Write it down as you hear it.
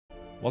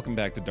Welcome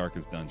back to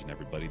Darkest Dungeon,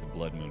 everybody, the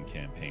Bloodmoon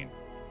campaign.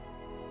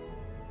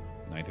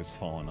 Night has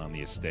fallen on the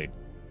estate,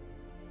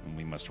 and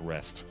we must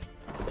rest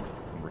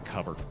and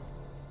recover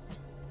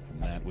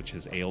from that which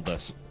has ailed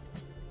us.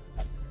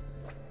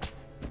 It's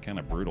been kind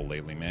of brutal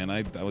lately, man.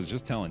 I was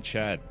just telling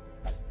Chad,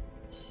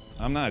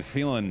 I'm not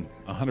feeling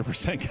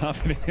 100%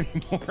 confident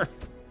anymore.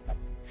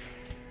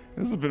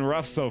 This has been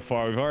rough so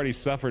far. We've already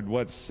suffered,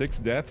 what, 6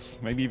 deaths?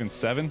 Maybe even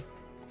 7?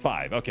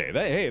 5. Okay,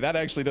 hey, that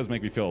actually does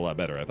make me feel a lot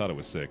better. I thought it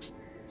was 6.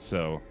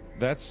 So,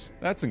 that's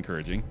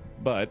encouraging.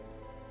 But,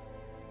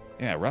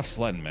 yeah, rough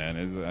sledding,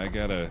 man. I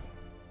gotta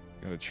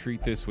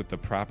treat this with the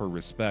proper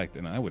respect,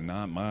 and I would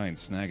not mind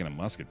snagging a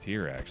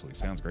musketeer, actually.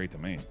 Sounds great to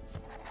me.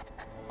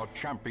 A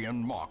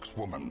champion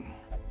markswoman.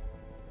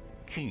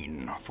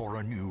 Keen for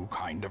a new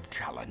kind of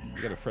challenge.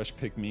 We got a fresh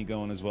pick me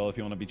going as well if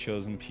you want to be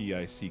chosen.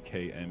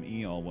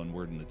 Pickme, all one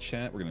word in the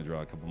chat. We're going to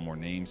draw a couple more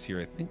names here.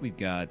 I think we've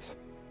got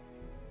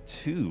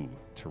 2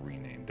 to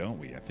rename, don't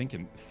we? I think,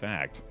 in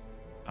fact...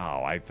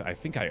 Oh, I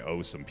think I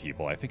owe some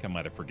people. I think I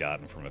might have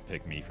forgotten from a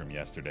pick me from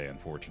yesterday,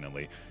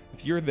 unfortunately.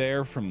 If you're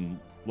there from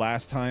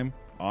last time,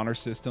 honor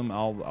system,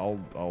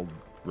 I'll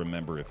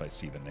remember if I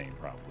see the name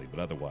probably. But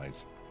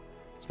otherwise,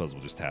 I suppose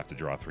we'll just have to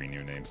draw 3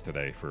 new names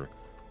today for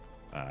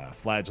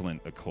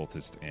Flagellant,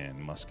 Occultist,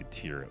 and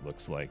Musketeer, it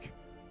looks like.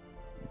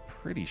 I'm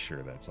pretty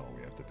sure that's all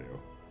we have to do.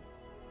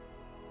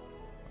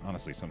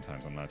 Honestly,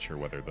 sometimes I'm not sure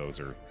whether those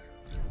are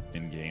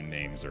in-game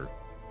names or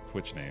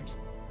Twitch names.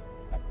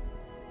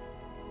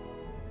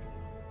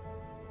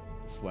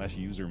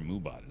 /user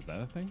Moobot. Is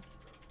that a thing?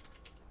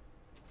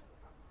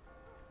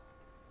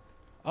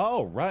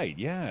 Oh, right.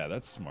 Yeah,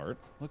 that's smart.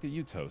 Look at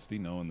you, Toasty,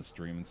 knowing the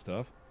stream and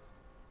stuff.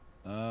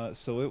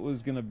 So it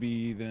was going to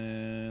be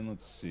then...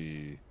 Let's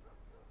see.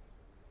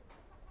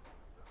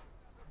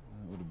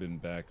 That would have been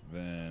back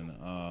then.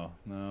 Oh,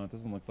 no, it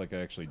doesn't look like I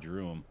actually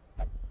drew him.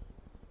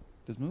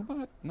 Does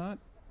Moobot not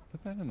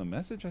put that in the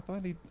message? I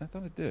thought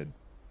it did.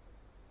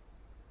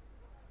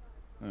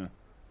 Huh.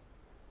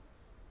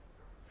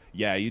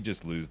 Yeah, you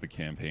just lose the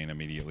campaign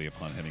immediately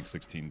upon hitting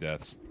 16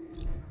 deaths.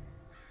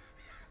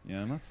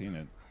 Yeah, I'm not seeing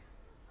it.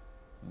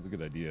 That's a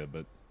good idea,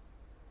 but...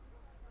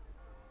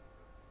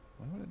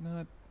 Why would it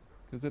not...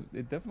 Because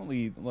it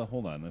definitely... Well,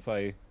 hold on. If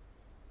I...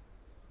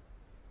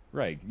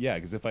 Right, yeah,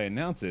 because if I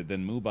announce it,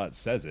 then Moobot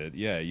says it.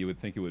 Yeah, you would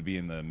think it would be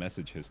in the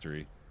message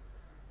history.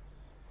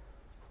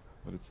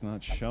 But it's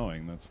not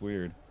showing. That's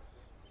weird.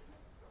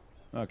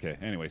 Okay,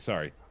 anyway,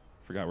 sorry.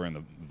 Forgot we're in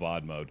the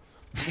VOD mode.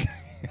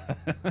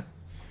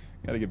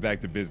 Gotta get back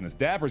to business.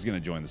 Dapper's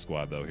gonna join the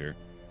squad, though, here.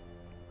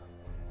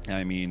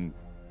 I mean,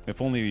 if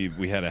only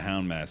we had a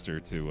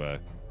Houndmaster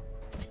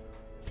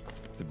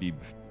to be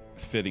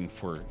fitting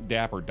for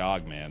Dapper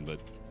Dogman,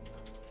 but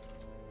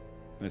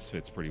this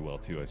fits pretty well,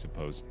 too, I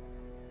suppose.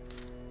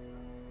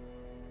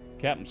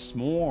 Captain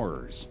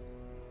S'mores.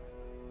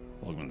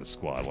 Welcome to the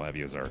squad. We'll have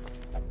you as our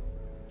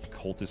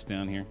cultist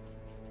down here.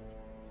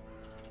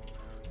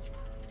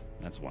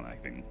 That's one I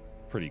can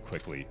pretty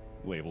quickly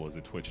label as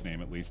a Twitch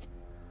name, at least.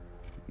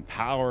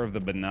 Power of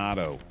the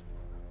Bonato.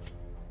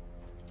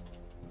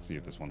 Let's see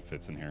if this one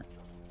fits in here.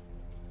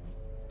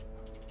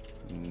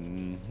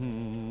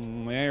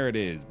 There it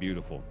is.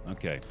 Beautiful.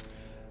 Okay.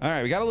 All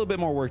right, we got a little bit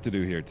more work to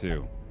do here,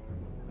 too.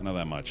 I know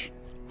that much.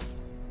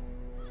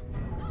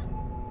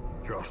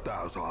 Just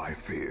as I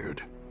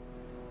feared.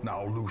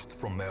 Now loosed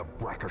from their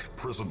brackish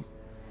prison,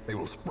 they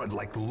will spread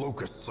like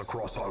locusts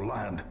across our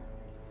land.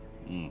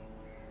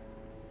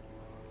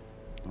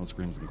 Those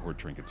Crimson Cord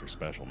trinkets are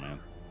special, man.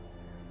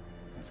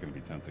 That's gonna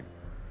be tempting.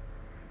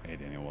 Hey,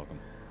 Daniel, welcome.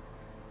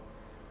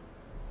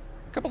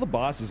 A couple of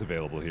bosses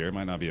available here. It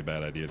might not be a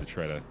bad idea to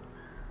try to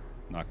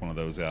knock one of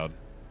those out.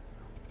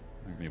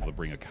 I'm gonna be able to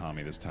bring a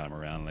Kami this time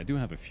around, and I do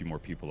have a few more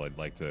people I'd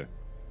like to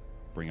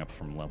bring up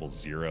from level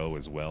 0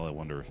 as well. I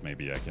wonder if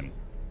maybe I can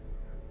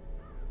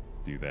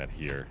do that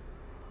here.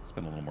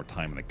 Spend a little more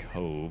time in the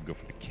cove. Go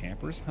for the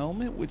camper's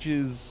helmet, which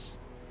is...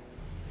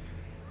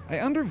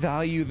 I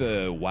undervalue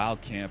the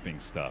wild camping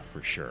stuff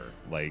for sure.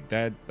 Like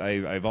that,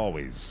 I've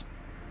always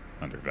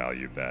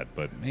undervalued that,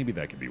 but maybe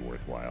that could be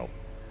worthwhile.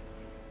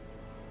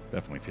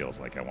 Definitely feels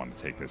like I want to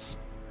take this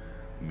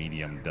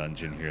medium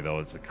dungeon here, though.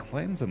 It's a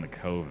cleanse in the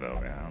cove, though.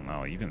 I don't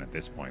know. Even at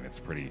this point, it's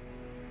pretty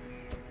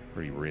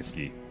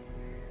risky.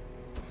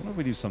 What if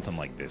we do something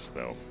like this,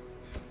 though?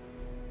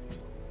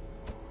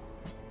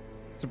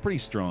 It's a pretty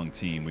strong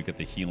team. We got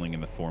the healing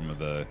in the form of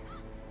the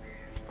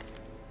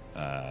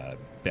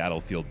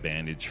battlefield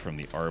bandage from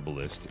the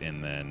Arbalist,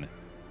 and then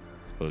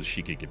I suppose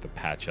she could get the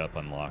patch up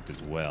unlocked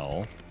as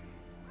well.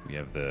 We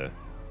have the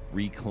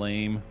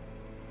reclaim.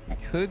 We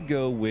could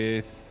go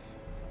with...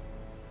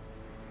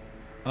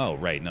 Oh,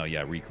 right. No,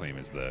 yeah, reclaim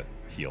is the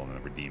heal, and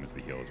then redeem is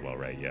the heal as well,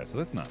 right? Yeah, so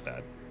that's not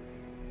bad.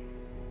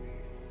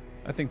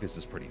 I think this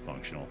is pretty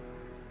functional.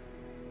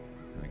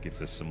 That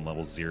gets us some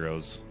level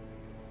 0s.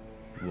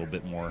 A little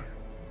bit more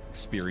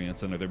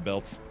experience under their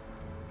belts.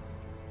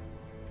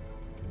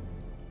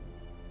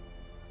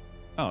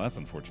 Oh, that's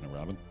unfortunate,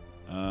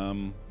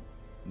 Robin.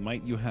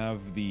 Might you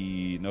have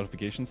the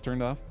notifications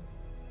turned off?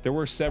 There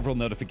were several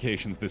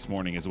notifications this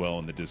morning as well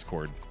in the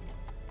Discord.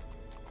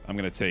 I'm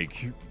going to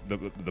take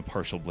the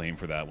partial blame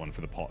for that one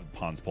for the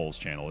Pons Polls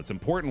channel. It's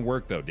important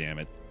work, though, damn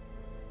it.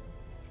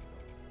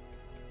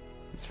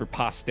 It's for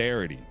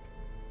posterity.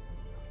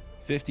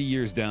 50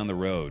 years down the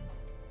road,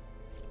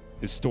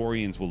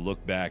 historians will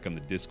look back on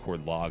the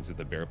Discord logs of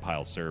the Baer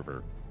Pile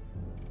server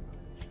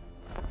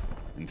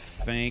and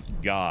thank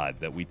God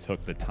that we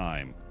took the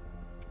time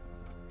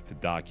to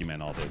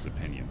document all those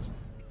opinions.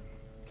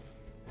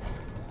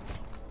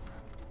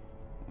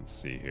 Let's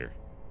see here.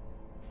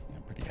 Yeah,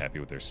 I'm pretty happy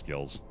with their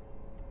skills.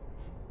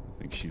 I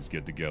think she's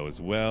good to go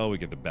as well. We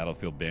get the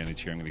battlefield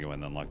bandage here. I'm going to go ahead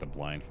and unlock the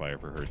blind fire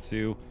for her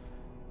too.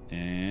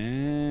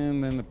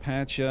 And then the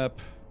patch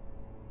up.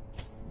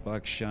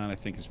 Buckshot, I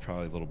think, is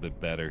probably a little bit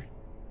better.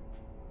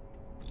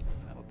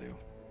 That'll do.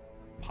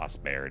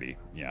 Prosperity.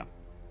 Yeah.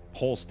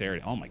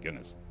 Posterity. Oh my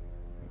goodness.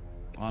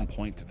 On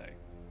point today.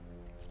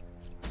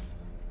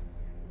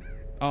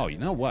 Oh, you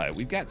know what?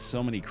 We've got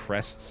so many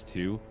crests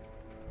too.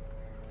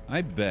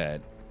 I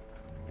bet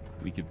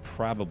we could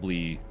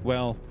probably,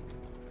 well,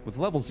 with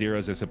level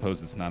zeros, I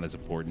suppose it's not as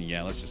important.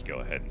 Yeah, let's just go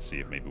ahead and see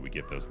if maybe we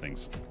get those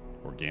things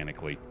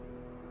organically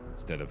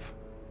instead of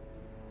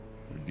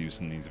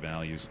reducing these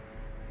values.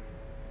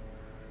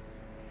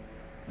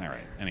 All right,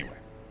 anyway.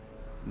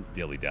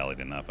 Dilly-dallied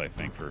enough, I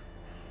think, for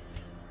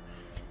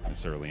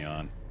this early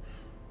on.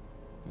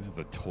 We have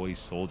the toy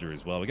soldier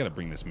as well. We got to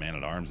bring this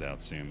man-at-arms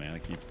out soon, man. I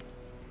keep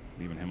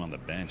leaving him on the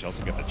bench.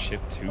 Also got the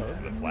chipped tooth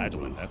for the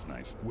flagellant. That's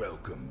nice.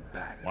 Welcome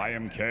back.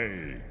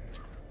 YMK.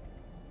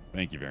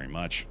 Thank you very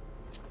much.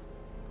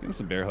 Give him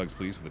some bear hugs,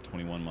 please, for the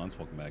 21 months.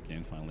 Welcome back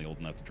in. Finally old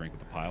enough to drink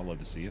with the pile. Love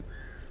to see it.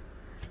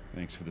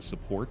 Thanks for the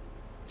support.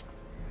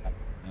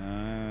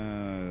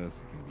 This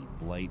is going to be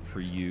blight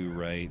for you,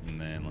 right? And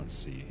then let's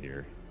see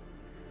here.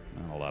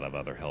 Not a lot of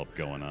other help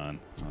going on.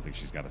 I don't think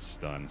she's got a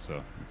stun, so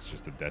it's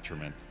just a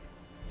detriment.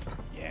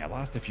 Yeah,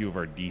 lost a few of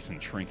our decent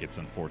trinkets,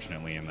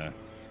 unfortunately, in the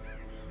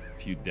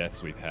few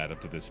deaths we've had up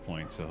to this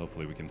point, so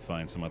hopefully we can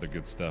find some other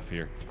good stuff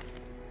here.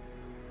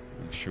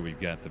 Make sure we've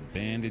got the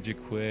bandage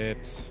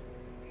equipped.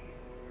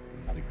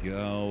 Good to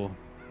go.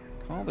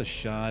 Call the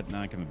shot,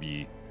 not going to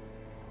be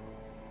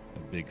a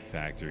big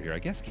factor here. I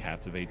guess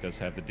Captivate does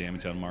have the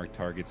damage on marked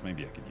targets.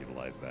 Maybe I could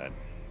utilize that.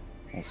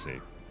 We'll see.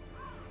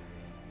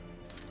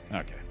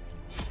 Okay.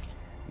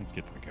 Let's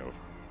get to the cove.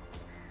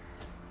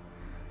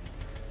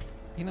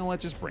 You know what?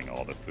 Just bring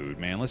all the food,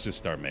 man. Let's just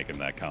start making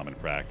that common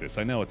practice.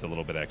 I know it's a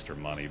little bit extra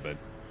money, but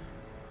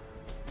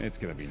it's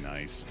going to be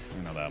nice.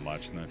 I know that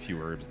much. And then a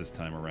few herbs this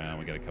time around.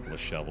 We got a couple of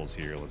shovels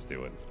here. Let's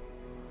do it.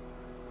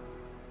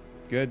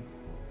 Good?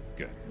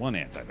 Good. One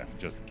anti-venom,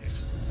 just in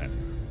case. Send it.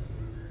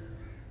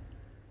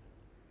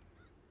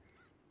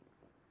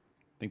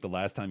 I think the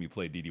last time you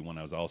played DD1,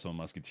 I was also a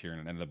musketeer,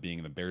 and it ended up being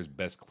in the Bear's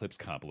Best Clips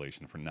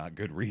compilation for not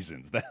good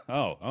reasons.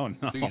 Oh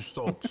no. These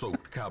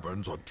salt-soaked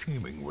caverns are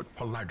teeming with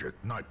pelagic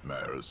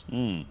nightmares.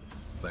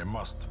 They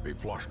must be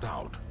flushed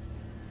out.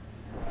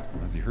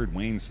 As you heard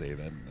Wayne say,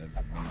 that may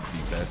not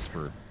be best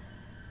for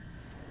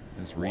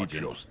this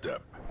region. Watch your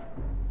step.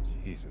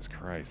 Jesus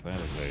Christ, that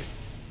is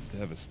a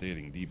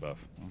devastating debuff.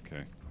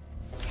 Okay.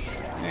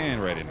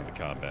 And right into the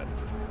combat.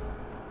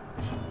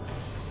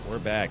 We're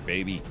back,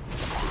 baby.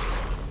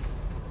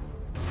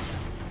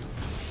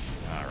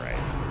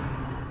 Alright.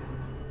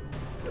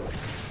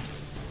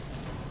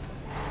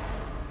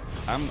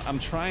 I'm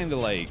trying to,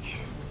 like,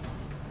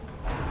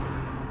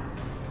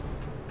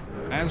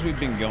 as we've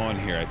been going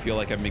here, I feel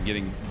like I've been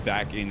getting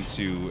back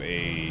into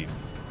a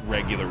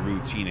regular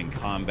routine in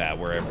combat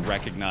where I've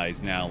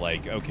recognized now,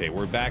 like, okay,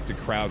 we're back to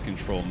crowd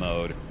control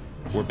mode.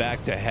 We're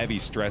back to heavy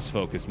stress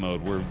focus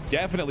mode. We're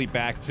definitely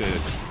back to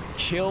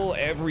kill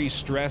every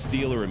stress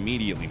dealer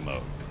immediately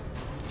mode.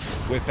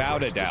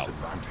 Without a doubt.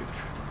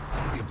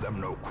 Give them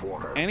no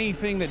quarter.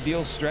 Anything that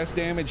deals stress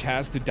damage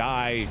has to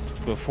die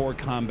before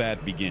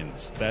combat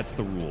begins. That's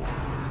the rule.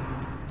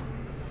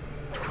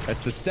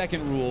 That's the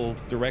second rule,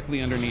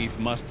 directly underneath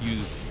must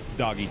use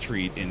doggy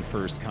treat in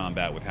first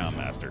combat with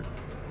Houndmaster.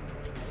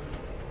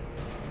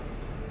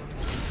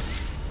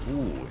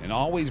 Ooh, and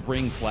always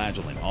bring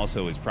flagellant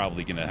also is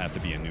probably going to have to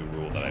be a new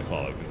rule that I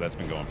follow, because that's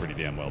been going pretty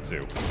damn well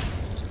too.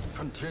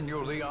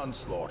 Continue the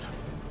onslaught.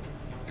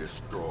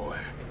 Destroy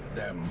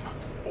them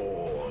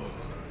all.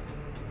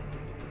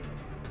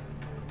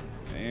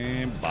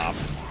 And bop.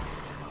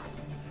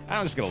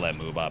 I'm just going to let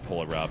Moobot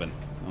pull it, Robin.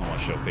 I don't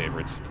want to show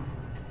favorites.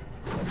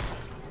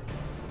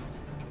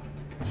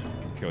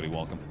 Cody,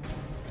 welcome.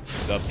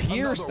 The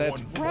Pierce,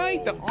 that's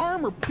right, the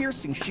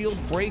armor-piercing shield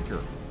breaker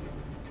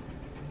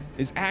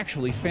is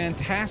actually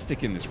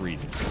fantastic in this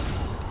region.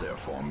 Their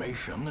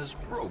formation is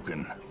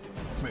broken.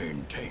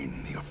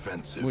 Maintain the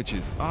offensive. Which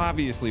is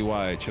obviously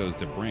why I chose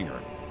to bring her.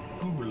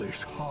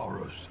 Foolish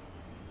horrors.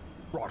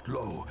 Brought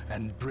low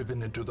and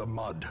driven into the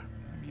mud.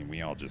 I mean,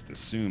 we all just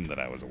assumed that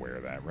I was aware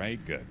of that,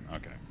 right? Good,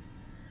 okay.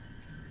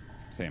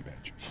 Same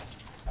page.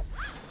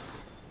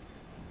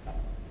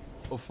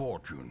 A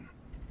fortune,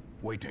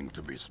 waiting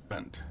to be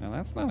spent. Now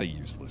that's not a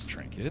useless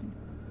trinket.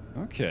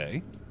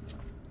 Okay.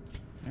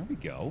 There we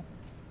go.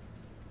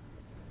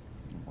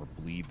 More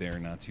bleed there,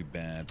 not too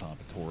bad. Pop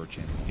a torch,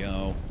 and we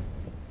go.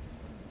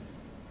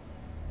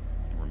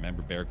 And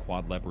remember, Baer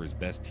Quad Leper is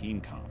best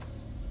team comp.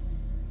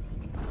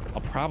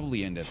 I'll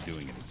probably end up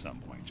doing it at some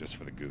point, just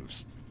for the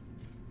goofs.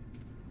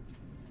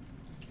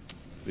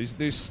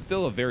 There's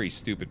still a very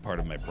stupid part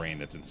of my brain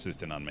that's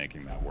insistent on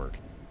making that work.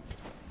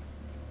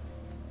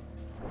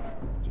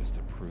 Just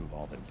to prove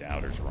all the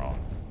doubters wrong.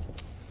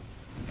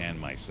 And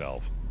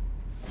myself.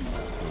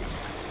 Who's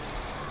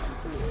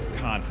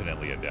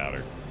confidently a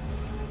doubter.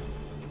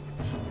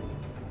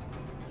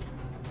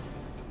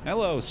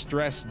 Hello,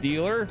 stress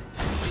dealer.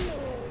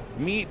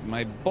 Meet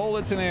my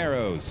bullets and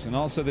arrows, and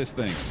also this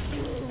thing.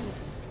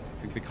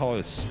 I think they call it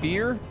a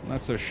spear? I'm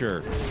not so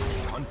sure.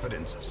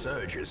 Confidence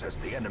surges as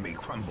the enemy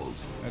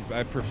crumbles.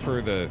 I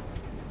prefer the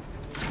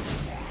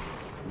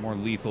more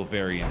lethal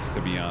variants,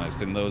 to be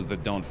honest, and those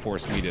that don't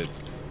force me to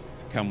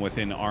come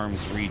within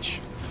arm's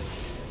reach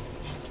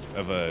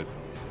of a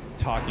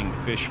talking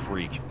fish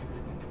freak.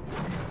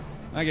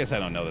 I guess I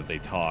don't know that they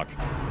talk.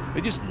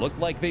 They just look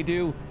like they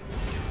do.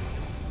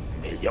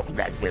 They look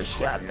like they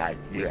sound like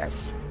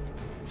this.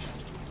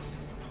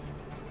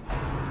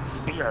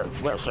 Spear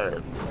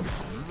fisher.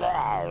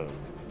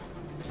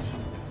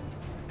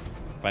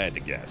 If I had to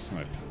guess,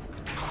 I'd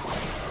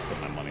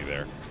put my money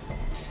there.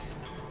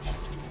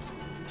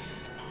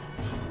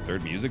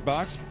 Third music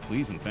box,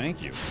 please and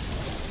thank you.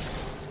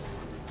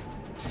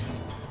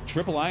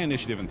 Triple I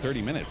initiative in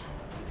 30 minutes.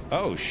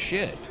 Oh,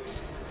 shit.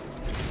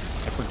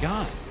 I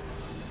forgot.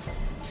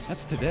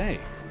 That's today.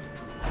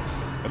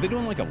 Are they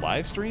doing like a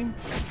live stream?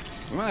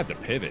 We might have to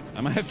pivot.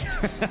 I might have to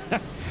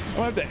I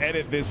might have to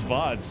edit this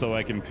VOD so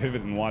I can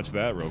pivot and watch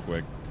that real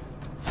quick.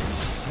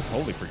 I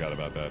totally forgot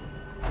about that.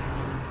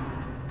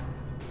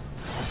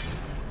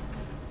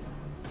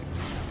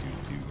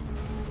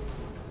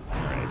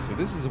 Alright, so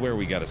this is where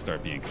we gotta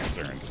start being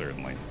concerned,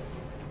 certainly.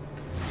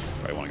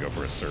 Probably want to go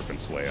for a Serpent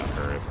Sway on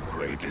her if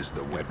Great is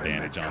the weapon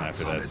bandage on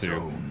after that its too.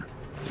 own.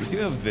 We do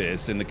have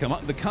this, and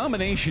the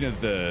combination of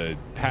the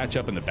patch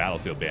up and the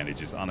battlefield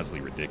bandage is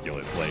honestly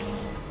ridiculous. Like,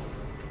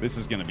 this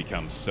is going to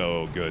become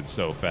so good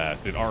so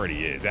fast. It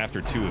already is. After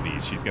 2 of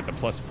these, she's got the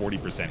plus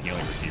 40% healing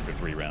received for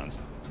 3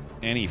 rounds.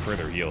 Any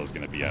further heal is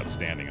going to be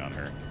outstanding on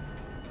her.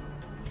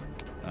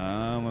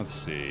 Let's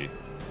see.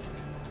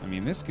 I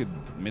mean, this could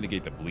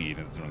mitigate the bleed.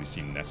 It doesn't really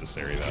seem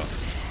necessary, though.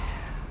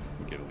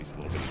 We'll get at least a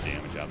little bit of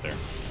damage out there.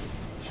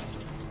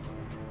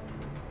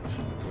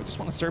 Do I just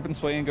want to Serpent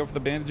Sway and go for the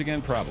bandage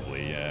again?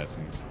 Probably, yeah.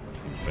 Seems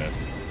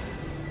best.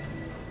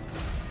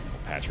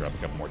 We'll patch her up a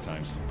couple more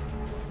times.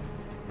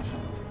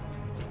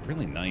 It's a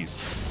really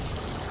nice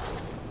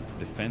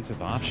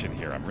defensive option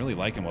here. I'm really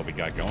liking what we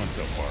got going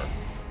so far.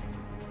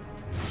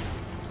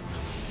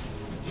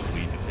 Use the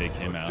bleed to take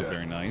him out.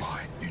 Very nice.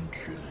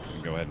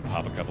 Go ahead and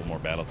pop a couple more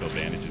battlefield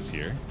bandages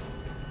here.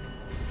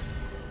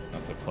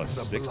 Up to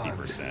plus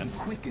 60%.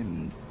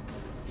 Quickens.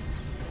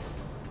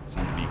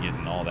 Seem to be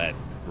getting all that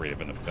great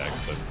of an effect,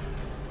 but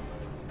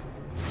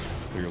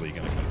clearly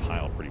going to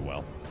compile pretty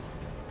well.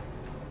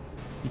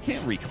 He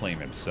can't reclaim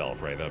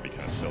himself, right? That would be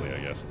kind of silly, I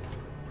guess.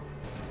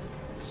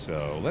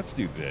 So let's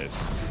do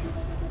this.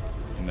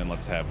 And then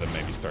let's have them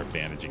maybe start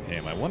bandaging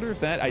him. I wonder if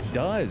that... It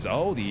does!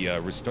 Oh, the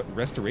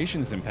restoration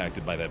is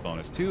impacted by that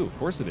bonus, too. Of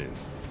course it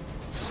is.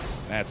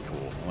 That's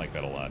cool. I like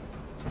that a lot.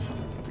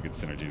 That's a good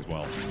synergy as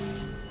well.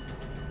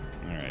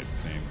 Alright,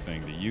 same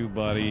thing to you,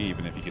 buddy.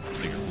 Even if he gets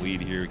a bigger bleed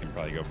here, he can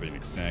probably go for the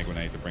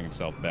Exsanguinate to bring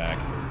himself back.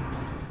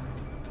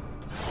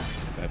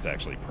 That's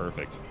actually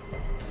perfect.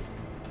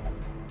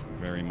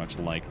 Very much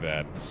like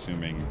that,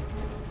 assuming...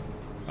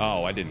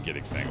 Oh, I didn't get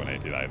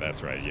Exsanguinate, did I?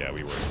 That's right, yeah,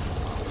 we were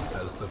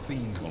As the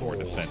fiend a little more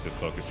defensive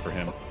focus for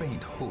him.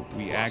 Faint hope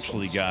We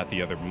actually got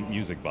the other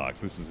music box.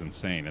 This is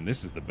insane, and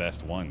this is the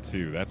best one,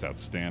 too. That's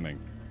outstanding.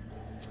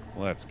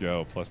 Let's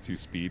go. Plus 2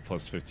 speed,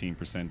 plus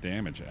 15%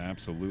 damage.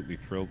 Absolutely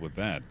thrilled with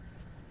that.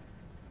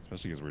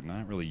 Especially because we're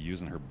not really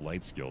using her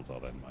blight skills all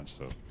that much,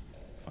 so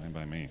fine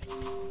by me.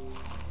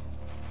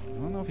 I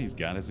don't know if he's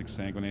got his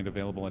Exsanguinate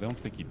available. I don't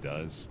think he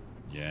does.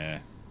 Yeah.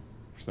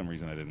 For some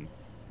reason I didn't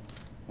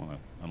want to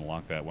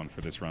unlock that one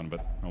for this run,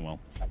 but oh well.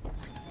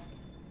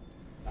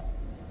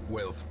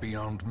 Wealth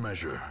beyond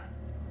measure.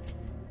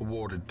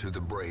 Awarded to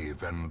the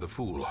brave and the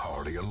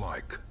foolhardy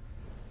alike.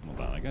 Hold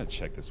on, I gotta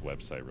check this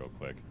website real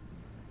quick.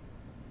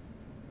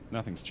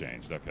 Nothing's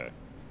changed, okay.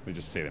 They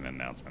just say an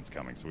announcement's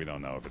coming, so we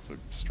don't know if it's a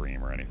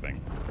stream or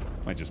anything.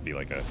 Might just be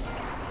like a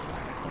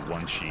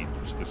one sheet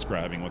just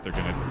describing what they're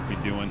gonna be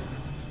doing.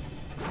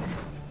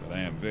 But I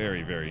am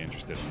very, very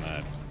interested in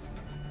that.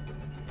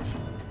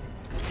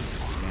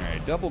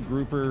 Alright, double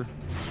grouper.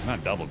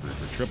 Not double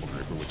grouper, triple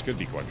grouper, which could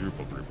be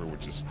quadruple grouper,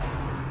 which is,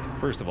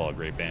 first of all, a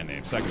great band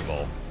name. Second of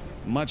all,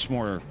 much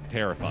more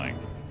terrifying.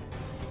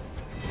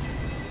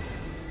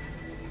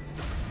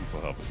 This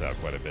will help us out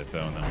quite a bit,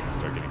 though, and then we can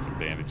start getting some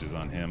bandages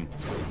on him.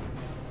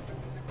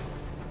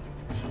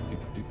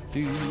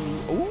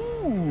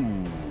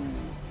 Ooh!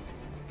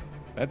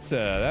 That's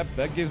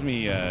that gives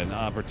me an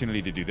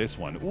opportunity to do this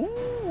one.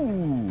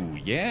 Ooh,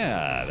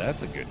 yeah,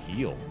 that's a good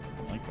heal.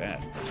 I like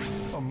that.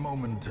 A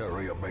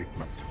momentary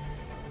abatement.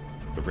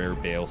 The rare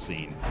Bale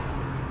scene.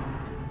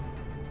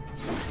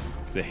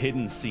 It's a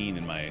hidden scene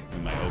in my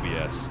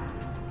OBS.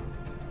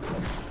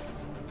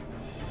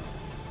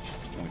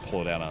 Only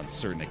pull it out on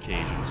certain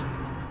occasions.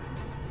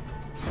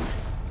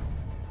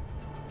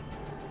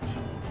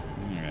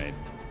 Alright.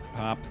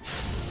 Pop.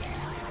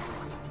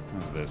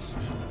 What's this?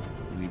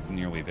 Leads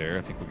nearly there.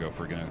 I think we'll go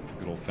for a good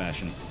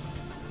old-fashioned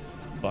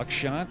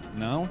buckshot.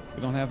 No?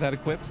 We don't have that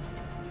equipped?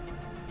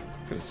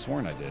 Could have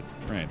sworn I did.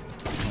 Right.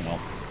 Oh well.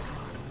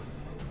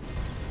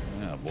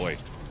 Oh boy.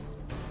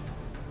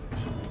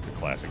 That's a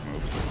classic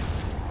move.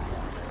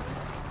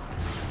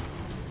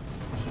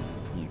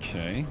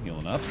 Okay,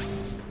 healing up.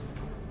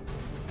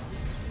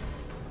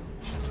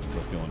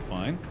 Still feeling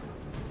fine.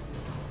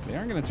 They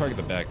aren't going to target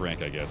the back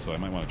rank, I guess, so I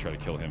might want to try to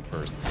kill him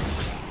first.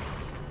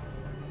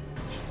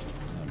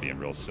 I'm being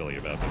real silly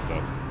about this,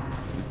 though.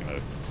 So he's going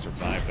to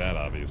survive that,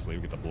 obviously.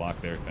 We get the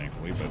block there,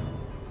 thankfully, but...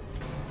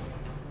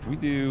 Can we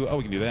do... Oh,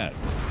 we can do that.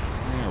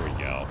 There we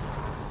go.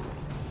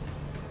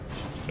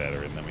 That's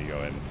better, and then we go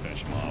ahead and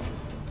finish him off.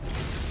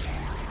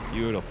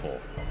 Beautiful.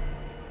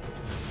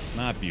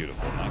 Not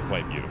beautiful. Not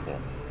quite beautiful.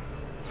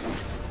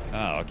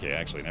 Oh, okay.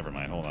 Actually, never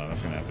mind. Hold on.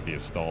 That's going to have to be a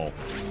stall.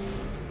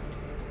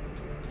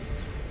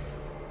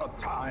 A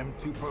time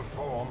to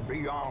perform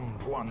beyond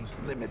one's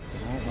limits.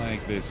 I don't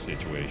like this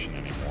situation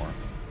anymore.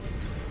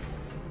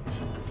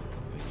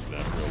 Fix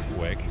that real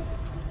quick.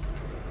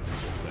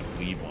 That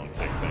bleed won't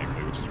take,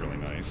 thankfully, which is really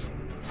nice.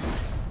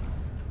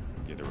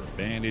 Get her a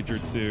bandage or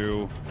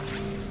two.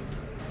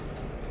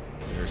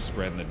 They're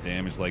spreading the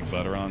damage like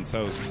butter on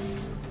toast.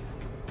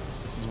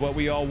 This is what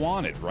we all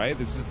wanted, right?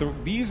 These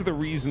are the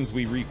reasons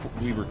we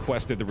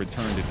requested the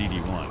return to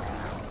DD1.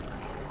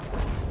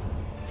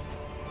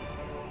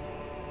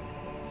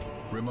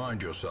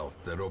 Remind yourself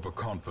that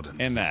overconfidence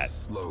And that. is a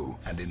slow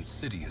and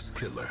insidious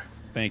killer.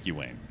 Thank you,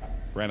 Wayne.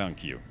 Right on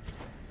cue.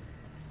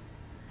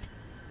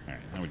 All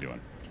right, how we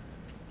doing?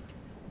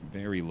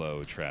 Very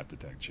low trap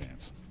detect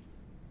chance.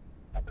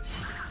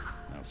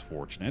 That was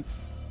fortunate.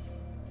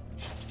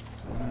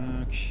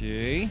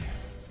 Okay.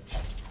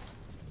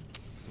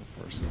 So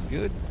far, so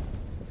good.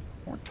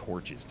 More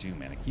torches, too,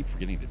 man. I keep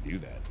forgetting to do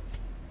that.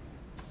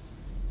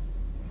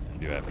 I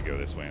do have to go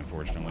this way,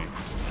 unfortunately.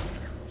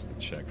 Just to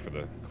check for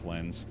the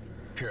cleanse.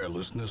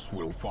 Carelessness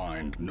will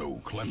find no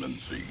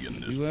clemency in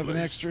this place. You have an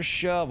extra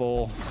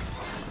shovel.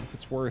 See if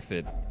it's worth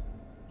it.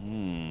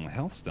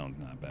 Health stone's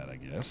not bad, I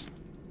guess.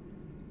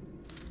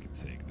 Could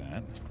take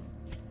that.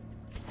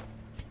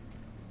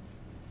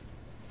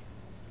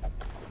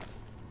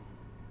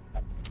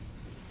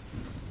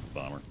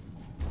 Bummer.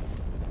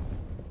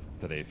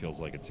 Today feels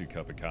like a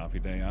 2-cup of coffee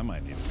day. I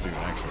might need it too,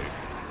 actually.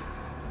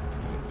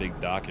 Got a big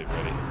docket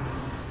ready.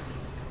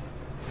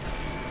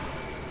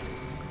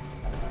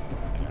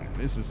 Alright,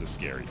 this is a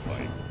scary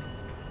fight.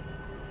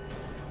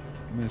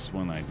 This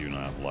one I do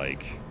not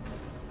like.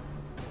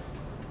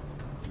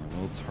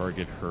 We'll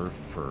target her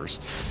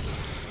first.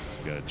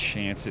 We've got a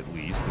chance at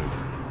least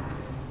of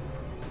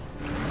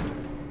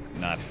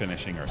not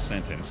finishing our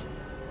sentence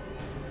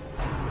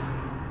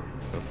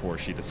before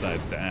she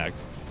decides to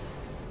act.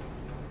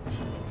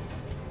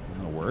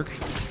 That'll work.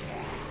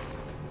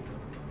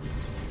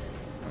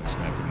 I'm just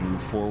gonna have to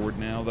move forward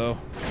now, though.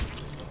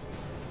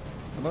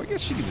 Although I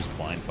guess she could just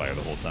blind fire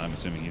the whole time,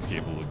 assuming he's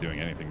capable of doing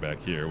anything back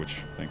here,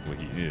 which thankfully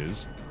he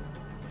is.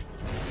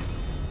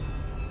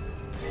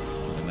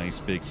 A nice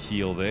big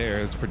heal there.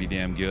 That's pretty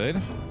damn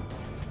good.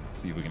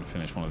 See if we can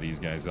finish one of these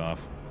guys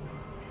off.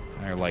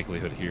 Higher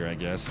likelihood here, I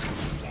guess.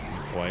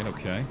 Quite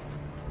okay.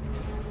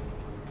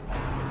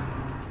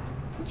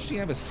 Does she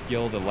have a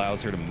skill that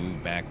allows her to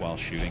move back while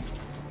shooting?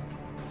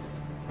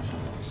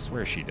 I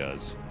swear she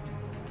does.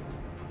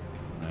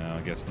 No,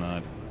 I guess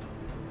not.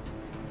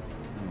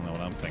 I don't know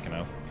what I'm thinking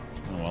of.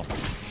 Oh well.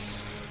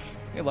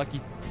 Hey,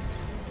 Lucky.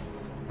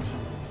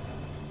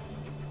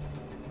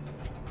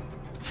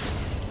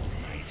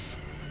 Nice.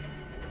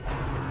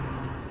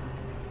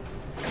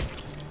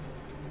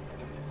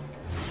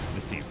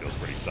 This team feels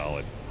pretty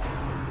solid.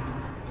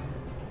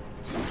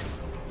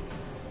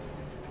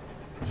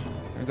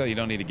 Turns out you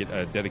don't need to get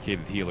a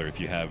dedicated healer if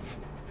you have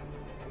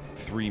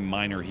 3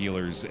 minor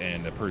healers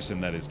and a person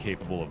that is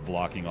capable of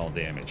blocking all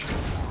damage.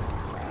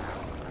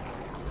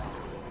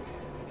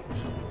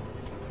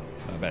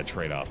 Not a bad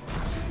trade-off.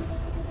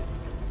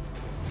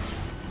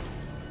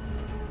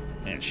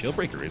 Man,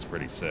 Shieldbreaker is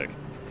pretty sick.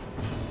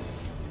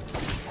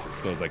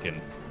 Suppose I can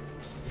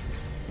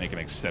make an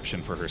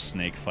exception for her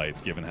snake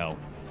fights, given how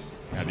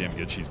goddamn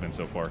good she's been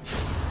so far.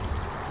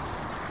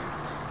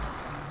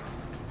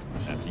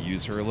 Have to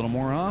use her a little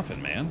more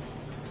often, man.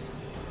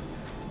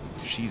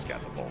 She's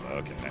got the bolt.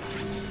 Okay, nice.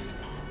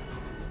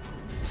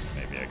 So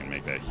maybe I can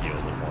make that heal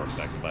a little more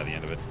effective by the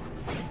end of it.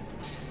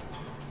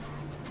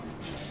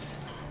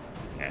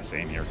 Yeah,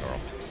 same here, Carl.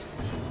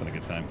 It's been a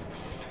good time.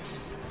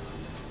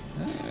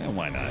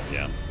 Why not?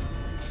 Yeah.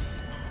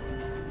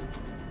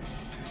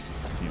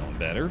 Feeling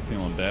better,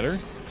 feeling better.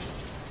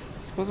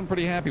 I suppose I'm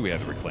pretty happy we had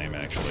the reclaim,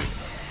 actually.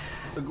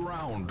 The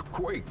ground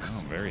quakes. Oh,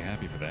 I'm very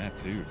happy for that,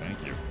 too.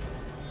 Thank you.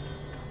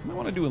 I might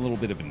want to do a little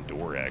bit of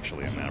endure,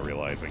 actually, I'm now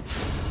realizing.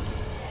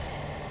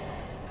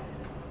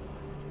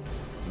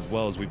 as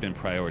well as we've been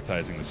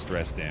prioritizing the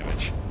stress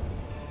damage.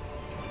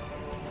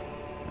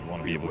 We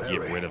want to be able to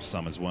get rid of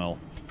some as well.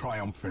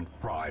 Triumphant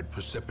pride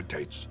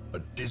precipitates a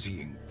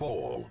dizzying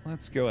fall.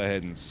 Let's go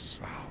ahead and...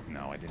 Oh,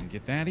 no, I didn't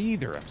get that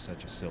either. I'm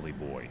such a silly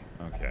boy.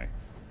 Okay.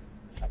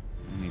 I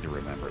need to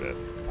remember to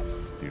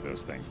do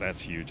those things. That's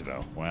huge,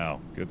 though.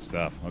 Wow, good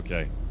stuff.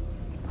 Okay.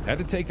 Had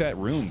to take that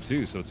room,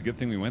 too, so it's a good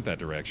thing we went that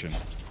direction.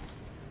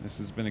 This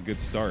has been a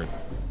good start.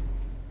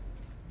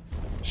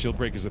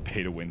 Shieldbreaker's a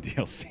pay-to-win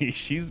DLC.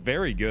 She's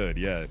very good,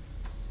 yeah.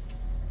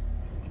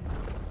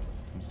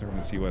 I'm starting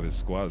to see why this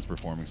squad is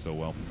performing so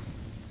well.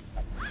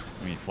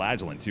 I mean,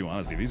 Flagellant, too,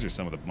 honestly. These are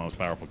some of the most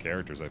powerful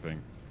characters, I think.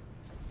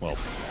 Well,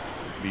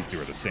 these two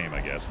are the same,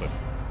 I guess, but...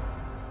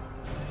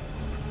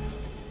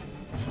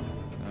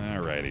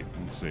 Alrighty,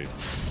 let's see.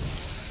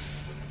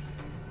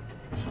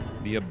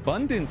 The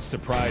abundant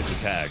surprise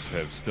attacks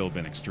have still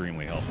been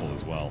extremely helpful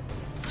as well.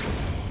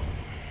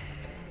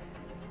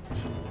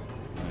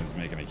 That is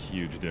making a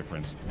huge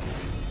difference.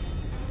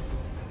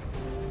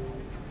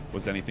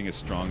 Was anything as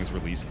strong as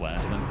Release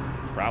Flagellant?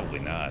 Probably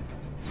not.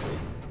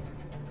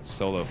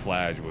 Solo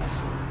Flage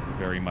was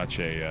very much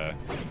a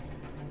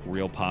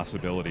real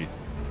possibility.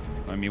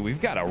 I mean,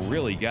 we've got a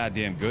really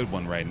goddamn good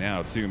one right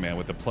now, too, man,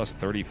 with the plus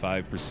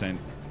 35%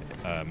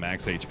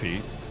 max HP.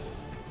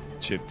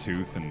 Chipped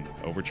Tooth and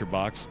Overture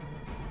Box.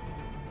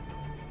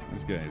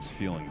 This guy is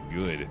feeling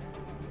good.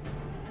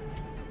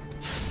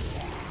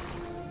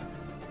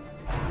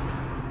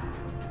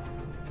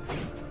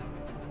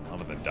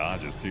 Loving the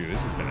dodges, too.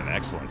 This has been an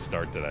excellent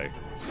start today.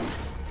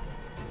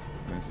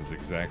 This is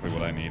exactly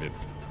what I needed.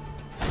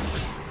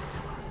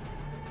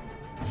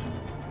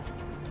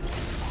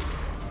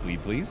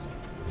 Bleed, please.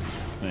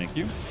 Thank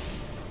you.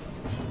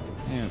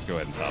 Yeah, let's go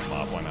ahead and top him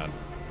off. Why not?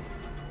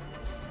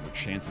 No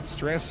chance at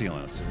stress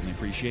healing. I certainly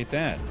appreciate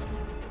that.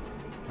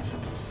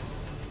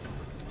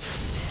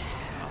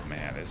 Oh,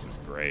 man, this is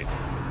great.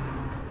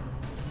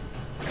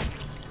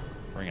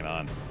 Bring it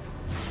on.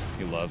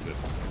 He loves it.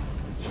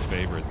 It's his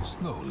favorite.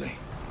 Slowly,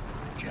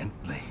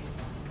 gently.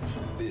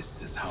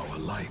 This is how a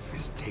life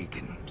is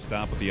taken.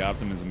 Stop with the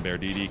optimism,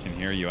 BaerTaffy can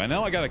hear you. I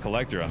know I got a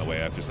collector on the way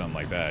after something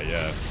like that,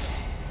 yeah.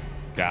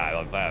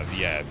 God,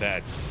 yeah,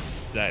 that's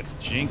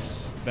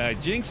jinx. That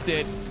jinxed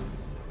it.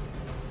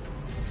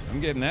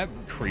 I'm getting that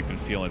creeping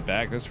feeling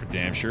back. That's for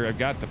damn sure. I've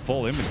got the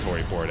full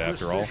inventory for it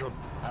after all. Precision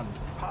and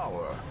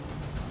power.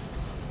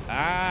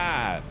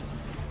 Ah!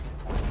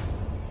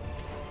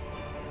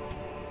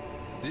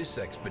 This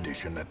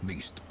expedition at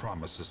least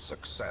promises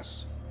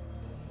success.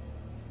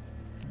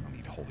 I don't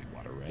need holy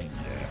water, right?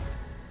 Yeah.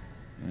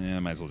 Yeah, I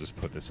might as well just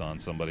put this on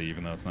somebody,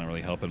 even though it's not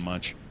really helping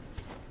much.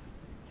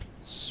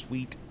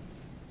 Sweet.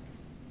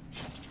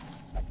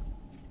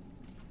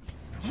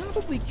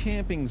 Probably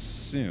camping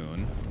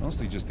soon,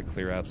 mostly just to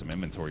clear out some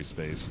inventory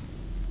space.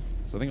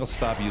 So I think I'll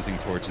stop using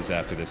torches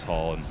after this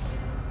haul and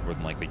more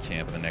than likely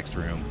camp in the next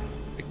room.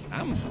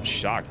 I'm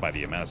shocked by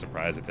the amount of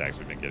surprise attacks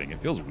we've been getting.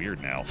 It feels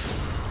weird now.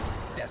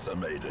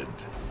 Decimated.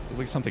 Feels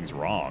like something's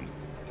wrong.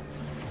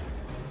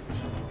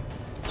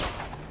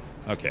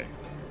 Okay.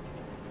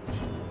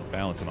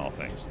 Balance in all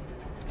things.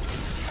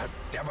 A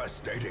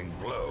devastating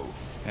blow.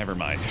 Never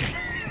mind.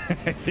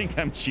 I think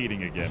I'm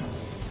cheating again.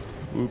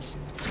 Oops.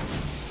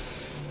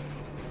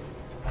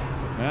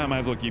 I might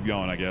as well keep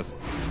going, I guess.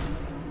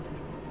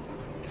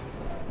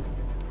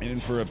 In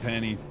for a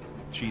penny,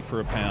 cheat for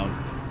a pound.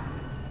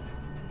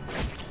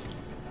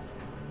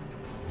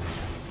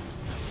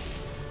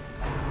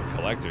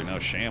 Collector, no,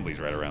 Shambly's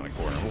right around the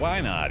corner. Why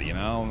not, you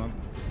know?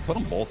 Put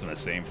them both in the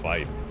same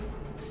fight.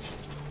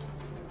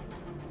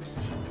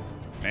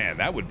 Man,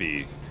 that would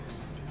be...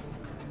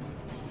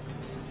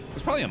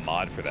 There's probably a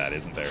mod for that,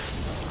 isn't there?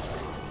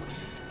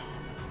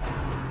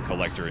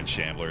 Collector and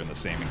Shambler in the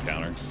same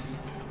encounter.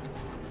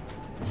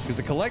 Because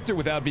a Collector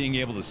without being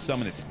able to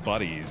summon its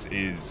buddies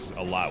is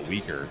a lot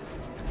weaker.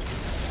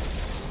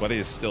 But it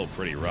is still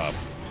pretty rough.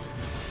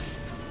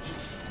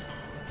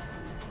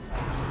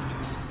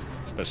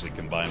 Especially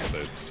combined with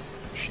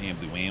a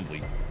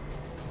Shambly-Wambly.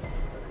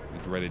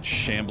 The dreaded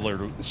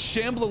Shambler...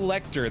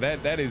 Shambler-Lector,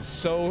 that is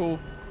so...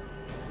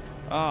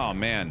 Oh,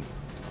 man.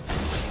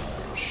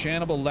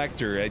 Shannibal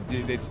Lecter,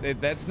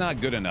 that's not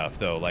good enough,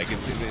 though. Like,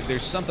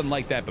 there's something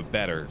like that, but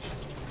better.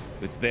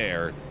 It's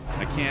there.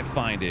 I can't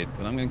find it,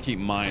 but I'm gonna keep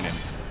mining.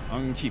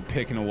 I'm gonna keep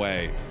picking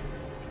away.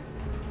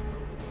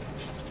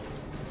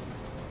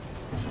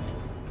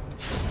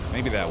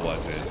 Maybe that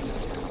was it.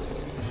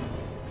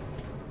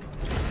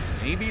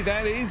 Maybe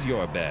that is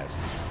your best.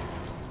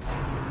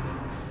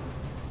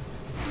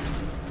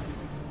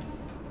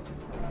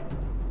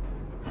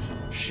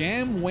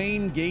 Sham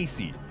Wayne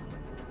Gacy.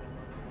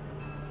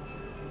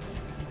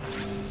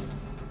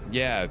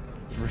 Yeah,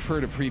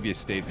 refer to previous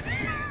statement.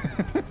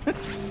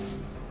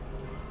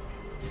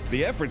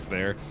 The effort's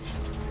there.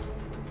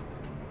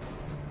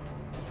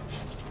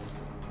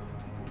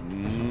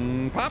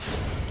 Pop.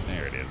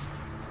 There it is.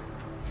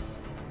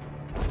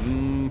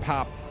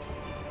 Pop.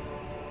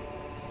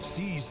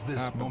 Seize this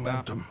Pop,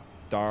 momentum.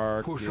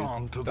 Dark Push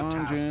on to the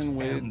dungeon task's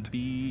with end.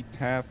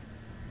 BaerTaffy.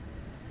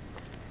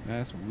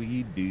 That's what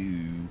we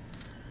do.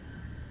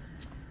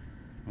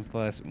 What's the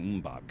last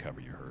Bob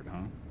cover you heard,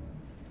 huh?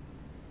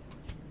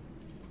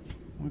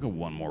 We'll go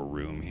one more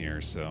room here,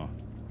 so...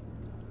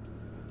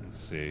 Let's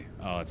see.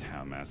 Oh, it's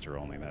Houndmaster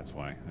only, that's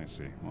why. I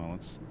see. Well,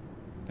 let's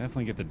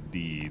definitely get the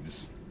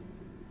deeds.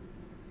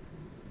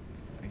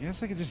 I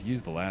guess I could just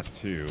use the last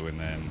two, and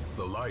then...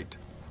 The light.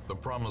 The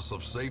promise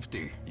of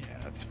safety. Yeah,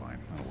 that's fine.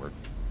 That'll work.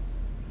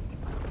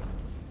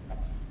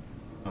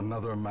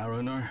 Another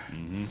mariner.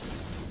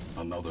 Mm-hmm.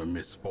 Another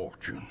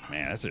misfortune.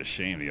 Man, that's a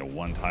shame to get a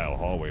one-tile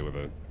hallway with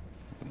an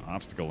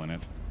obstacle in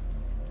it.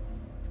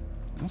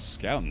 No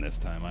scouting this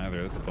time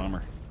either. That's a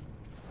bummer.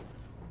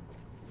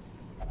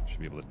 Should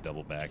be able to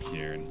double back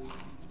here and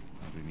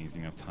not be easy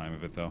enough time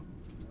of it though.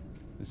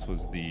 This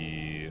was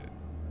the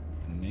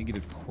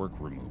negative quirk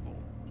removal.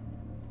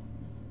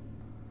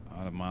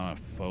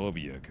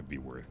 Automonophobia could be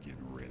worth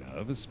getting rid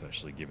of,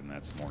 especially given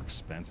that's a more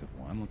expensive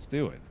one. Let's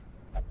do it.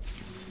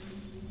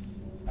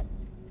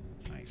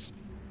 Nice.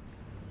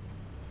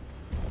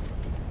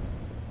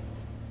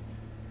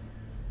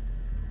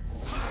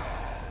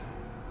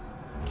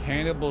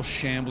 Cannibal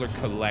Shambler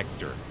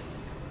Collector.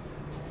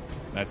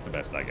 That's the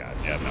best I got.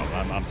 Yeah,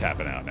 no, I'm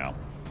tapping out now.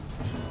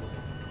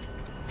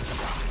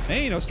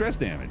 Hey, no stress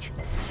damage.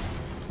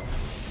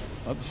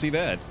 Love to see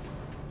that.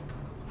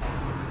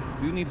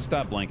 Do need to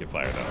stop blanket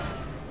fire,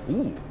 though.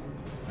 Ooh,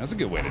 that's a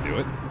good way to do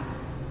it.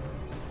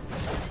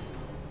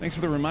 Thanks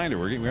for the reminder.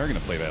 We are going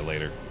to play that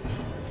later.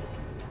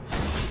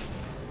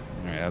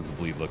 All right, how's the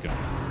bleed looking?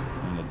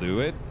 And we'll do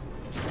it.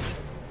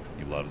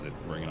 He loves it.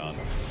 Bring it on.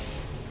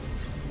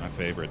 My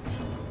favorite.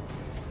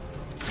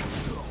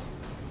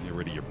 Get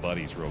rid of your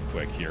buddies real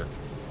quick here.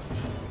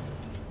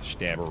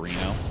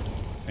 Stabberino.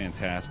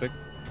 Fantastic.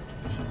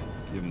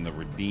 Give him the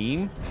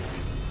redeem.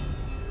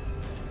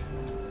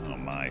 Oh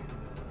my.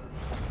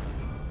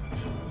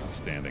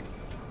 Outstanding.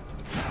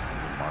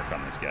 Mark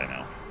on this guy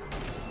now.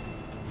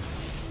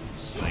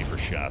 Sniper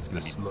shot's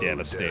gonna be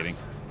devastating.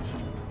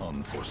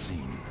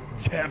 Unforeseen.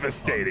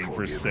 Devastating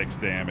for 6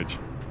 damage.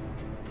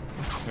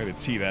 Way to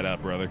tee that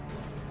up, brother.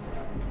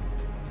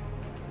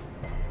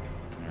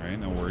 Alright,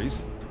 no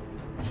worries.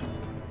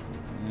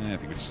 I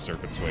think we just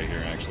Serpent Sway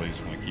here, actually.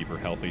 Just want to keep her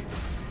healthy.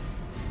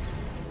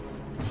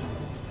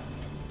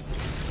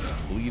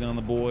 Bleed on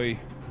the boy.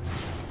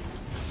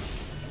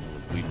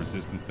 Bleed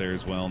resistance there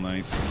as well,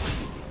 nice.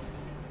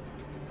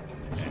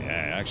 Yeah,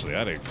 actually,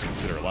 I'd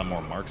consider a lot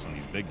more marks on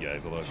these big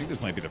guys, although I think this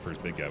might be the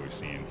first big guy we've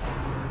seen.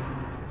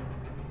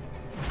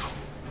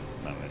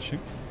 Not an issue.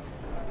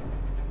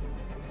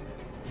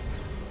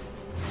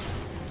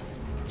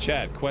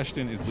 Chad,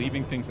 question, is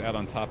leaving things out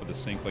on top of the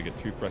sink like a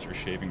toothbrush or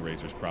shaving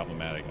razor is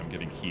problematic? I'm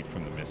getting heat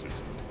from the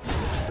missus.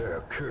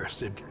 Their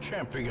cursed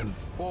champion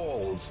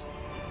falls.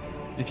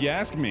 If you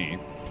ask me,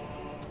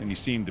 and you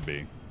seem to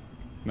be.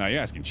 No,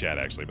 you're asking Chad,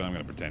 actually, but I'm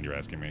going to pretend you're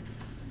asking me.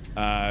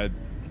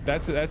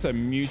 That's a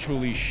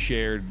mutually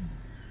shared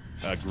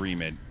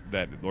agreement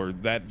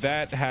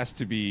that has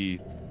to be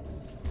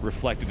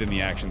reflected in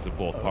the actions of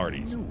both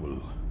parties.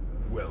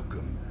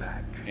 Welcome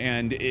back.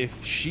 And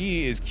if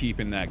she is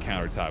keeping that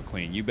countertop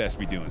clean, you best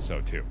be doing so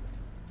too.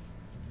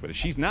 But if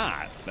she's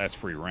not, that's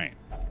free reign.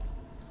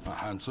 A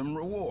handsome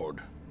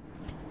reward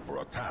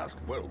for a task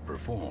well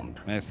performed.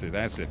 That's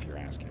if you're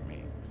asking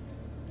me.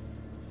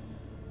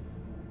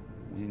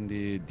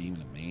 Winded,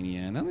 Demon of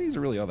Mania. None of these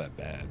are really all that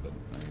bad, but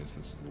I guess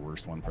this is the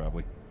worst one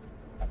probably.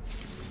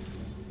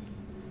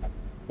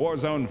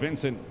 Warzone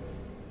Vincent.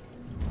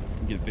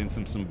 Get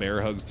Vincent some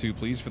bear hugs too,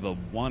 please, for the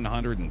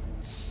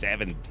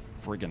 107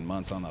 friggin'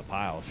 months on the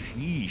pile.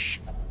 Sheesh.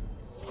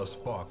 A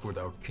spark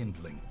without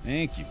kindling.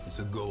 Thank you. It's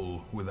a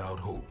goal without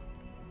hope.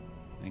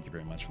 Thank you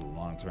very much for the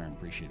long term.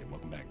 Appreciate it.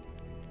 Welcome back.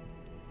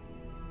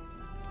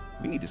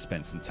 We need to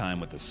spend some time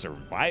with the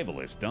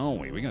survivalist, don't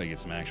we? We gotta get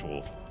some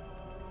actual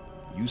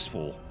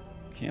useful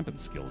camping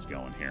skills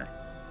going here.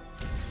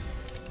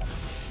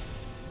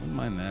 Wouldn't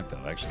mind that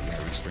though. Actually, yeah,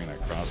 restring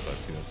that crossbow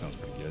too. That sounds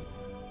pretty good.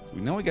 So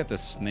we know we got the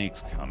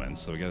snakes coming,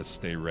 so we gotta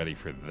stay ready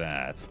for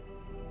that.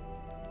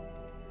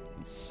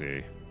 Let's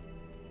see.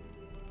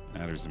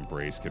 Adder's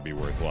Embrace could be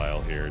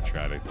worthwhile here.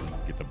 Try to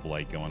get the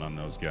blight going on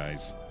those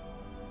guys.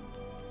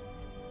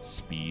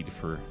 Speed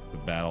for the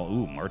battle.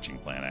 Ooh, marching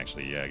plan,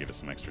 actually. Yeah, give us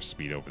some extra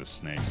speed over the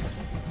snakes.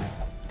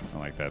 I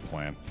like that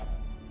plan.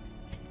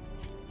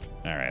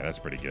 Alright, that's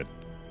pretty good.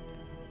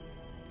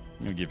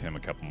 I'm gonna give him a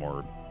couple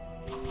more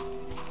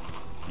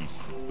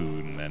pieces of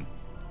food and then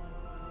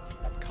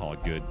call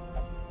it good.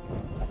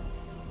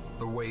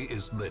 The way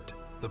is lit.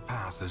 The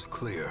path is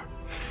clear.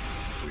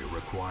 We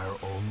require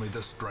only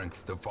the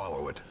strength to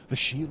follow it. The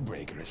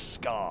Shieldbreaker is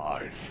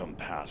scarred from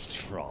past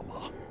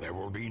trauma. There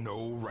will be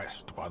no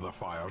rest by the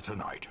fire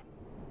tonight.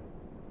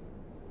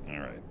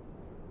 Alright.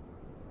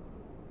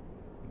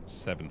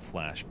 7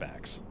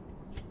 flashbacks.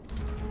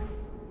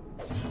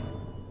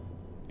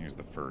 Here's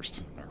the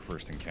first. Our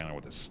first encounter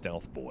with a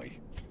stealth boy.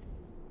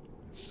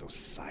 It's so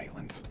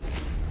silent.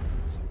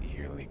 So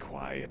eerily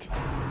quiet.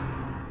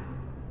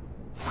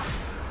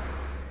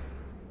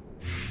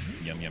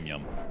 Yum, yum,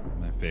 yum.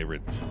 My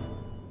favorite.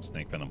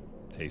 Snake venom.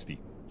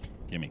 Tasty.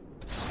 Gimme.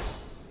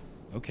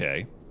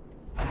 Okay.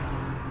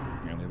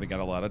 Apparently they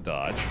got a lot of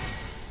dodge.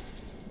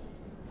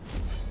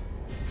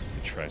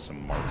 Try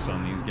some marks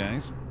on these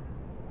guys.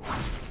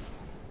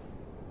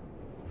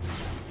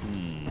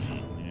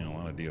 Yeah, a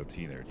lot of DOT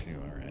there too.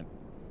 All right.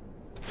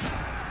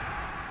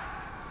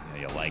 See how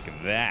you like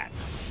that.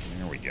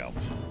 There we go.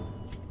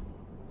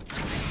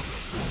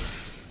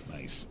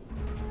 Nice.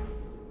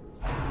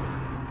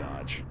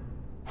 Dodge.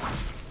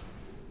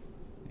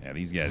 Yeah,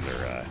 these guys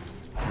are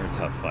they're a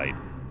tough fight.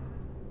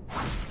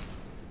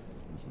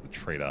 This is the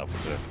trade-off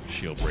with the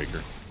shield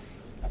breaker.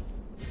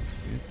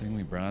 Good thing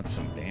we brought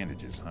some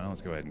bandages, huh?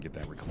 Let's go ahead and get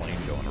that reclaim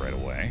going right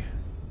away.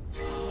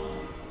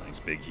 Nice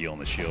big heal on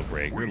the shield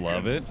breaker.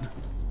 Love it.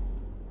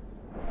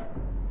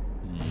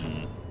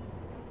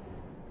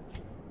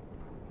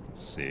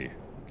 Let's see.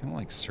 Kind of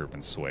like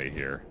Serpent Sway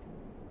here.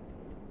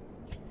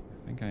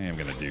 I think I am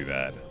going to do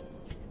that.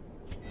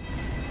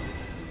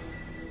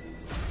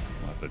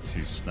 Let the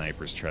two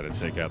snipers try to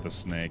take out the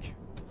snake.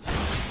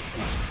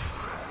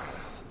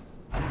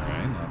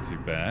 Alright, not too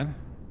bad.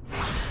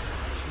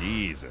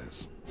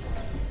 Jesus.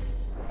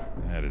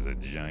 That is a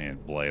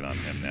giant blight on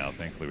him now.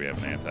 Thankfully, we have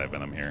an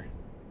anti-venom here.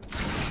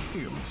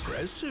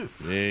 Impressive.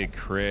 Big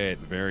crit.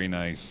 Very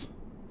nice.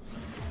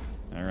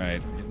 All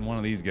right. Getting one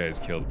of these guys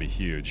killed would be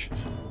huge.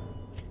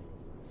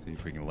 Let's see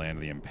if we can land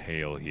the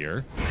impale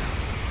here.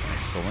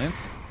 Excellent.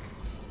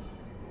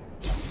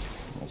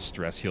 A little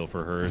stress heal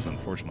for her is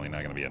unfortunately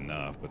not going to be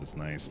enough, but it's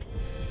nice.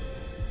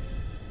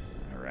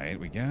 All right.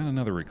 We got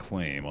another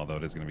reclaim, although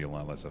it is going to be a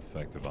lot less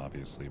effective,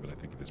 obviously, but I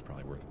think it is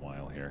probably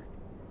worthwhile here.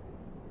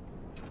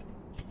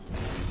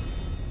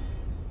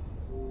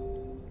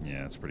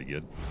 Yeah, that's pretty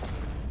good.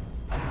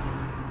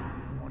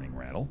 Warning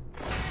rattle.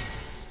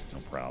 No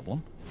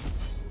problem.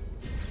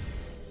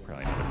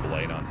 Probably another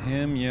blight on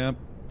him, yep.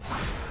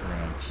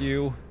 Around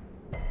Q.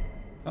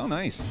 Oh,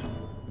 nice.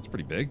 That's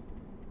pretty big.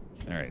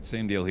 Alright,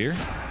 same deal here.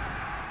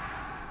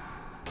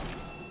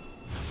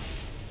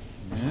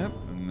 Yep,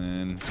 and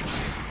then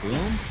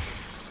boom.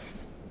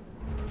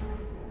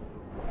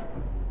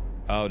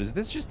 Oh, does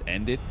this just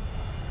end it?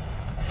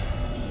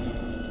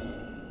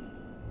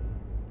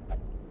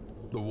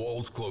 The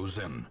walls close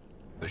in.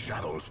 The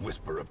shadows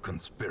whisper of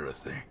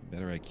conspiracy.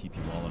 Better I keep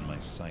you all in my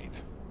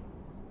sight.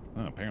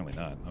 Oh, apparently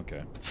not.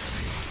 Okay.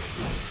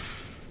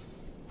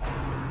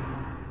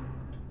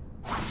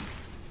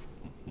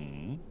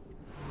 The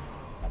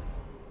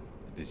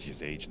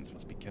vicious agents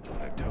must be kept on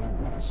their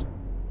toes.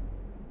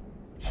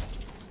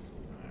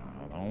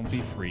 Oh, don't be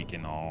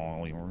freaking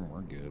all.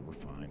 We're good. We're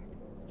fine.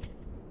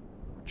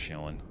 We're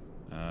chilling.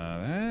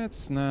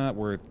 That's not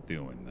worth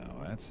doing,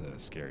 though. That's a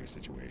scary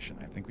situation.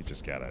 I think we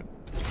just gotta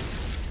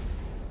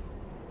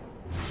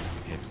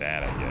hit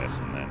that, I guess,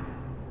 and then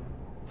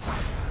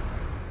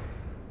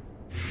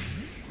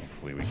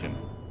hopefully we can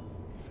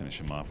finish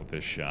him off with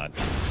this shot.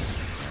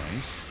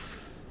 Nice.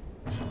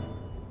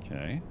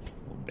 Okay.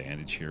 A little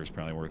bandage here is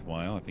probably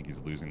worthwhile. I think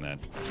he's losing that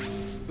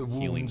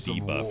healing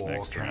debuff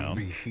next round.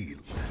 Be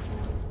healed,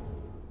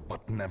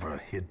 but never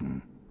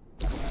hidden.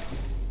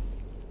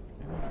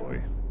 Oh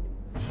boy.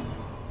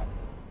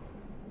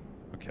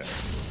 Okay.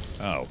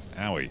 Oh,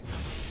 owie.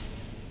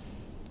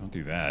 Don't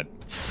do that.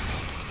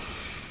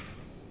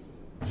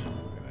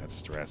 That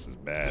stress is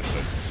bad,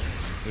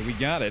 but we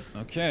got it.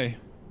 Okay.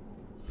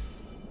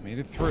 Made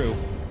it through.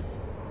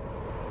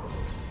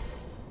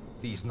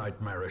 These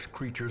nightmarish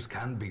creatures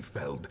can be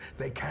felled.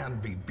 They can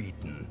be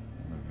beaten.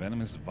 A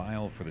venomous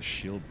vial for the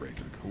shield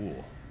breaker.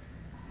 Cool.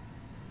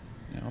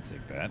 Yeah, I'll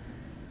take that.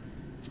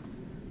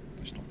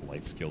 Additional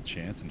blight skill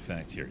chance. In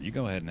fact, here, you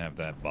go ahead and have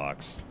that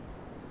box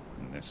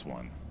in this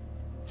one.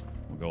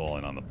 We'll go all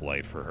in on the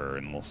blight for her,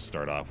 and we'll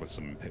start off with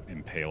some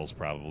impales,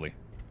 probably.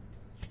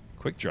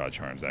 Quick draw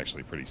charm's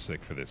actually pretty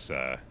sick for this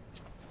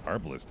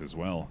Arbalist as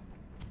well.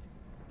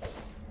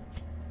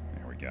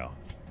 There we go.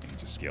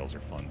 Ninja scales are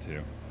fun,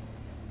 too.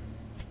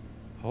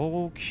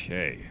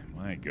 Okay.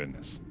 My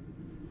goodness.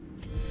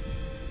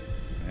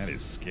 That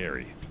is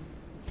scary.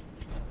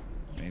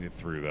 Made it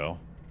through, though.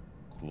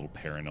 Just a little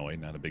paranoid,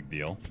 not a big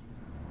deal.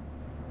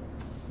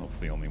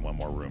 Hopefully only one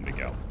more room to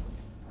go.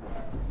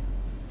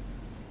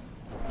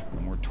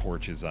 No more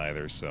torches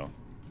either, so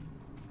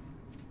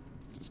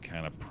just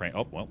kind of pray.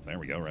 Oh, well, there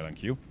we go, right on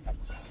cue.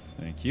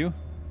 Thank you.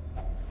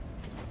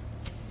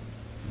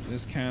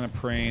 Just kind of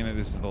praying that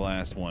this is the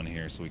last one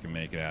here so we can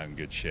make it out in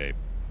good shape.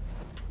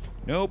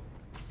 Nope.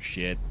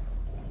 Shit.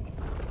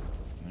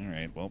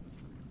 Alright, well,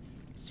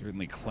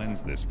 certainly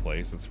cleanse this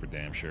place, that's for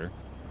damn sure.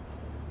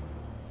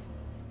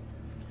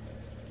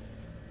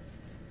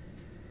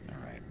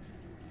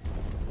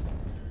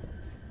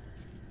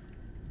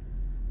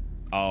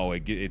 Oh,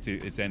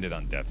 it's ended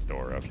on death's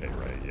door. Okay,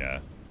 right, yeah.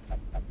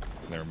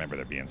 'Cause I remember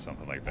there being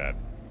something like that.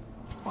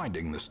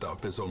 Finding the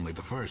stuff is only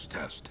the first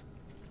test.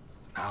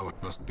 Now it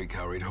must be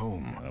carried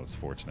home. Yeah, that was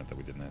fortunate that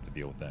we didn't have to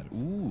deal with that.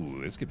 Ooh,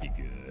 this could be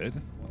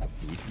good. Lots of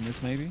food from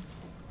this, maybe?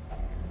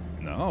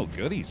 No,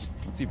 goodies.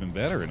 That's even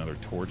better. Another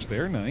torch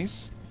there,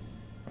 nice.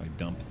 Probably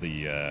dump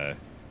the,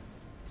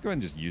 let's go ahead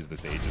and just use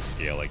this Aegis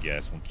scale, I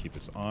guess. We'll keep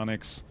this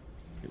onyx.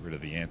 Get rid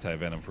of the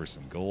anti-venom for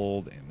some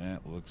gold, and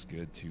that looks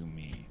good to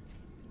me.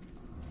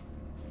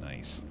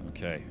 Nice.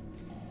 Okay.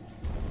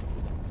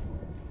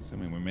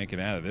 Assuming we make it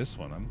out of this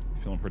one, I'm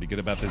feeling pretty good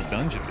about this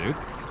dungeon, dude.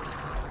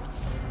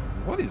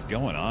 What is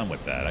going on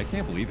with that? I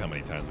can't believe how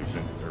many times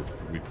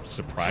we've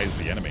surprised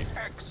the enemy.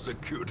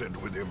 Executed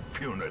with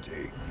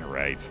impunity. You're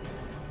right.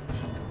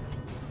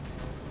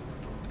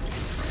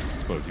 I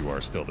suppose you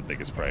are still the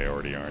biggest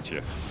priority, aren't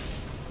you?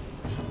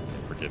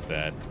 Can't forget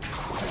that.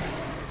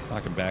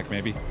 Knock him back,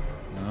 maybe?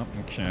 Oh,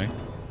 okay.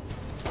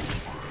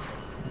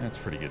 That's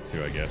pretty good,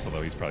 too, I guess.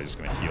 Although he's probably just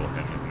going to heal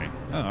him, isn't he?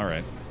 Oh, all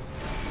right.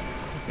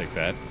 I'll take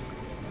that.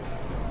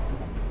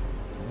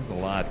 There's a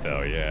lot,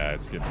 though. Yeah,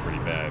 it's getting pretty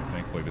bad.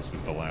 Thankfully, this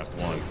is the last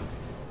one.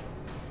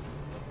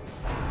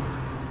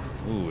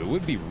 Ooh, it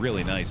would be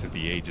really nice if the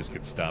Aegis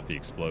could stop the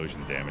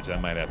explosion damage.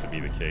 That might have to be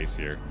the case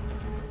here.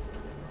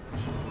 I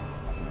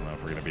don't know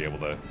if we're going to be able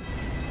to...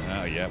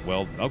 Oh, yeah,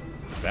 well... Oh,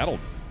 that'll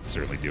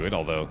certainly do it,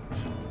 although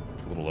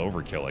it's a little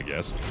overkill, I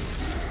guess.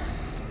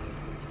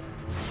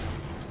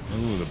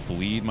 Ooh, the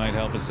bleed might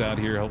help us out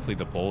here. Hopefully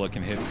the bola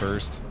can hit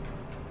first.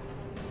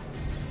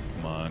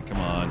 Come on, come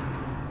on.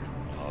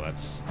 Oh,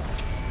 that's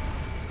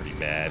pretty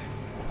bad.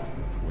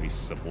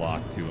 Wastes a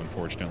block, too,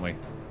 unfortunately.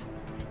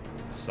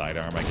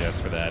 Sidearm, I guess,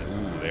 for that.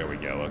 Ooh, there we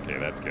go. Okay,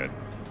 that's good.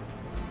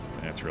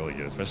 That's really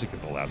good, especially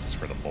because it allows us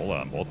for the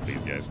bola on both of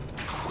these guys.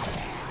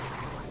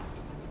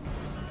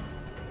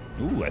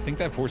 Ooh, I think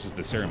that forces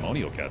the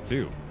ceremonial cut,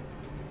 too.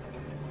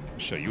 I'll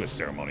show you a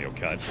ceremonial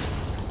cut.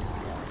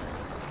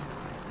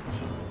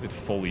 Did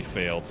fully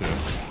fail to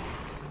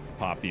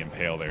pop the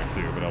impale there,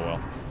 too, but oh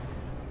well.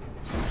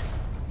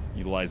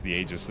 Utilize the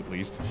Aegis, at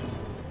least.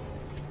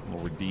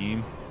 We'll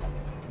redeem.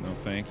 No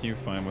thank you.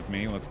 Fine with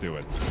me. Let's do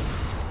it.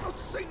 A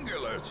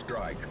singular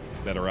strike.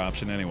 Better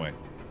option anyway.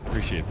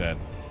 Appreciate that.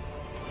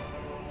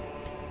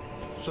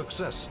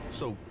 Success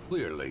so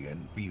clearly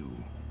in view.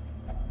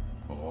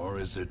 Or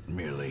is it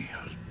merely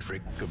a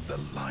trick of the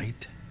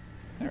light?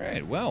 All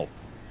right, well.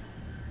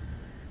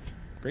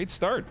 Great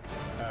start.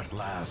 At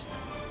last,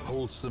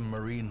 wholesome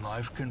marine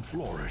life can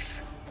flourish.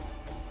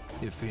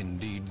 If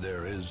indeed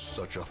there is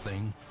such a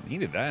thing.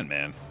 Needed that,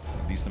 man.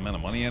 A decent amount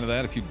of money out of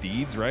that. A few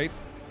deeds, right?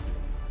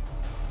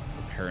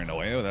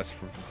 Paranoia, that's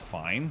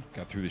fine.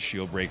 Got through the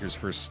Shieldbreaker's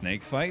first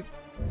snake fight.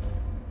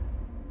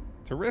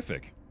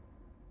 Terrific.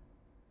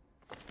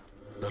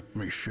 Let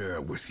me share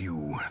with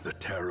you the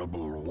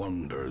terrible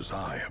wonders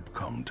I have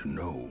come to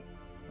know.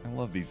 I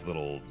love these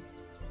little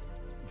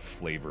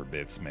flavor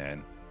bits,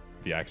 man.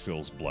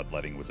 Viaxial's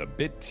bloodletting was a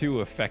bit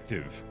too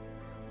effective.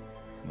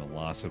 And the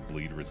loss of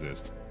bleed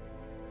resist.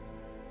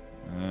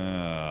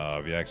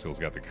 Viaxial's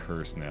got the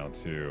curse now,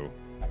 too.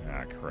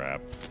 Ah,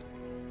 crap.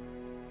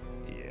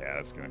 Yeah,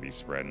 that's going to be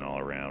spreading all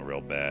around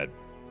real bad.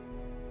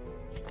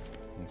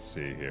 Let's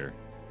see here.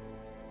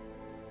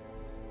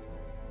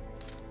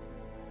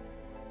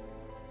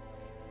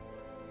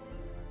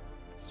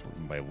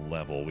 Sorting by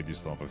level, we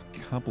just have a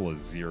couple of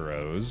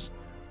zeros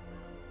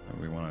that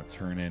we want to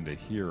turn into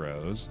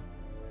heroes.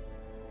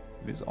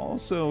 It is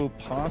also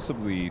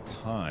possibly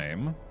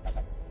time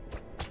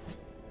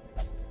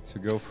to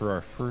go for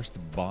our first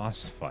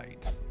boss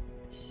fight.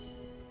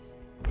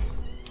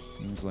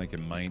 Seems like it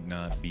might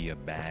not be a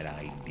bad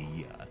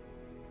idea.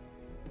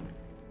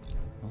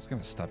 I was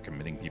gonna stop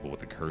committing people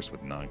with a curse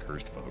with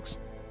non-cursed folks.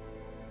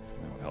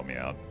 That would help me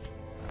out.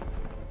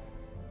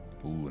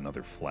 Ooh,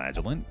 another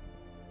flagellant.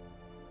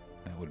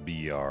 That would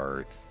be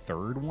our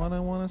third one, I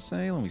want to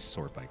say. Let me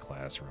sort by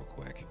class real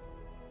quick.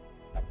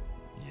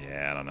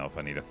 Yeah, I don't know if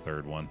I need a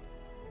third one.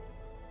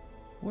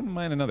 Wouldn't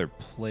mind another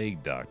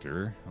Plague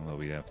Doctor, although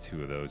we have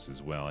two of those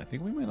as well. I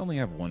think we might only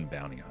have one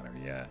Bounty Hunter,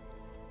 yeah.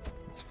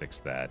 Let's fix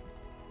that.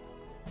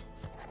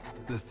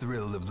 The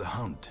thrill of the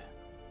hunt.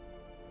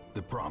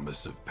 The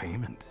promise of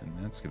payment. And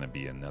that's going to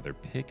be another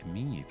Pick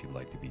Me if you'd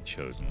like to be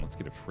chosen. Let's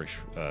get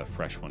a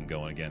fresh one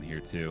going again here,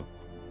 too.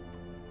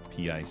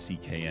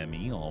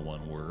 P-I-C-K-M-E, all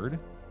one word.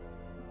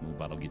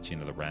 Moobot will get you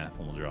into the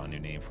raffle, and we'll draw a new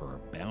name for our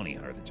Bounty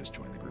Hunter that just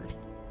joined the group.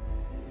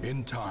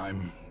 In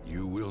time,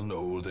 you will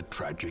know the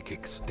tragic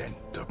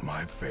extent of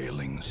my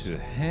failings. To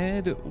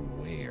head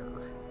where?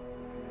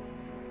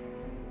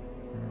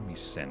 Where are we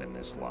sending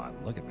this lot?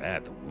 Look at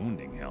that, the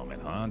wounding helmet,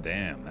 huh?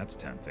 Damn, that's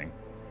tempting.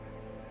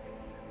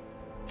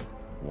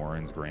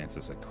 Warren's grants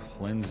us a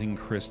cleansing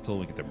crystal.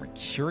 We get the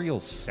mercurial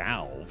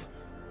salve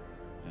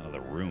out of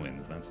the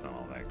ruins. That's not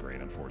all that great,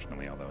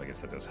 unfortunately, although I guess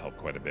that does help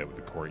quite a bit with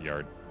the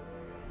courtyard.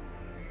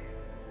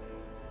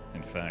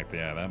 In fact,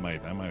 yeah, I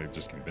might have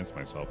just convinced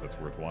myself that's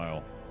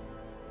worthwhile.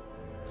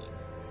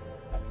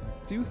 I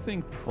do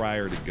think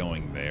prior to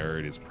going there,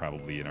 it is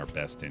probably in our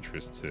best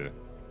interest to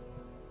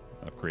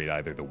upgrade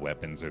either the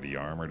weapons or the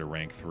armor to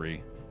rank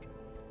 3.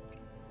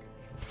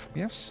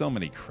 We have so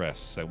many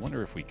crests, I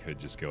wonder if we could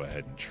just go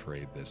ahead and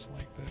trade this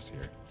like this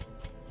here.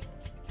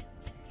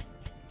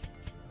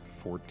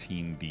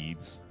 14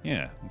 deeds.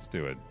 Yeah, let's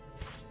do it.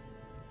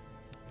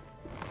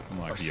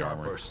 Unlock the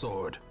armor. A sharper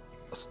sword.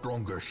 A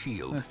stronger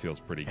shield. That feels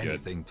pretty good.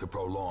 Anything to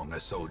prolong a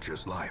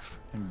soldier's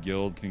life. And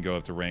guild can go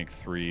up to rank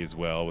 3 as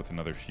well with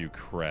another few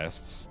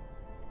crests.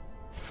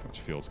 which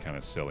feels kind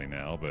of silly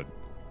now, but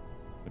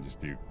I just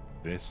do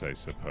this, I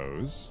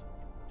suppose.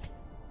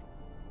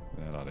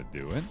 That ought to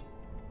do it.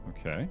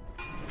 Okay.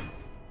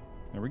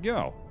 There we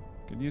go.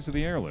 Good use of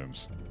the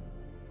heirlooms.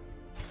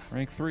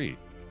 Rank 3.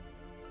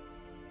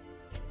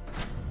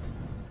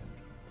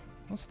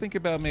 Let's think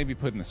about maybe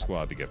putting a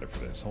squad together for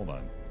this. Hold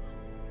on.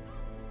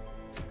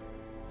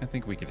 I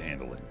think we could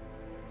handle it.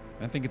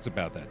 I think it's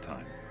about that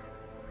time.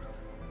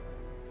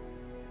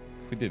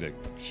 If we did a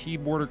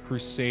keyboarder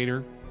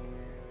crusader,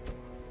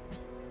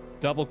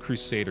 double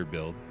crusader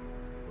build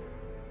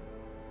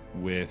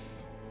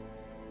with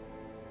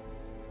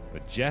a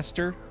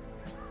jester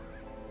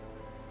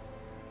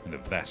and a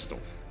vestal.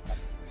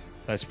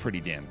 That's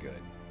pretty damn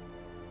good.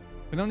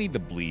 We don't need the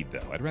bleed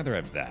though. I'd rather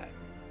have that.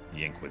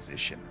 The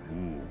Inquisition.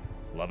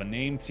 Ooh, love a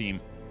name team.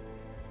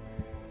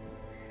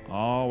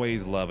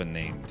 Always love a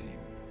name team.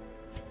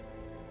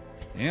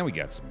 And we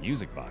got some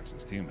music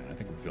boxes too, man. I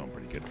think we're feeling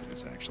pretty good for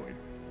this, actually.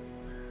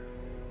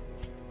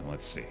 Now,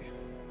 let's see.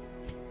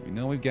 We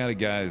know we've got a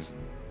guy's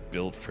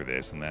built for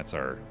this, and that's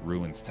our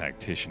Ruins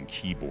Tactician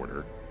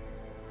keyboarder.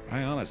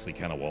 I honestly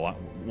kind of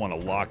want to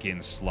lock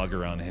in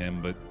Slugger on him,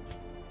 but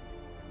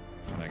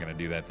I'm not going to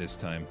do that this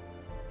time.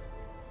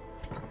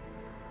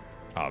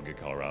 Oh, good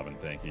call, Robin.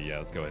 Thank you. Yeah,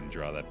 let's go ahead and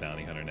draw that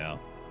bounty hunter now.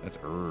 That's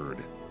Erd.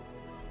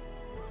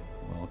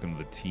 Welcome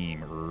to the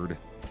team, Erd.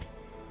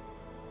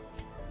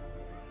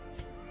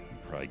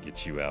 Probably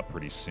get you out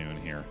pretty soon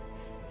here.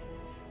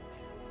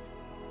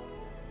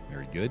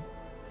 Very good.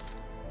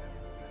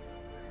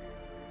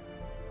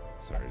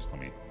 Sorry, just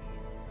let me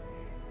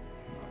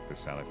knock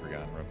this out. I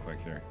forgot real quick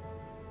here.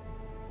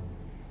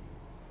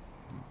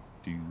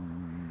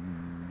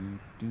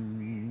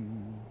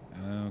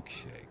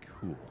 Okay,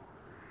 cool.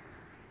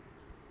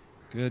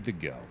 Good to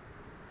go.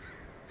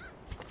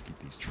 Get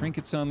these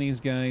trinkets on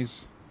these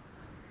guys.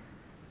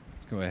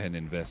 Let's go ahead and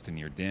invest in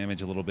your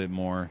damage a little bit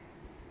more.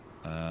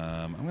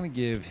 I'm going to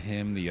give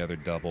him the other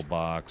double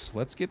box.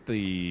 Let's get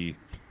the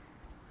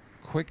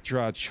quick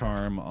draw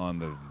charm on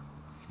the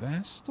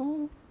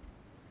Vestal?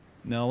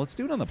 No, let's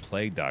do it on the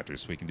Plague Doctor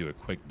so we can do a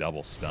quick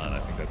double stun. I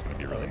think that's going to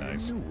be really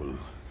nice.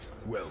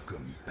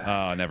 Welcome back.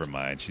 Oh, never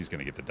mind. She's going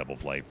to get the double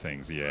blight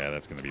things. Yeah,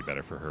 that's going to be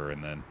better for her.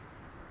 And then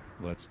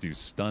let's do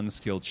stun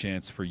skill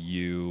chance for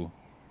you.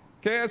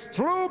 KS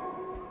Troop!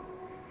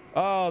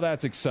 Oh,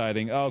 that's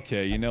exciting.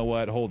 Okay, you know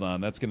what? Hold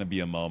on. That's going to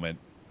be a moment.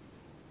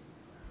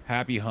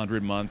 Happy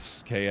 100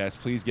 months, KS.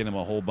 Please get him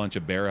a whole bunch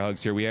of bear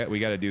hugs here. We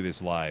got to do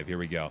this live. Here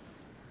we go.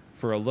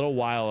 For a little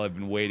while, I've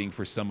been waiting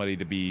for somebody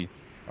to be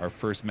our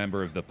first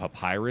member of the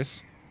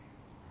Papyrus,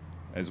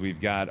 as we've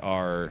got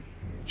our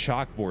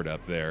chalkboard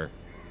up there.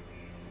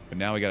 But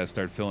now we got to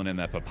start filling in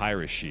that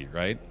Papyrus sheet,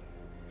 right?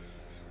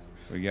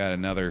 We got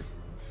another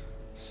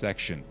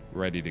section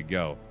ready to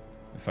go.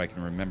 If I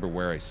can remember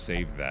where I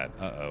saved that.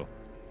 Uh-oh.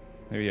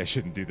 Maybe I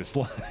shouldn't do this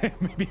live.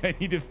 Maybe I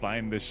need to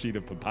find this sheet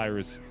of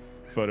Papyrus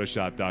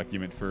Photoshop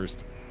document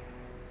first.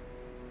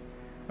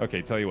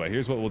 Okay, tell you what,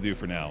 here's what we'll do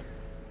for now.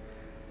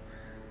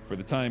 For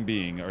the time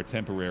being, our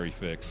temporary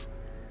fix.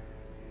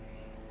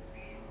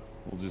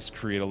 We'll just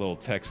create a little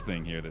text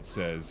thing here that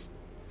says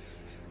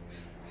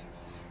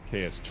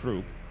KS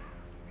Troop.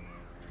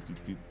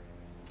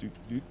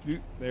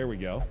 There we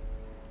go.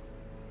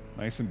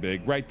 Nice and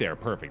big. Right there,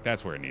 perfect.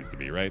 That's where it needs to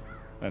be, right?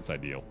 That's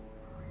ideal.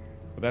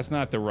 But that's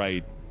not the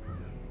right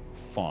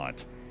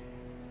font.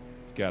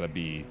 It's got to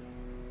be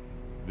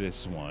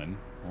this one.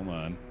 Hold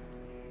on.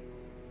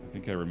 I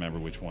think I remember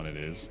which one it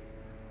is.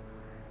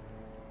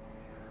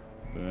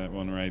 That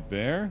one right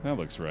there. That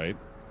looks right.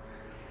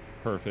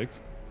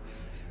 Perfect.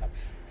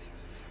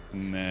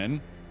 And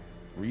then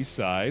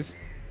resize.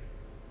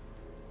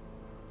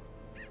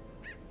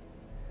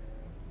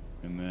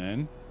 And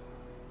then...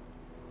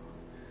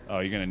 Oh,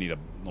 you're going to need a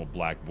little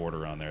black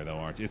border on there, though,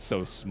 aren't you? It's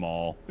so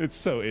small. It's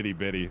so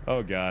itty-bitty.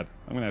 Oh, God.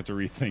 I'm going to have to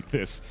rethink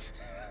this.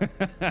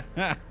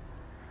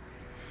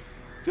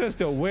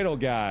 Just a whittle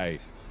guy.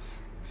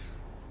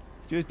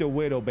 Just a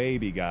whittle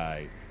baby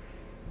guy.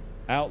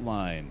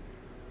 Outline.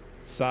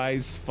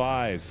 Size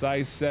 5.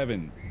 Size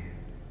 7.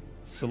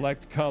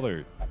 Select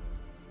color.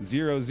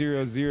 0,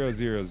 0, 0,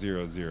 0,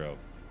 0, 0.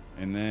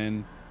 And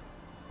then...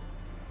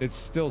 It's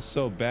still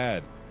so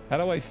bad. How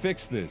do I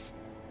fix this?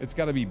 It's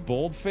got to be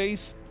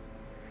boldface?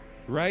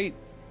 Right?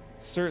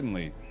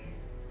 Certainly.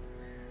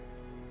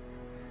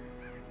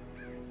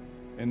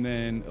 And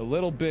then a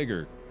little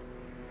bigger.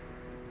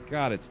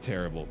 God, it's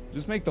terrible.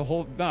 Just make the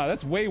whole... Nah,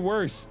 that's way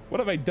worse. What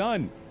have I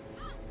done?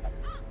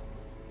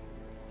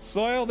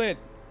 Soiled it.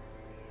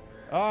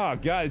 Oh,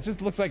 God, it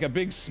just looks like a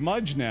big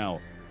smudge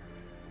now.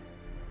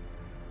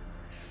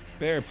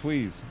 There,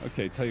 please.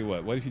 Okay, tell you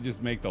what. What if you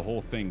just make the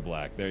whole thing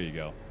black? There you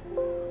go.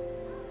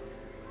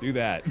 Do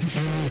that.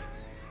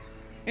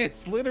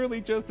 It's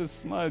literally just a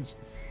smudge.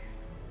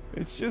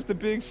 It's just a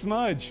big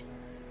smudge.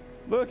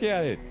 Look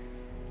at it.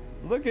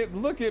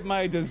 Look at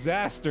my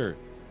disaster.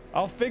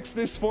 I'll fix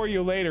this for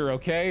you later,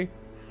 okay?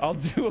 I'll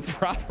do a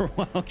proper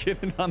one. I'll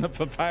get it on the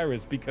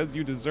Papyrus because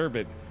you deserve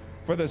it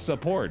for the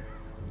support.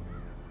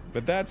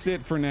 But that's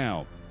it for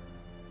now.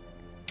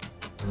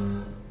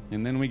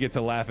 And then we get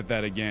to laugh at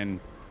that again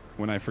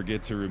when I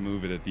forget to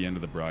remove it at the end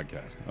of the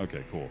broadcast.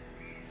 Okay, cool.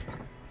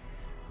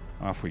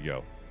 Off we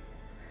go.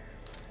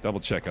 Double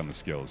check on the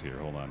skills here.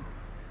 Hold on.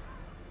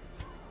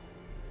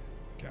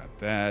 Got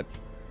that.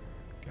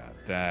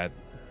 Got that.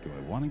 Do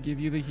I want to give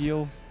you the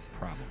heal?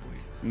 Probably.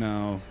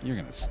 No, you're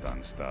going to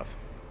stun stuff.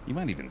 You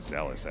might even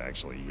zealous,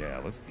 actually. Yeah,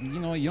 let's... You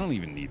know what? You don't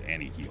even need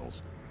any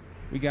heals.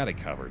 We got it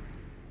covered.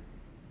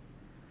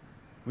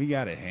 We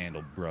got it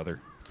handled,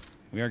 brother.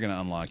 We are going to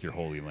unlock your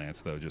Holy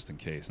Lance, though, just in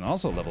case. And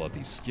also level up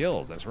these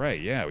skills. That's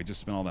right. Yeah, we just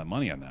spent all that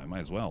money on that. We might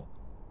as well.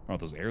 Or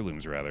those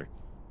heirlooms, rather.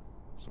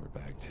 Sort by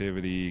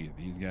activity. Get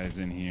these guys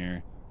in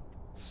here.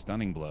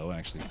 Stunning Blow.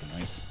 Actually, it's a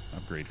nice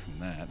upgrade from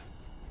that.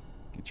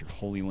 Get your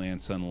Holy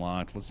Lance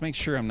unlocked. Let's make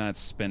sure I'm not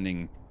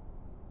spending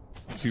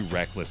too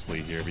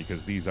recklessly here,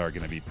 because these are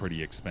going to be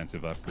pretty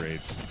expensive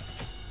upgrades.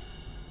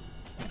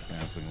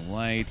 Dazzling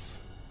Light.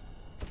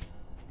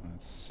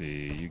 Let's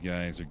see. You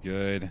guys are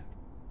good.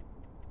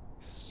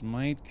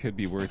 Smite could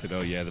be worth it.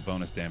 Oh, yeah, the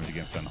bonus damage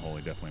against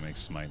Unholy definitely makes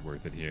Smite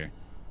worth it here.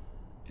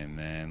 And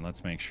then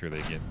let's make sure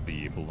they get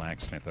the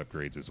Blacksmith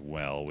upgrades as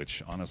well,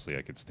 which, honestly,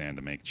 I could stand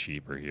to make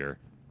cheaper here.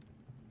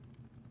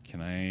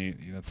 Can I...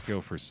 Let's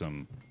go for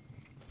some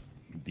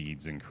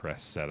Deeds and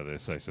Crests out of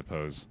this, I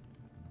suppose.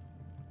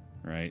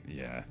 Right?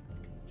 Yeah.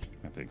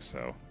 I think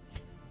so.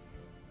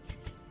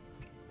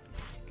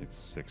 Get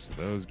 6 of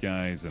those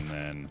guys, and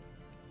then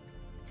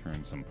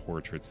turn some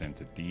Portraits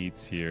into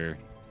Deeds here.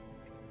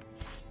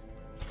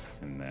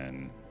 And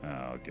then,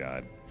 oh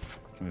god,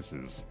 this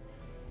is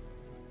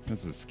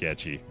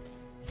sketchy.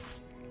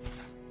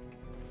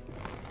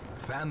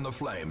 Fan the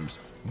flames,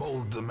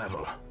 mold the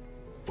metal.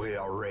 We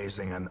are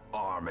raising an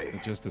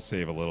army. Just to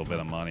save a little bit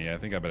of money, I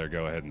think I better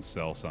go ahead and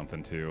sell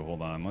something too.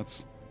 Hold on,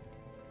 let's...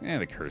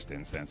 the Cursed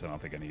Incense, I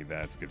don't think I need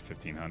that. It's a good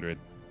 1,500.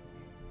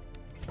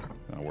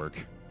 That'll work.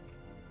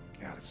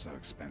 God, it's so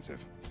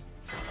expensive.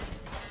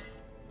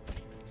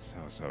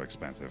 So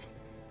expensive.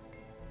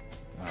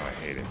 Oh, I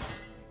hate it.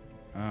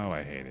 Oh,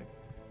 I hate it.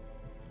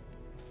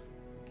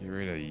 Get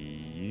rid of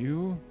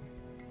you?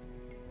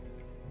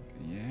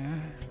 Yeah,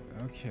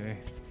 okay.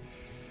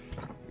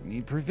 We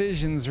need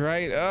provisions,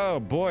 right? Oh,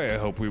 boy, I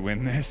hope we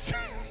win this.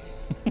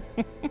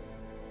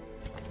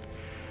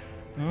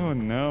 Oh,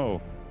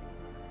 no.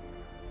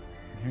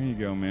 Here you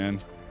go, man.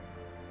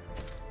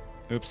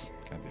 Oops.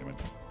 God damn it.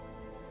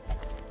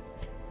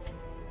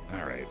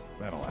 Alright,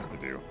 that'll have to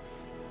do.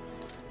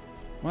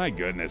 My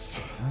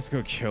goodness. Let's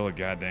go kill a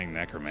goddamn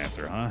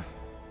necromancer, huh?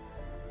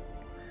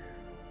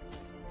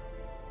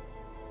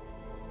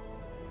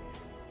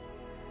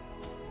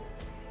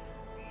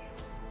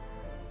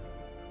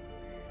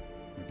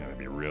 We gotta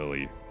be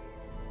really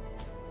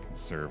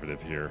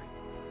conservative here.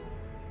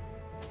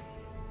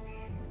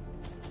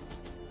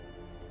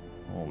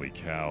 Holy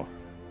cow.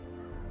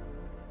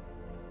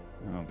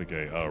 I don't think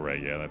I... Oh,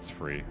 right, yeah, that's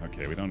free.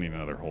 Okay, we don't need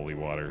another holy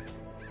water.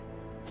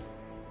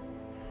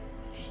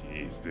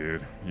 Jeez,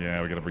 dude.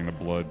 Yeah, we gotta bring the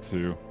blood,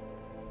 too.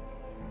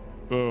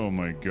 Oh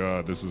my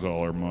god, this is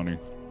all our money.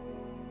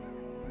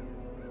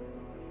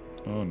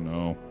 Oh,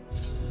 no.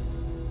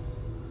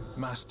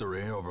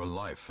 Mastery over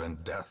life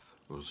and death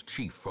was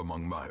chief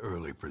among my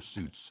early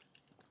pursuits.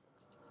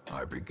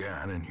 I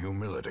began in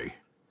humility,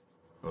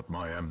 but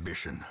my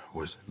ambition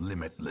was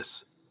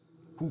limitless.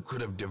 Who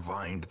could have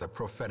divined the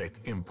prophetic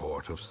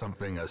import of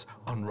something as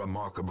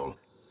unremarkable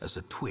as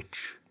a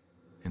twitch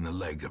in the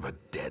leg of a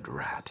dead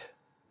rat?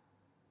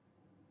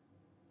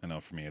 I know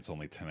for me it's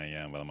only 10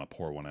 a.m., but I'm gonna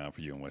pour one out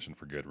for you and wishing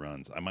for good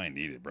runs. I might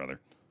need it, brother.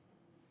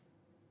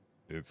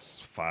 It's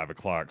 5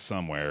 o'clock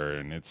somewhere,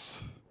 and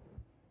it's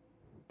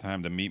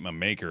time to meet my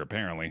maker,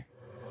 apparently.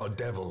 A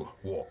devil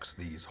walks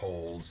these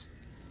halls.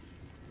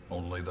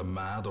 Only the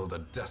mad or the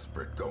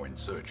desperate go in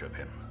search of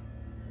him.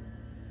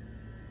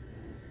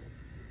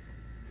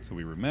 So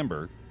we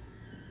remember,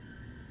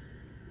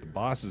 the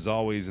boss is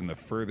always in the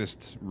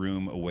furthest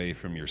room away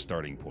from your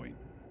starting point.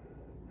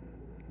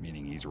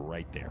 Meaning he's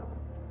right there.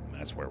 And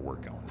that's where we're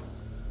going.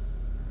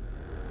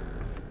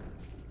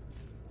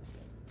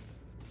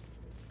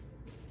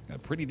 Got a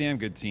pretty damn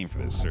good team for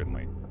this,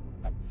 certainly.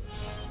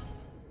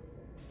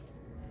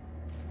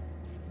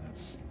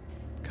 That's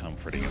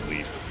comforting, at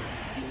least.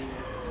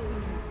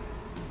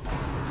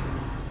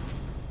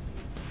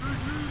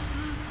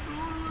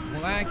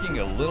 Lacking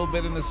a little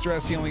bit in the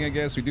stress healing, I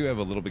guess. We do have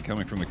a little bit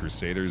coming from the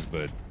Crusaders,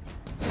 but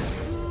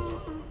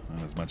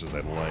not as much as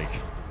I'd like.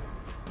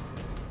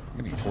 I'm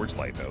getting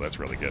Torchlight, though. That's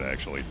really good,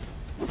 actually.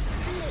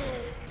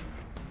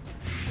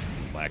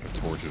 Lack of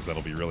torches,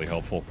 that'll be really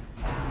helpful.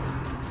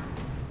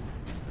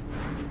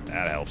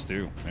 That helps,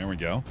 too. There we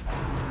go.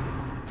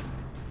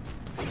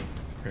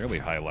 Fairly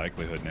high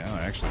likelihood now,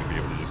 actually, to be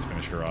able to just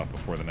finish her off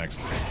before the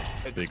next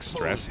big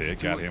stress hit.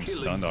 Got him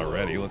stunned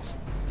already. Let's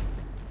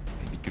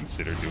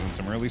consider doing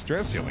some early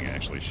stress healing,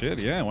 actually. Shit,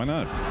 yeah, why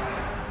not?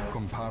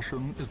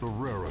 Compassion is a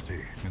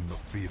rarity in the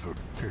fevered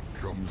pitch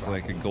of Seems battle.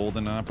 like a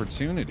golden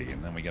opportunity.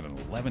 And then we got an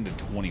 11 to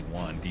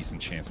 21.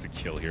 Decent chance to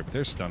kill here, but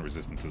their stun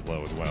resistance is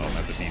low as well, and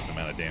that's a decent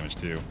amount of damage,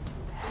 too.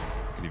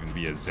 Could even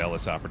be a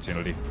zealous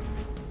opportunity.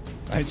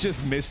 I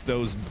just miss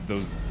those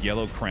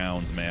yellow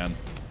crowns, man.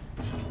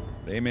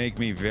 They make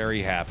me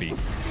very happy.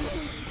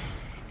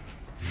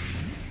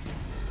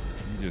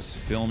 They just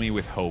fill me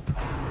with hope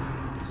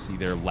to see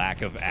their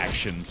lack of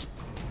actions.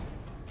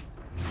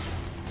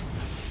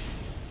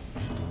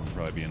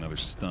 Probably be another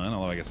stun,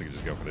 although I guess I could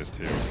just go for this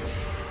too.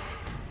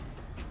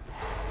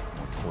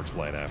 More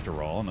torchlight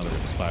after all. Another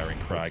inspiring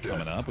cry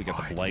coming up. We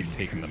got the blight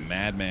taking the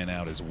madman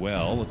out as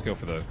well. Let's go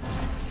for the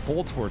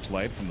full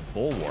torchlight from the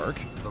bulwark.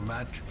 The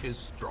match is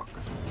struck.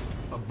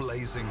 A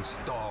blazing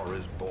star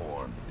is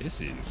born. This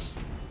is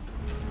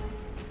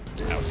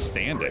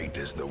outstanding. Great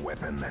is the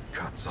weapon that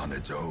cuts on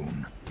its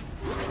own.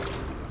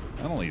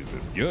 Not only is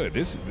this good,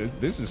 this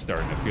is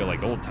starting to feel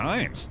like old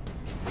times.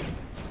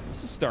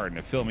 This is starting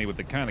to fill me with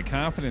the kind of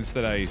confidence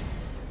that I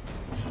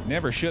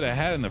never should have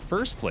had in the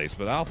first place,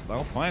 but I'll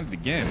find it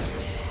again.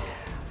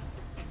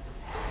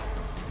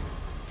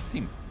 This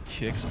team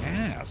kicks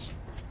ass.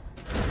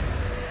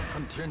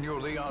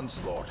 Continue the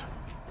onslaught.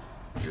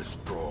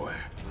 Destroy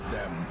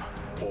them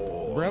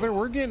all. Brother,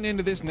 we're getting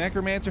into this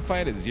necromancer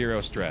fight at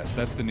 0 stress.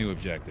 That's the new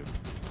objective.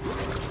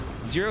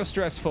 0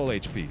 stress, full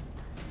HP.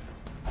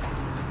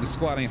 The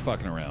squad ain't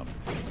fucking around.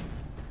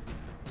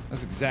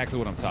 That's exactly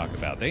what I'm talking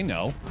about. They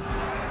know.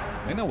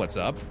 They know what's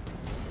up.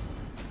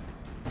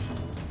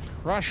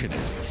 Crushing it.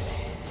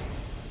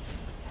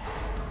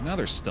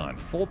 Another stun.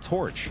 Full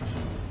torch.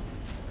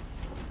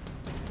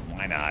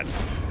 Why not?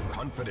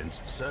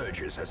 Confidence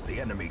surges as the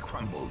enemy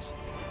crumbles.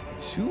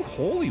 2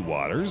 holy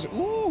waters?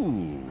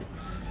 Ooh.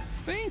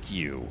 Thank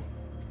you.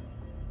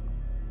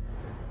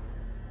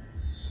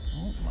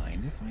 Don't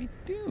mind if I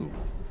do.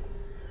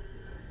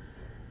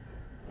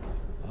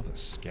 Love a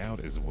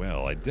scout as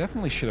well. I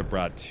definitely should have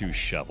brought 2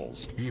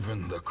 shovels.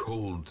 Even the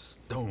cold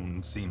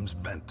stone seems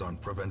bent on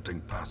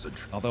preventing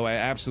passage. Although I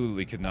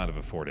absolutely could not have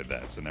afforded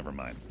that, so never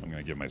mind. I'm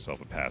gonna give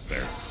myself a pass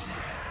there.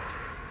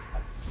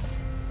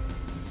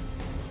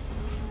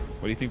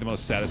 What do you think the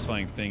most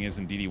satisfying thing is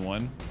in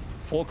DD1?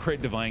 Full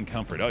crit divine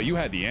comfort. Oh, you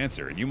had the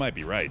answer, and you might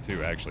be right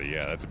too, actually.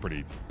 Yeah, that's a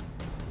pretty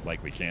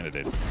likely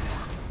candidate.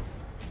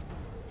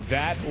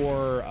 That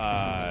or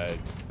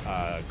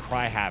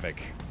Cry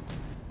Havoc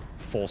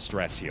full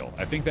stress heal.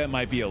 I think that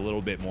might be a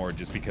little bit more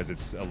just because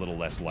it's a little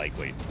less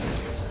likely.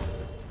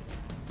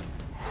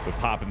 But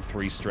popping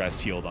 3 stress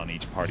healed on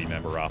each party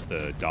member off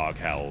the dog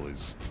howl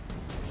is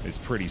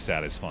pretty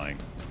satisfying.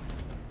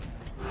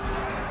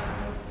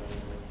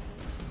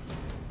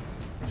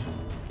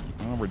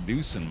 Keep on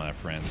reducing, my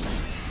friends.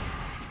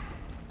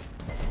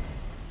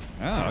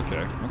 Ah,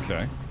 okay,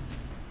 okay.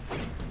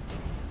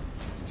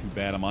 It's too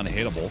bad I'm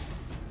unhittable.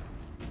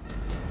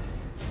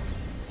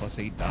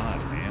 +8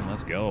 dodge, man.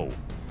 Let's go.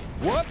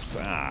 Whoops!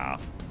 Ah.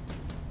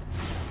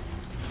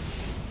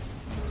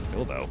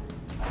 Still, though,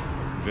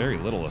 very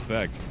little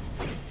effect.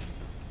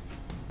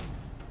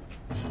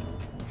 We're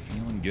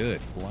feeling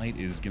good. Blight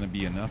is going to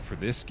be enough for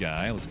this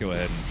guy. Let's go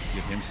ahead and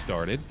get him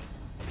started.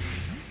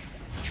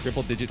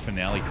 Triple-digit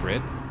finale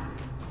crit.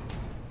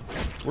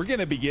 We're going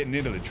to be getting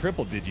into the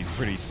triple digits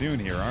pretty soon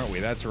here, aren't we?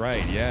 That's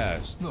right, yeah.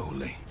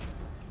 Slowly,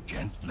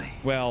 gently.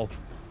 Well,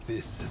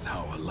 this is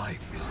how a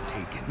life is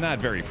taken. not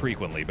very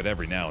frequently, but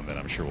every now and then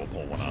I'm sure we'll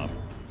pull one off.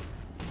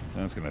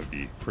 That's going to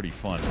be pretty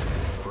fun.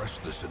 Press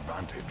this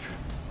advantage.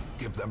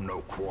 Give them no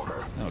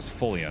quarter. That was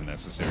fully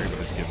unnecessary, but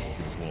it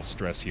give us a little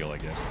stress heal, I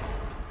guess.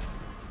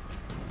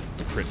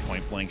 The crit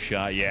point blank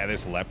shot. Yeah,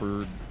 this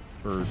leopard,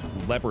 or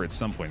leper at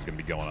some point is going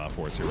to be going off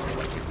for us here, more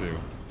likely too.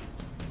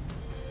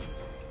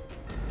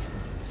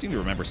 I seem to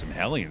remember some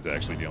Hellions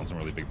actually dealing some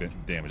really big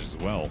damage as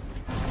well.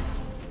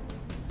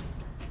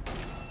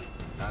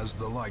 As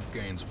the light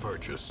gains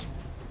purchase,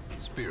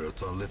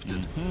 spirits are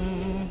lifted,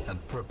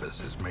 and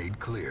purpose is made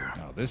clear.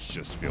 Oh, this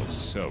just feels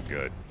so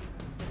good.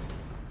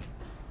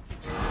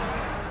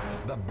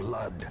 The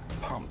blood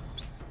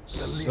pumps. The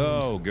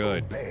So limbs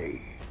good.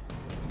 obey.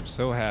 I'm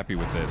so happy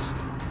with this.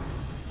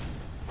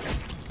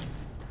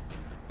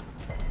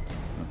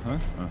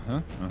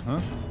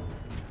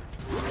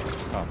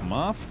 Pop them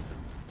off.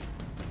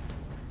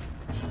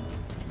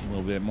 A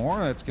little bit more.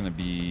 That's going to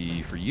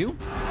be for you.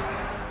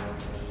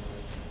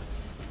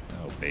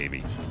 Oh,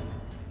 baby.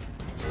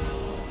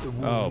 The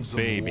wounds Oh,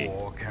 baby. of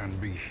war can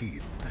be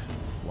healed.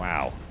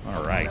 Wow.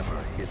 All right.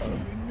 Never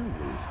hidden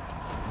renewal.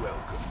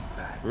 Welcome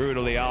back.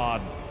 Brutally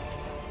odd.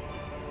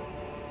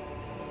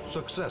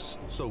 Success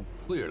so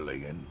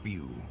clearly in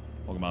view.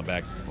 Welcome on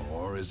back.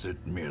 Or is it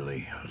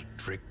merely a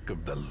trick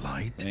of the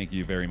light? Thank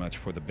you very much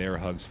for the Bear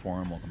Hugs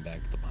forum. Welcome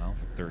back to the pile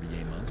for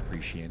 38 months.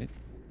 Appreciate it.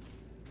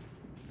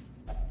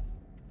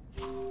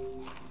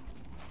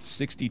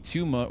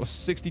 62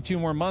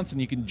 more months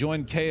and you can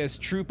join KS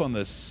Troop on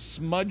the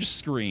smudge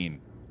screen.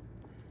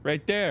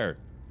 Right there.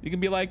 You can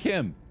be like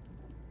him.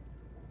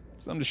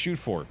 Something to shoot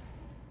for.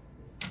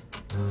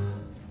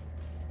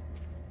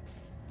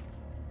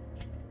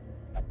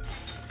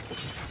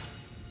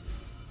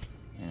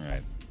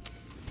 Alright.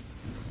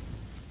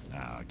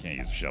 Ah, I can't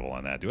use a shovel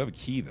on that. Do I have a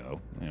key, though?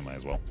 I might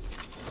as well.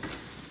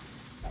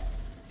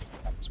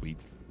 Sweet.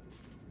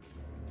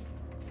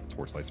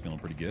 Torchlight's feeling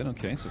pretty good.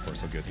 Okay, so far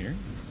so good here.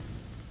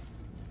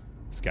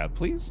 Scout,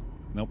 please?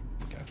 Nope.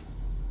 Okay.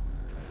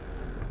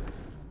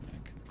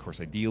 Of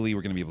course, ideally,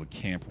 we're going to be able to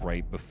camp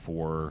right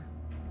before...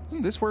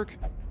 Doesn't this work?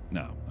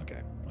 No. Okay.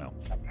 Well.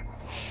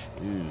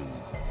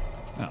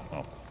 Oh,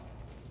 well.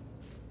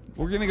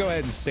 We're going to go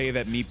ahead and say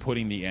that me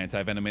putting the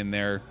anti-venom in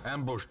there...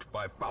 Ambushed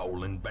by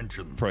foul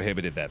invention.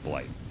 ...prohibited that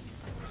blight.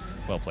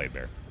 Well played,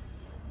 Bear.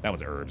 That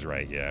was herbs,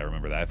 right? Yeah, I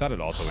remember that. I thought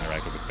it also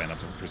interacted with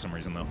venoms for some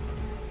reason, though.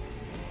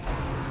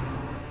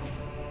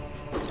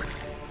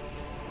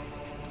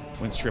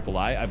 When's Triple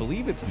I? I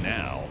believe it's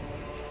now.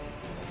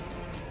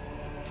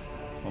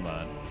 Hold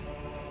on.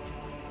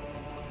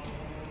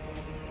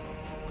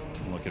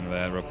 Look into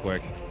that real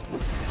quick.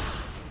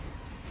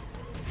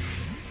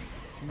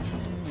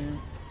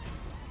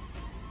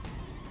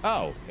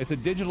 Oh, it's a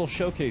digital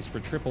showcase for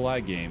Triple I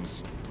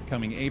games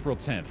coming April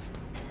 10th.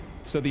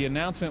 So the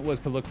announcement was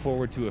to look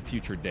forward to a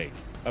future date.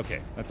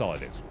 Okay, that's all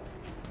it is.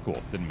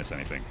 Cool, didn't miss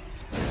anything.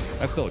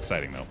 That's still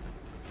exciting, though.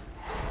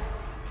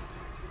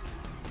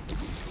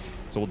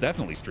 So we'll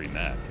definitely stream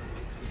that.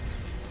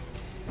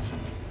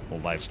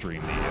 We'll live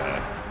stream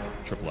the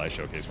Triple I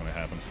showcase when it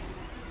happens.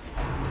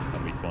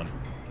 That'll be fun.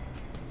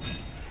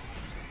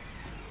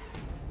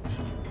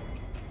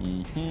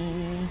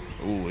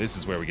 Ooh, this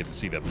is where we get to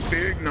see the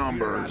big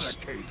numbers.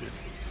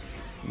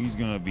 He's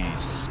gonna be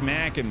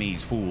smacking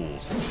these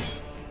fools.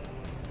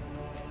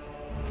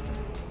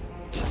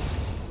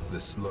 The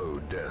slow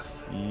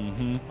death.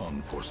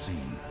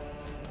 Unforeseen.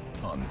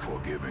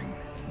 Unforgiving.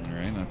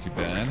 Alright, not too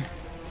bad.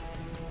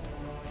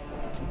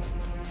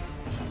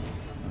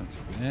 Not too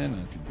bad,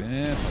 not too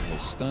bad. A little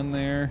stun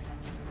there.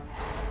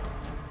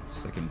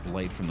 Second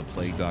blight from the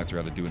Plague Doctor,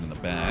 how to do it in the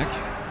back.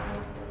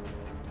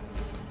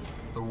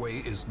 The way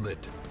is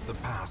lit. The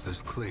path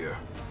is clear.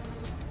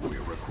 We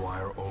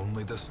require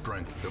only the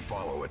strength to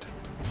follow it.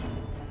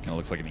 Kind of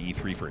looks like an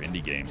E3 for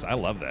indie games. I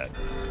love that.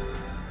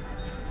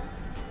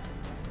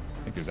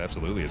 I think there's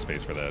absolutely a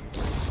space for that.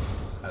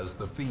 As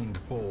the fiend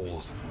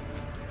falls,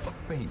 a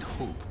faint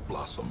hope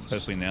blossoms.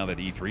 Especially now that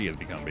E3 has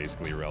become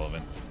basically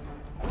irrelevant.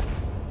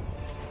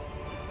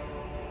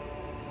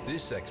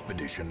 This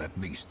expedition at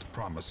least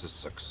promises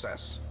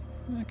success.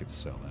 I could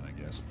sell that, I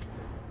guess.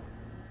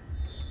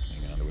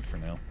 Hang on to it for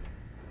now.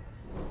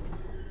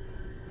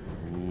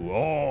 Ooh,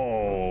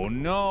 oh,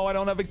 no, I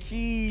don't have a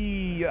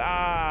key.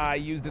 Ah, I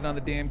used it on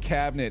the damn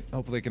cabinet.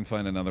 Hopefully I can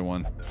find another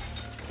one.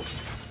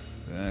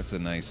 That's a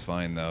nice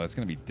find, though. It's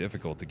going to be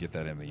difficult to get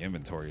that in the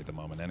inventory at the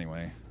moment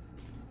anyway.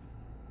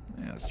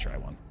 Yeah, let's try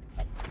one.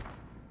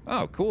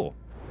 Oh, cool.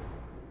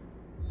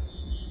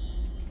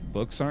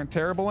 Books aren't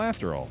terrible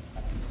after all.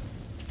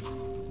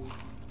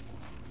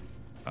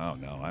 Oh,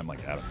 no, I'm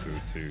like out of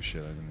food, too.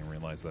 Shit, I didn't even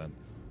realize that.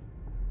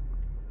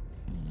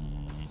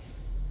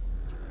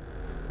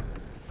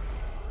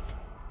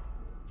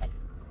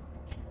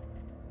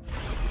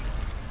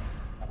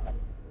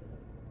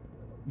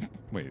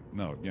 Wait,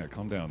 no, yeah,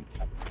 calm down.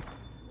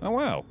 Oh,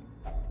 wow.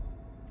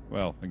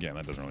 Well, again,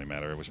 that doesn't really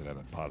matter. I wish it had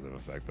a positive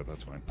effect, but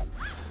that's fine.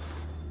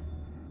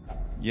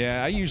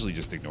 Yeah, I usually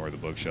just ignore the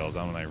bookshelves.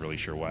 I'm not really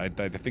sure why. I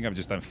think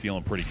I'm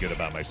feeling pretty good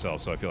about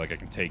myself, so I feel like I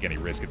can take any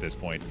risk at this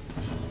point.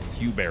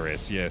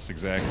 Hubris, yes,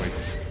 exactly.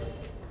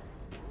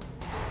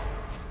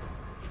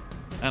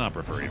 And I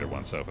prefer either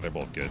one, so they're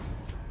both good.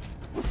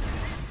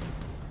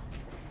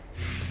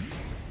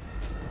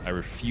 I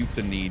refute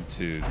the need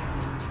to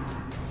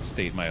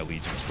state my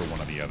allegiance for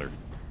one or the other.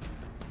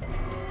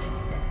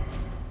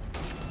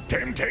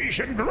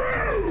 Temptation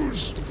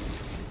grows!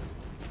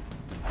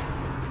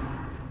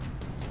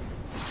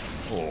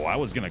 Oh, I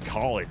was gonna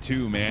call it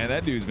too, man.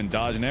 That dude's been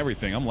dodging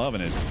everything. I'm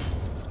loving it.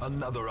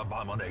 Another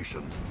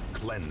abomination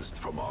cleansed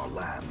from our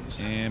lands.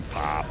 And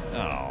pop. Oh,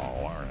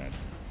 alright.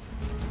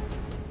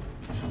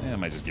 Yeah, I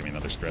might just give me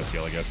another stress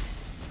heal, I guess.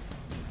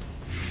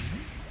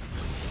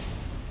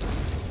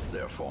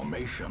 Their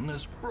formation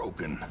is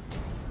broken.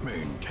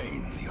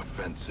 Maintain the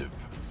offensive.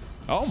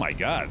 Oh my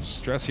god,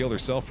 stress healed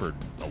herself for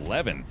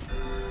 11.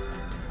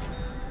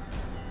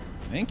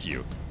 Thank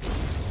you.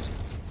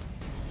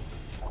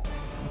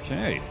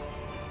 Okay.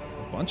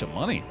 A bunch of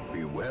money.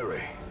 Be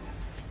wary.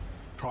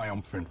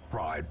 Triumphant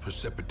pride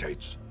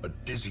precipitates a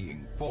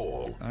dizzying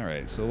fall.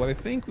 Alright, so what I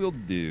think we'll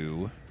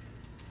do...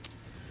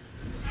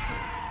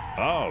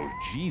 Oh,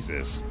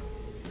 Jesus.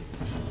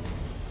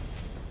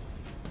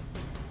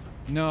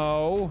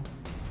 No.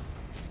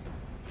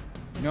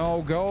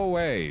 No, go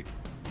away.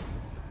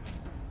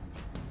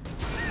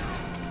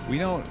 We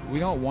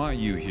don't want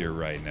you here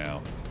right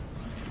now.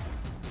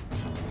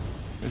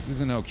 This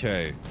isn't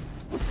okay.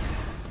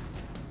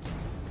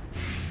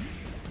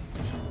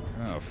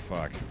 Oh,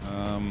 fuck.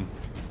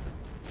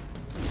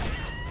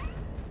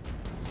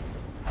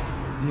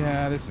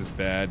 Yeah, this is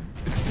bad.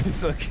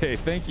 It's okay.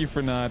 Thank you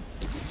for not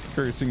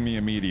cursing me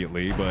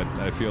immediately, but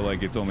I feel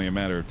like it's only a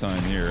matter of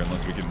time here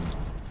unless we can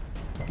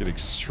get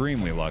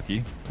extremely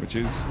lucky, which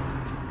is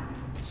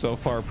so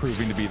far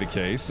proving to be the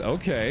case.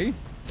 Okay.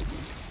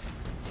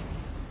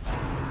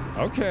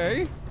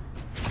 Okay.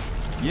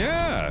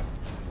 Yeah.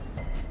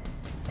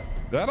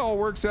 That all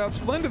works out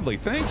splendidly.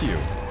 Thank you.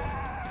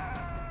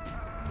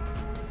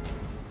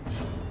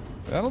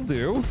 That'll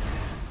do.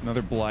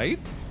 Another blight.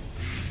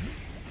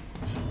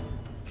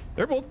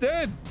 They're both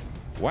dead.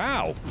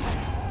 Wow.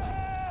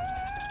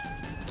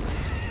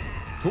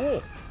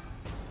 Cool.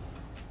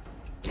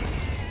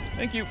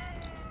 Thank you.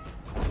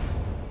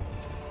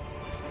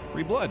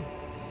 Free blood.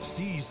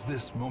 Seize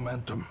this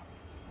momentum.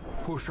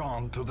 Push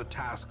on to the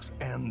task's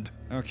end.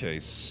 Okay,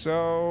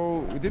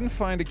 so we didn't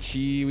find a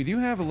key. We do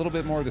have a little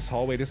bit more of this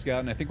hallway to scout,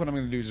 and I think what I'm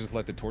going to do is just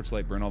let the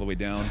torchlight burn all the way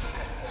down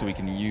so we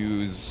can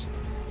use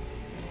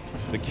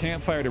the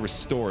campfire to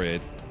restore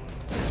it,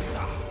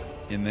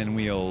 and then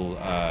we'll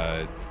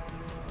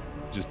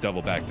just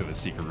double back to the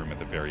secret room at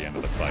the very end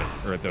of the fight,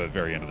 or at the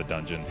very end of the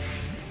dungeon,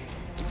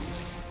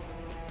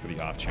 for the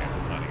off chance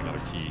of finding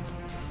another key.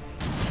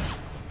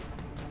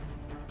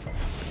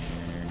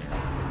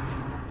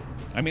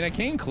 I mean, I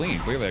came clean.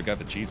 Clearly, I've got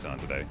the cheats on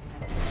today.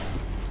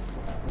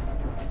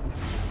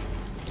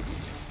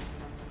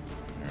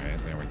 All right,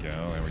 there we go.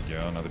 There we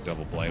go. Another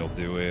double blight will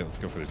do it. Let's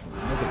go for this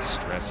little bit of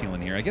stress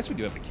healing here. I guess we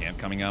do have the camp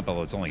coming up,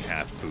 although it's only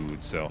half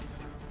food, so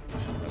I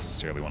don't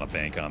necessarily want to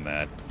bank on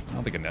that. I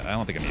don't think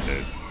I need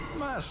to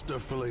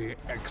Masterfully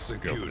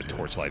executed. go for the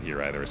torchlight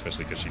here either,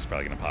 especially because she's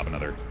probably going to pop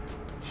another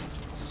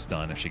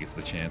stun if she gets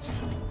the chance.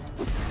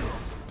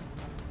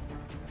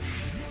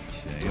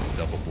 Okay, the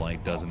double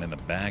blight does him in the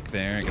back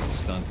there. Get him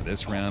stunned for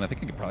this round. I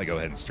think I could probably go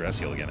ahead and stress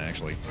heal again,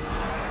 actually.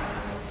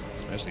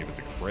 Especially if it's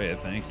a crit.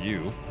 Thank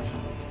you.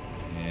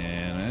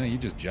 And you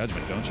just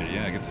judgment, don't you?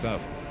 Yeah, good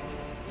stuff.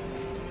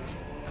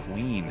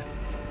 Clean.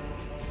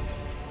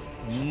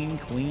 Clean,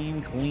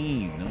 clean,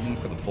 clean. No need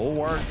for the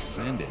bulwark.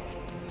 Send it.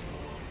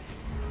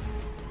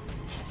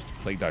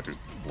 Plague Doctor's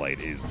blight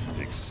is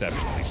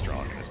exceptionally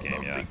strong in this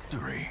game, yeah.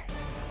 Victory.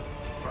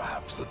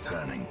 Perhaps the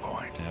turning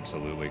point.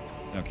 Absolutely.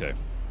 Okay.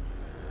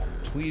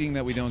 Pleading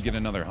that we don't get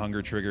another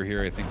hunger trigger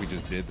here. I think we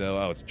just did, though.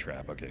 Oh, it's a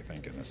trap. Okay,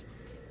 thank goodness.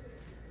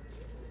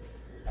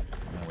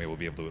 That way we'll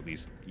be able to at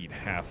least eat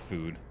half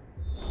food.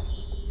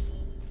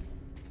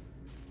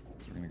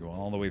 So we're going to go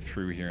all the way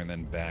through here and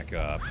then back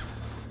up.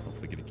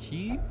 Hopefully get a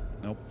key.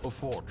 Nope. A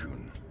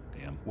fortune.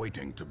 Damn.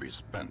 Waiting to be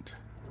spent.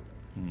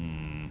 I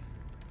want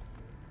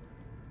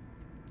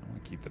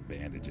to keep the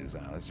bandages.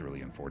 Ah, this is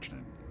really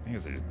unfortunate. I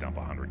guess I just dump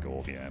 100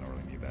 gold. Yeah, I don't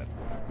really need that.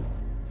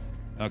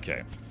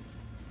 Okay.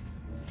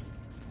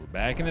 We're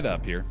backing it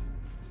up here.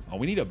 Oh,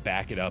 we need a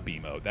back it up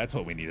emote. That's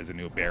what we need, is a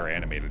new bear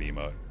animated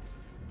emote.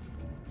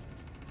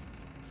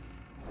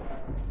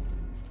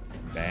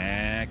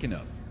 Backing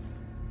up.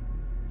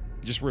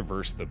 Just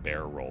reverse the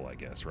bear roll, I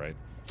guess, right?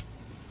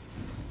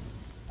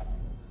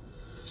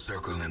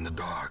 Circle in the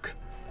dark.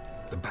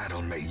 The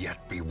battle may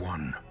yet be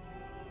won.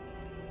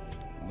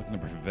 I'm looking to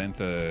prevent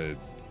the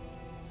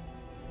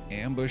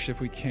ambush if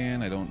we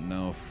can. I don't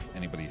know if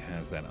anybody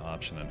has that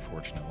option,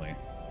 unfortunately.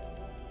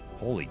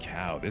 Holy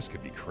cow, this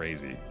could be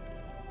crazy.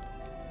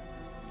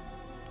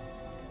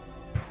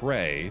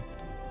 Pray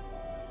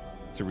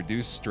to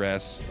reduce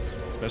stress,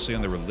 especially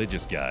on the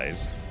religious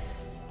guys.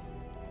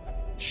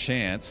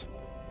 Chant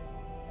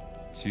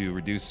to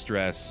reduce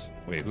stress.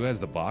 Wait, who has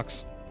the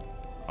box?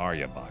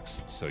 Arya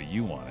box. So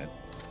you want it.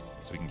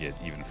 So we can get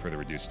even further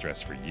reduced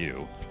stress for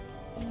you.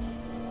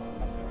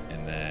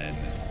 And then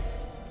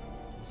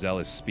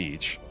Zealous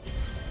Speech.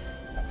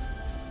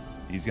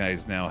 These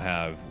guys now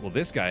have, well,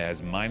 this guy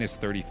has minus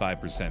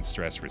 35%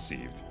 stress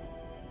received.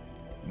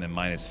 And then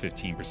minus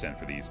 15%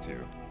 for these two.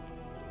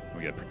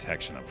 We get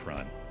protection up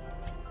front.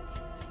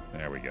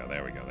 There we go,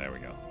 there we go, there we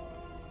go.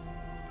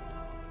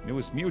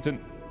 Newest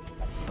mutant.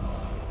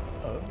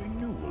 A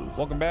renewal.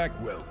 Welcome back.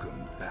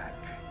 Welcome back.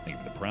 Thank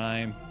you for the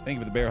prime. Thank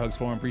you for the bear hugs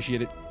forum.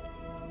 Appreciate it.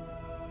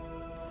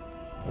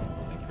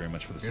 Thank you very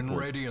much for the support. In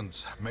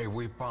Radiance, may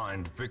we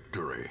find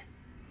victory.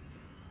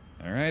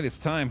 All right, it's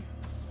time.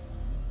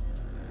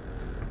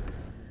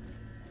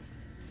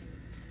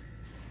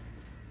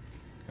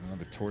 Got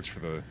another torch for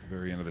the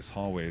very end of this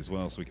hallway as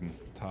well, so we can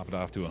top it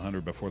off to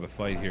 100 before the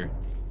fight here.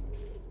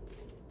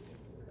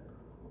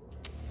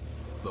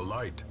 The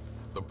light,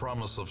 the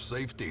promise of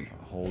safety.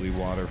 Holy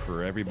water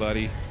for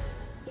everybody.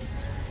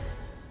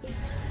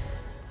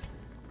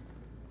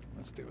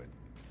 Let's do it.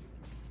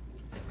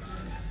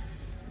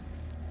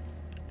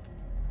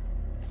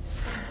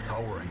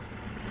 Towering,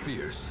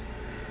 fierce,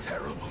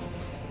 terrible.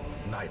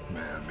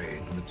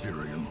 Nightmare-made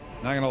material.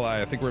 Not gonna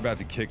lie, I think we're about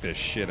to kick the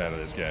shit out of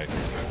this guy.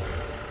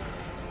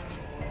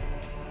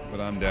 But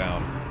I'm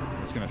down.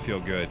 It's gonna feel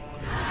good.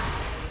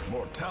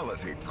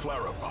 Mortality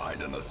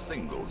clarified in a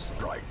single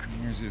strike.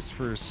 Here's his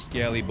first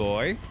scaly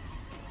boy.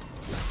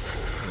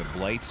 The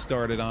blight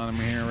started on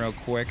him here real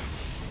quick.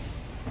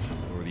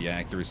 Or the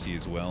accuracy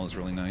as well is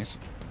really nice.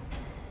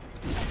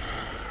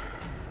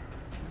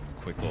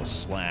 A quick little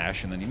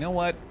slash, and then you know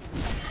what?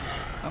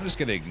 I'm just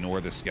gonna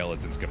ignore the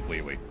skeletons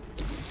completely.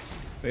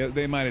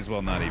 They might as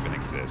well not even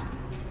exist.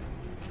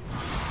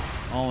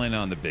 All in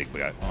on the big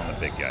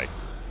guy.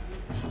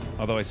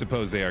 Although I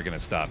suppose they are gonna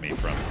stop me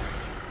from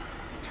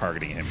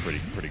targeting him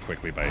pretty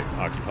quickly by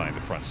occupying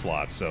the front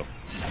slots, so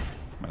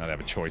might not have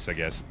a choice, I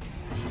guess.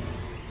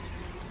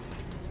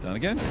 It's done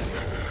again.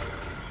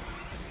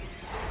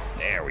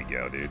 There we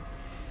go, dude.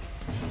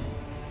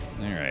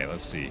 Alright,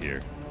 let's see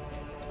here.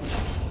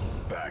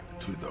 Back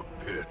to the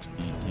pit.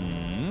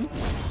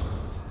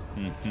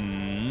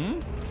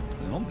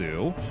 That'll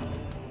do.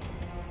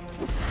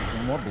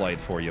 One more blight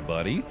for you,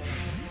 buddy.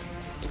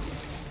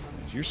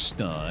 There's your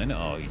stun.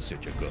 Oh, he's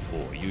such a good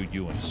boy. You're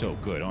doing so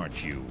good,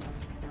 aren't you?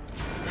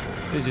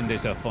 Isn't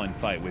this a fun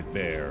fight with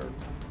Baer?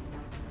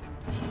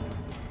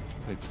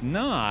 If it's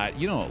not,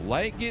 you don't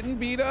like getting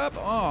beat up?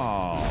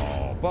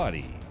 Oh,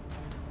 buddy.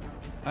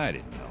 I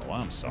didn't know.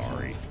 I'm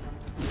sorry.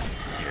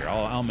 Here,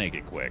 I'll make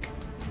it quick.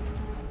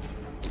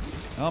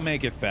 I'll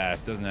make it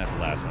fast. Doesn't have to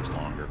last much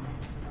longer.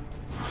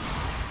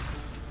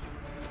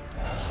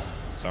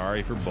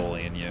 Sorry for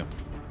bullying you.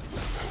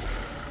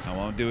 I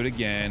won't do it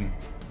again.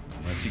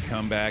 Unless you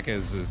come back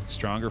as a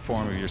stronger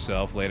form of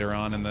yourself later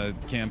on in the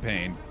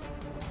campaign.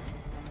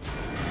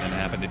 And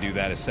happen to do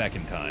that a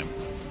second time.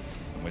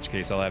 In which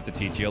case I'll have to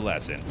teach you a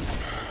lesson.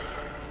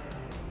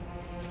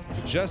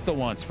 Just the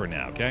once for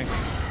now, okay?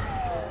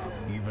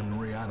 Even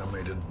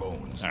reanimated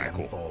bones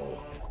can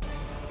fall.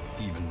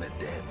 Even the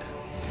dead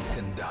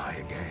can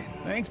die again.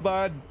 Thanks,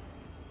 bud.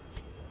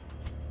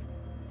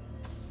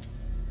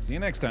 See you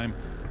next time.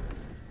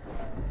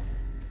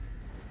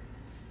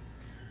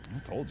 I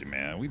told you,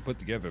 man. We put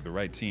together the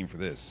right team for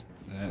this.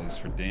 That is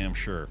for damn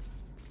sure.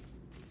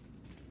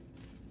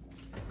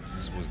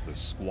 This was the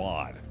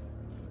squad.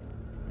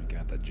 We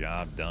got the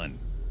job done.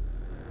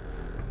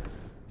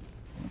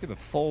 Don't get the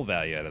full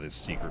value out of this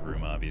secret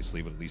room,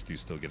 obviously, but at least you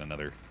still get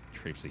another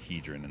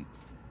Trapezohedron, and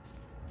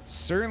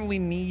certainly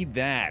need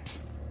that.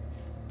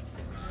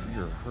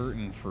 You're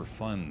hurting for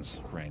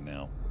funds right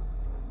now.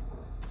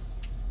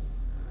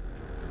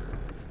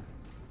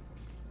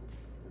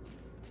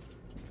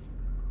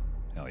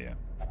 Hell yeah.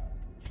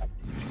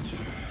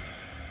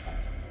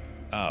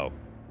 Oh.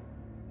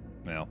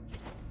 Well,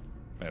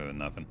 better than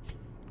nothing.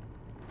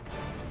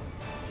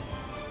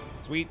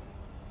 Sweet.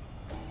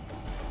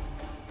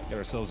 Get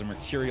ourselves a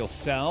mercurial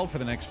cell for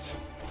the next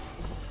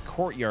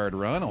courtyard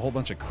run. A whole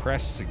bunch of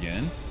crests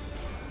again.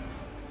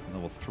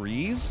 Level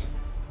 3s.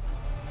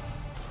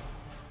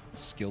 A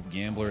skilled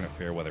gambler and a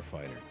fair weather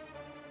fighter.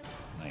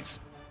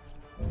 Nice.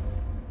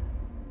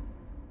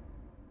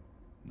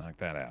 Knock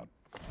that out.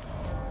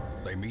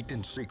 They meet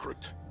in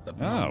secret, that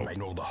none may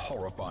know the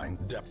horrifying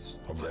depths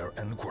of their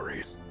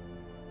enquiries.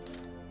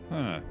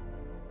 Huh.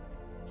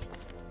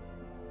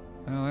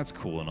 Well, that's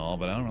cool and all,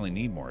 but I don't really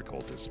need more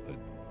occultists, but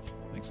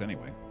thanks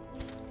anyway.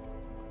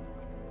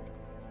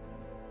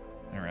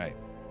 Alright.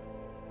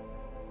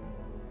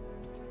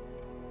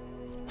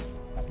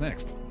 What's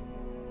next?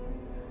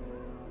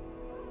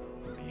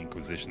 The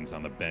Inquisition's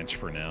on the bench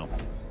for now.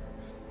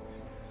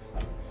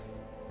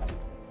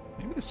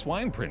 Maybe the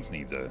Swine Prince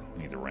needs a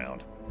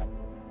round.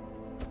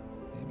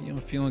 Maybe I'm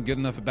feeling good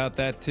enough about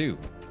that too.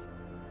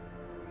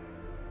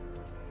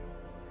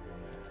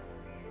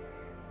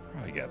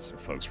 Probably got some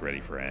folks ready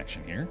for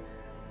action here.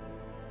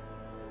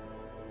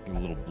 Get a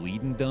little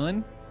bleeding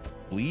done.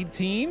 Bleed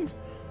team?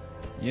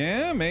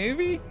 Yeah,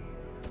 maybe.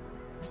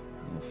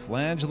 A little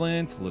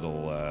flagellant, a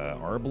little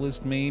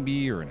arbalist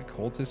maybe, or an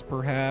occultist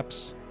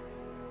perhaps.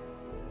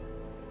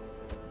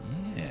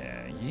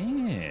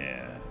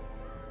 Yeah.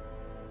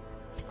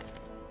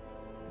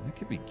 That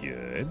could be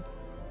good.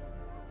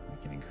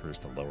 We can increase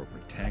to lower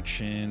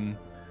protection.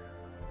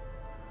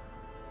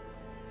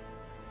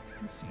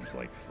 This seems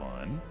like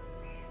fun.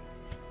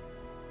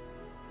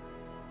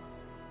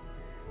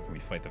 Can we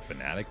fight the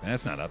Fanatic?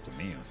 That's not up to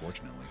me,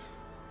 unfortunately.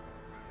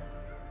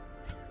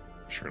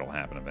 I'm sure it'll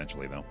happen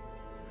eventually, though.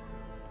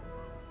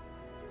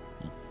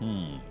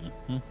 I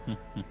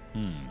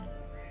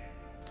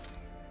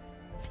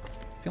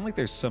feel like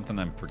there's something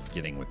I'm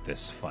forgetting with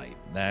this fight.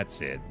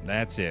 That's it.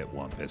 That's it,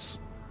 Wumpus.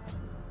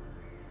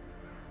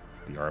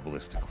 The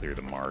Arbalist to clear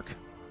the mark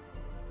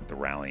with the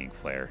Rallying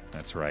Flare.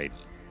 That's right.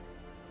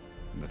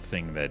 The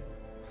thing that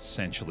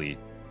essentially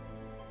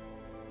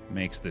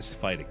makes this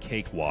fight a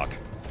cakewalk.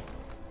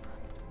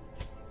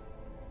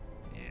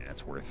 Yeah,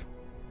 that's worth.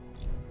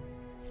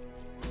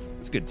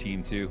 It's a good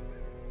team, too.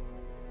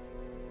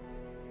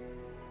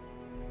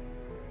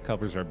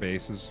 Covers our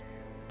bases.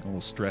 A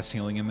little stress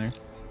healing in there.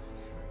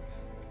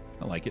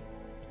 I like it.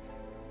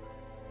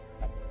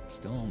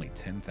 Still only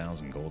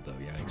 10,000 gold, though.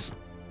 Yikes.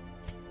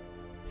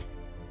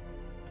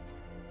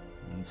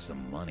 Need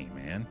some money,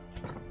 man.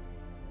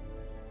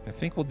 I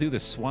think we'll do the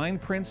Swine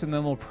Prince, and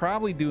then we'll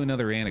probably do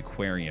another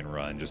Antiquarian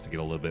run just to get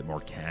a little bit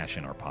more cash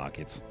in our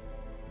pockets.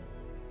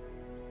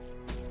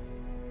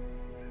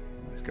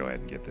 Let's go ahead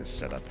and get this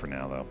set up for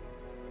now, though.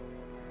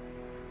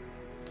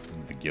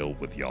 The guild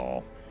with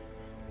y'all.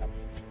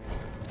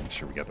 Make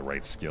sure we got the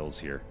right skills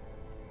here.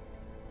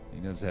 He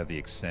does have the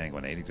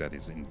Exsanguinate. He's got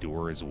his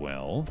Endure as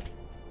well.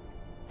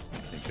 I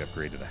think the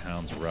upgrade to the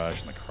Hound's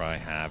Rush and the Cry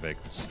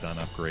Havoc. The Stun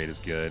upgrade is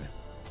good.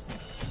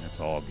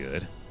 That's all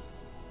good.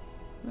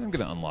 I'm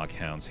going to unlock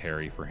Hound's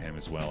Harry for him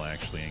as well,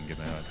 actually, and go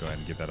ahead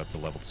and get that up to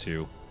level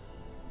 2.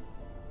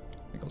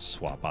 I think I'll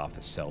swap off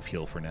the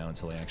self-heal for now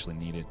until I actually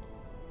need it.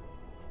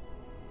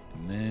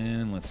 And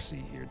then, let's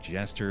see here.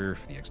 Jester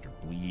for the extra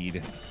bleed.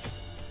 A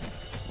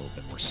little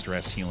bit more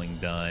stress healing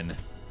done.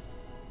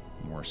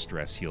 More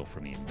stress heal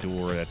from the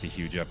Endure. That's a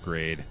huge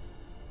upgrade.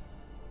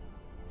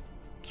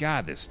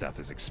 God, this stuff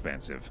is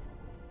expensive.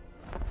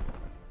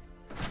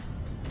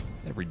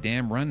 Every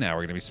damn run now,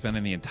 we're going to be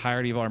spending the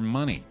entirety of our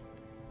money.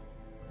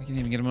 We can't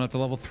even get them up to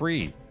level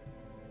 3.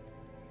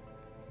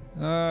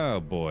 Oh,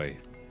 boy.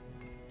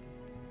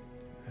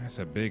 That's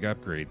a big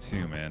upgrade,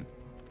 too, man.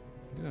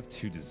 I do have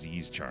 2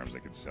 disease charms I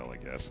could sell, I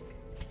guess.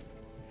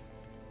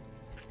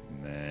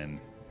 And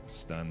then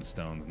stun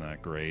stone's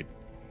not great.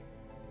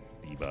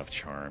 Debuff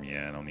charm,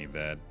 yeah, I don't need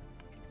that.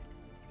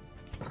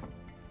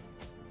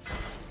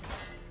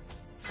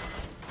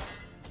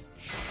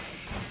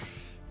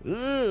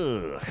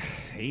 Ugh,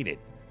 hate it.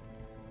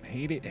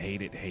 Hate it,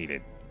 hate it, hate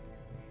it.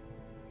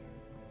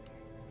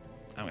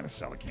 I'm gonna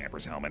sell a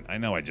camper's helmet. I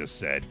know I just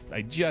said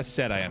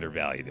I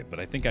undervalued it, but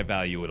I think I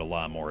value it a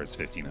lot more as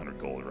 1,500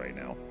 gold right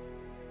now.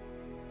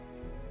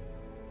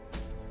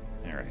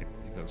 Alright,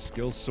 get those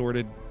skills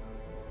sorted.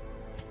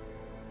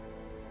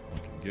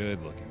 Looking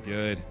good, looking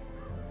good.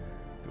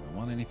 Do I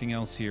want anything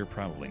else here?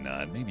 Probably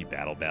not. Maybe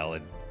Battle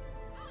Ballad.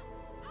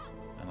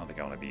 I don't think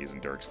I want to be using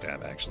Dirk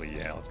Stab, actually.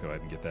 Yeah, let's go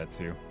ahead and get that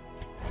too.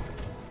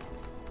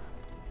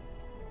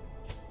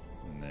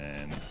 And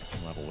then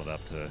level it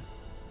up to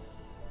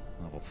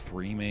level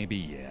 3, maybe?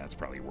 Yeah, it's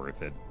probably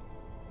worth it.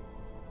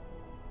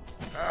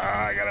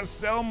 Ah, I gotta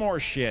sell more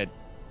shit.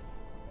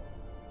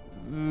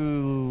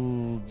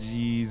 Ooh,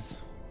 jeez.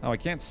 Oh, I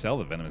can't sell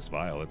the Venomous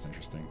Vial. That's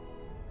interesting.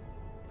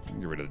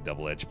 Get rid of the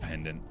double-edged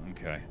pendant.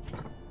 Okay.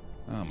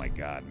 Oh my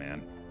god,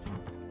 man.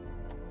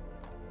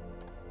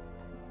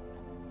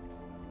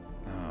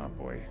 Oh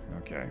boy.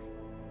 Okay.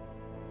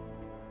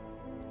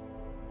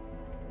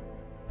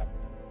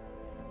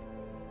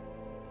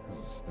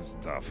 This is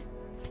tough.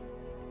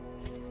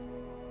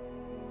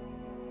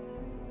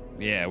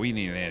 Yeah, we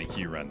need an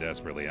anti-Q run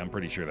desperately. I'm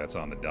pretty sure that's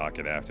on the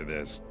docket after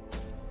this.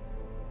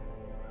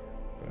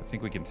 But I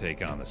think we can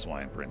take on the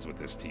Swine Prince with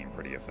this team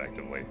pretty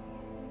effectively.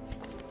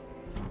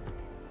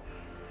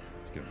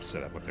 Let's get them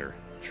set up with their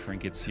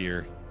trinkets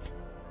here.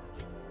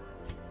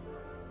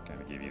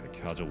 Gotta give you the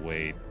Cudgel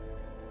Weight.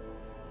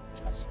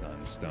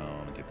 Stun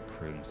Stone. Get the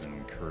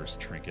Crimson Curse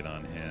trinket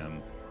on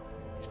him.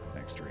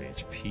 Extra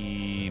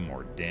HP.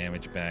 More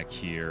damage back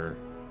here.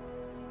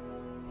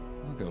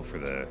 I'll go for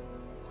the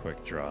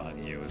quick draw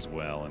on you as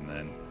well, and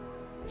then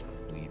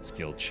bleed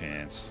skill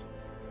chance.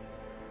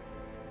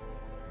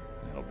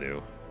 That'll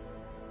do.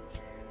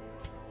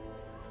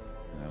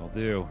 That'll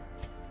do.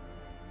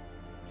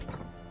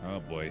 Oh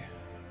boy.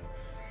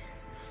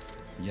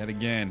 Yet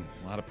again,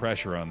 a lot of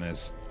pressure on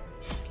this.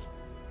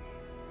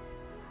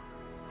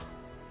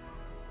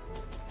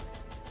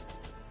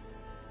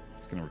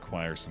 It's going to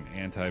require some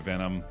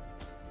anti-venom.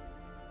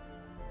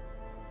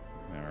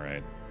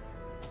 Alright.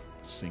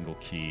 Single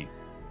key.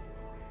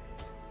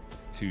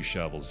 2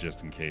 shovels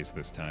just in case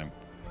this time.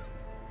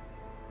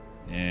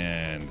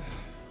 And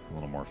a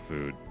little more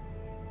food.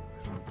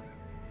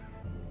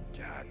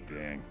 God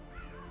dang.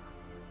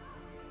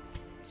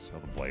 Sell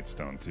the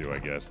Blightstone too, I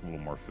guess. A little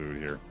more food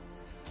here.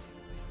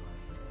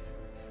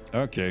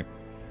 Okay.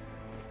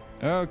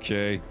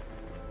 Okay.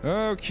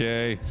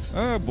 Okay.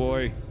 Oh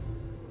boy.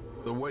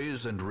 The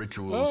ways and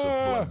rituals of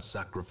blood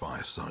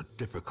sacrifice are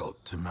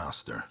difficult to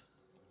master.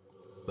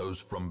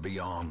 Those from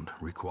beyond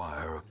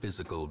require a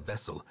physical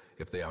vessel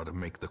if they are to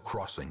make the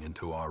crossing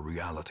into our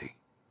reality.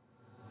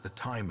 The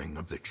timing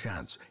of the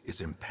chants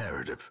is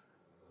imperative.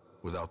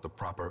 Without the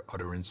proper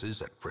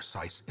utterances at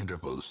precise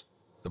intervals,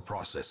 the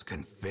process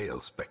can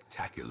fail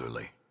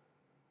spectacularly.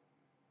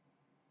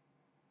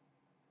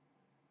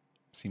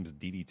 Seems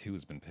DD2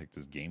 has been picked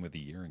as Game of the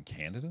Year in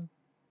Canada?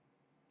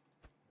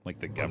 Like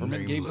the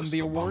government gave them the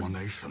award?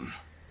 Abomination.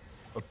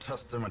 A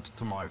testament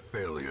to my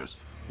failures.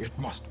 It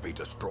must be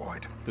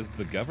destroyed. Does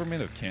the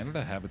government of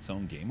Canada have its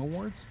own game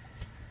awards?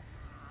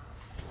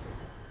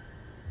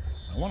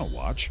 I want to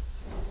watch.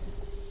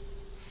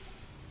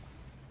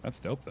 That's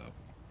dope, though.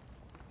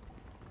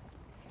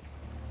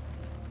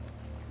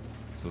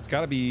 So it's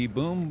got to be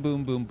boom,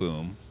 boom, boom,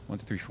 boom. 1,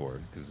 2, 3, 4,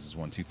 because this is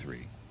 1, 2, 3.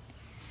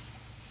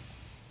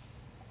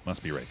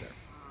 Must be right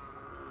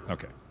there.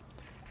 Okay.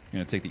 I'm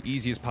going to take the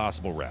easiest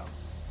possible route.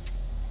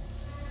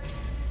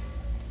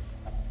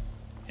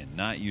 And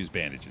not use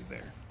bandages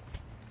there.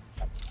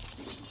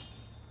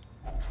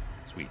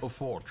 Sweet. A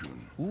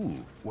fortune.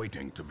 Ooh.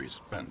 Waiting to be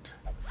spent.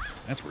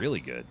 That's really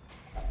good.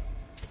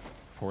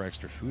 4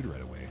 extra food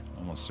right away.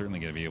 Almost certainly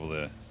going to be able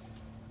to...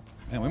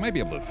 Man, we might be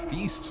able to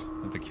feast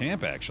at the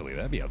camp, actually.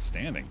 That'd be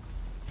outstanding.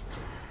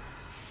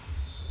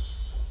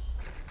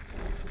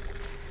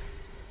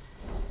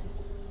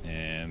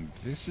 And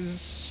this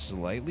is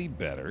slightly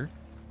better.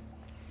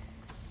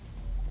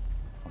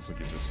 Also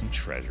gives us some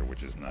treasure,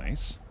 which is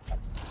nice.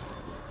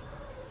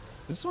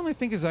 This one, I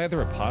think, is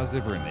either a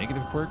positive or a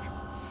negative quirk.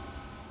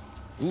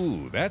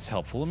 Ooh, that's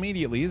helpful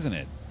immediately, isn't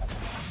it?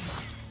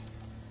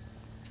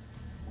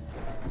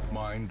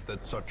 Mind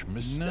that such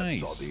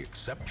missteps are the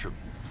exception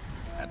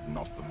and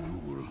not the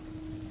rule.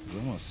 Because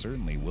almost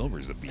certainly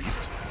Wilbur's a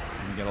beast.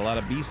 And we got a lot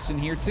of beasts in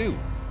here, too.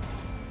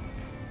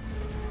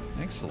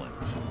 Excellent.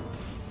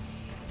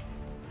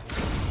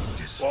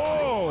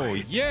 Oh,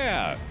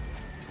 yeah.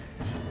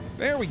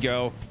 There we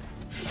go.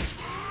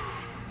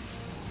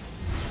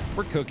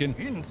 We're cooking.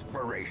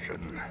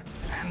 Inspiration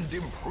and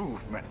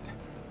improvement.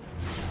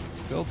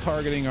 Still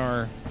targeting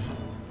our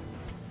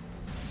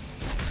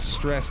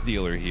stress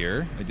dealer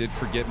here. I did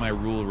forget my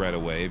rule right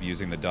away of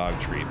using the dog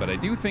treat, but I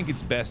do think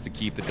it's best to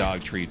keep the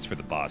dog treats for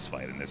the boss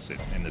fight in this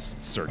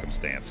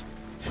circumstance.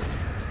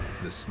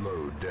 The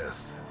slow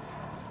death,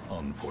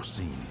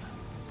 unforeseen,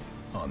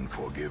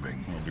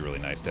 unforgiving. It would be really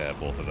nice to have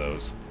both of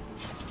those.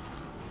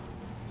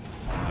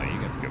 Oh,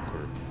 you got to go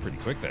pretty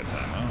quick that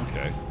time. Oh,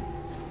 okay.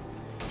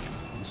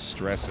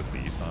 Stress at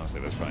least. Honestly,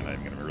 that's probably not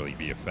even going to really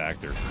be a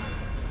factor.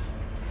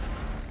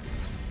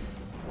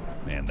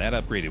 Man, that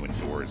upgrade to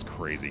Endure is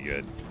crazy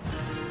good.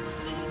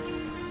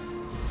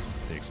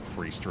 Take some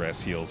free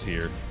stress heals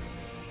here.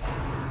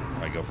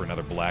 I go for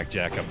another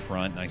blackjack up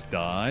front. Nice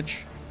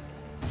dodge.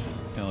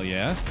 Hell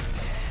yeah.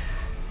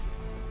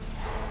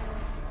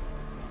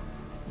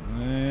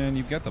 And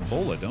you've got the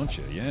bola, don't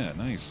you? Yeah,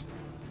 nice.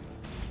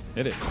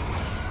 Hit it.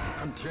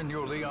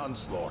 Continue the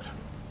onslaught.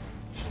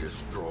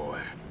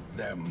 Destroy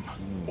them.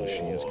 Ooh,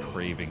 she is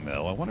craving,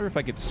 though. I wonder if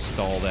I could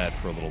stall that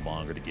for a little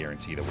longer to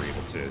guarantee that we're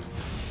able to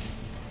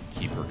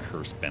keep her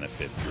curse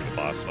benefit through the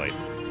boss fight.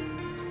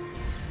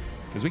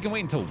 Because we can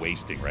wait until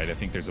wasting, right? I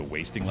think there's a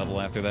wasting level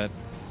after that.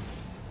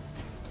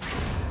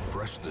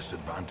 Press this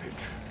advantage.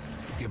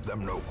 Give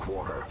them no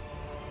quarter.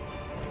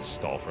 Just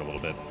stall for a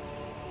little bit.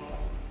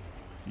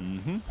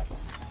 Mm-hmm.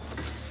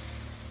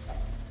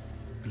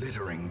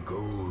 Glittering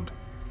gold,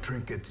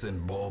 trinkets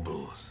and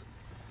baubles.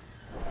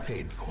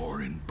 Paid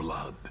for in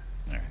blood.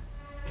 All right.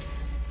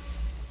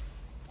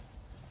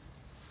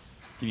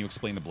 Can you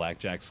explain the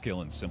blackjack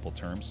skill in simple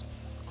terms?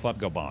 Club,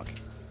 go bonk.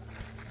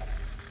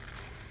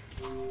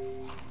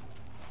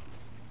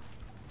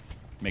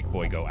 Make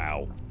boy go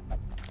ow.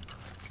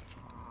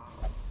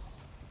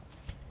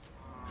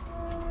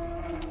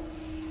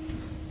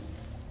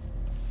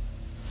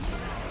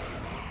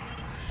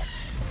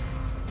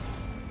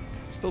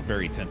 Still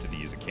very tempted to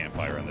use a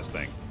campfire on this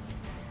thing.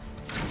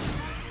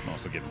 I'm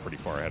also getting pretty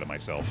far ahead of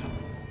myself.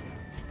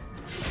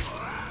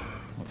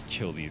 Let's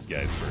kill these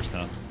guys first,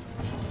 huh?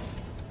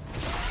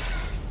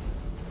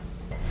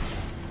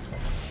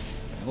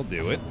 That'll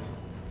do it.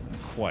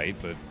 Not quite,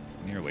 but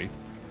nearly.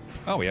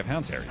 Oh, we have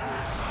Hound's Harry.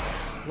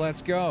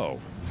 Let's go.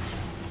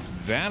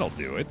 That'll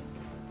do it.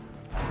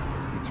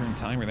 Two-turn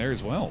timer there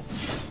as well.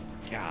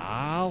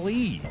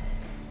 Golly.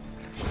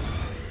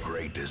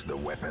 Great is the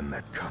weapon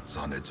that cuts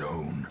on its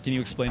own. Can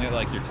you explain it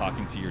like you're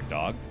talking to your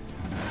dog?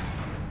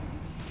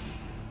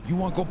 You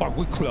want to go back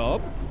with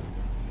Club?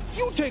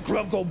 You take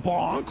Club, go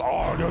bonk.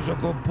 Oh, there's a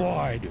good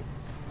bite.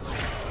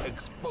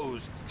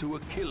 Exposed to a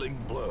killing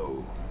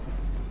blow.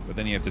 But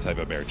then you have to type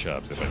out Bear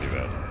Chubs if I do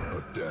that.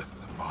 A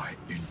death by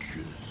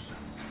inches.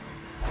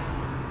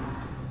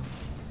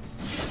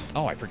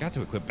 Oh, I forgot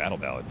to equip Battle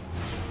Ballad.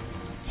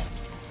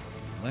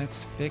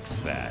 Let's fix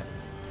that.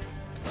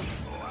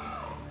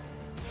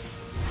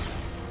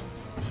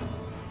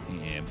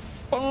 And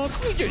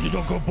bonk. Yeah, you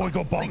don't go boy,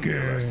 go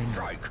bonking.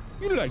 Strike.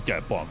 You like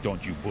that bonk,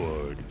 don't you,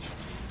 bud?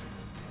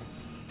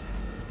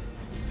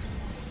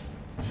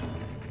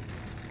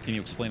 Can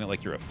you explain it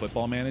like you're a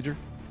football manager?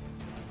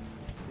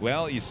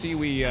 Well, you see,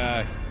 we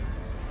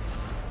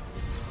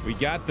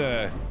got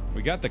the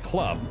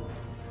club,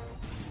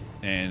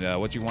 and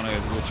what you're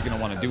gonna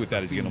want to do with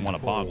that is you're gonna want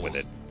to bonk with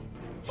it.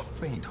 A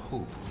faint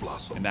hope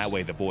blossoms. And that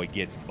way the boy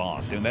gets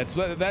bonked. And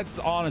that's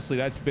honestly,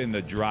 that's been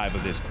the drive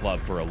of this club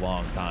for a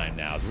long time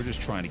now. We're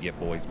just trying to get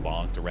boys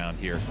bonked around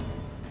here.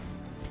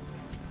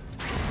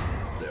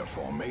 Their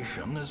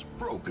formation is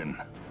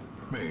broken.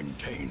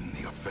 Maintain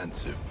the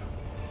offensive.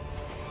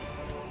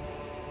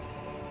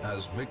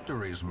 As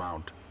victories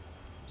mount,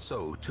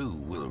 so too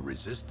will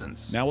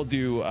resistance. Now we'll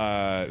do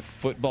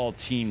football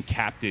team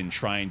captain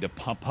trying to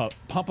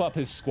pump up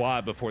his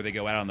squad before they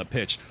go out on the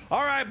pitch.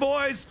 All right,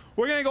 boys,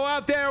 we're gonna go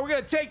out there. We're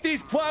gonna take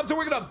these clubs and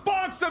we're gonna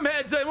bonk some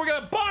heads in. We're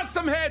gonna bonk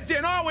some heads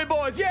in, aren't we,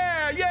 boys?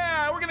 Yeah,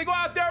 yeah. We're gonna go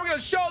out there. We're gonna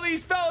show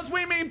these fellas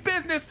we mean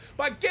business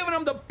by giving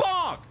them the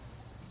bonk.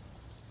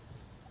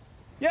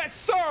 Yes,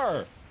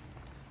 sir.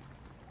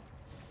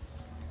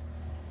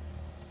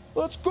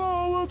 Let's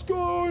go, let's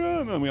go.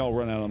 And then we all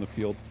run out on the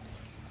field.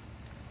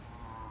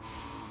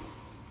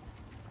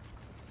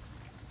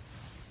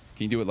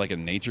 Can you do it like a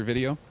nature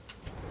video?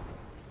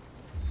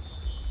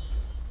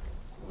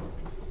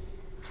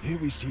 Here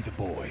we see the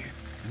boy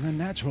in their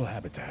natural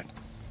habitat.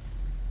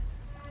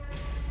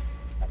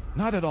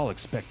 Not at all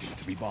expecting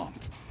to be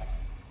bombed.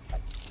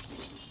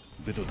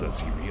 Little does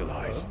he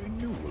realize. A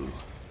renewal.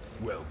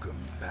 Welcome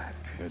back.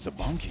 There's a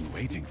bonking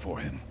waiting for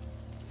him.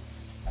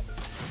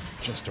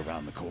 Just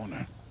around the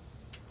corner.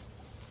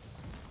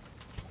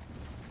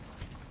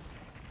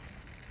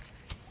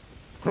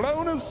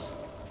 Clonus!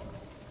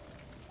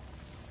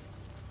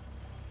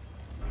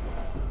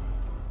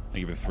 Thank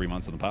you for the 3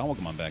 months on the pile.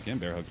 Welcome on back in.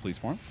 Bear hugs, please,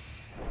 for him.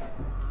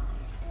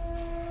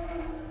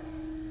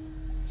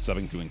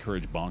 Subbing to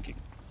encourage bonking.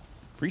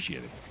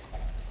 Appreciate it.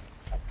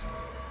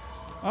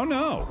 Oh,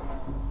 no.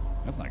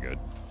 That's not good.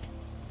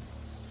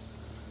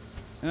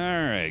 All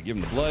right, give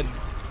him the blood.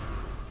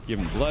 Give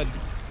him the blood.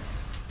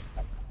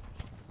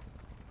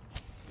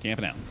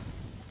 Camping out.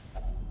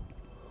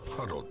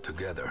 Huddled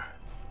together,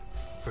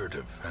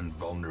 furtive and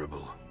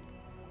vulnerable.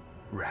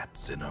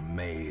 Rats in a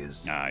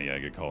maze. Ah, yeah,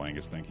 good call,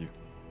 Angus. Thank you.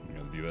 We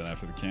gotta do that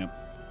after the camp.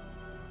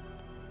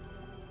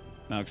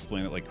 Now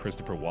explain it like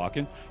Christopher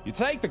Walken. You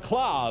take the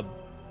club,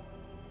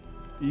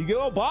 you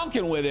go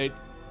bonking with it.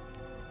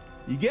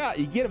 You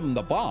give him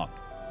the bonk.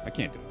 I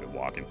can't do a good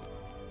walking.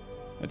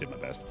 I did my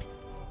best.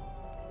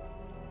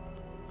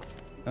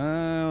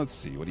 Let's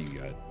see. What do you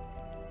got?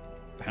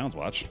 The Hound's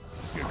Watch.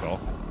 That's a good call.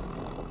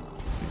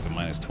 Take the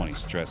minus 20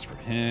 stress for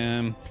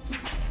him.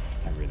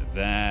 Get rid of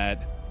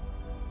that.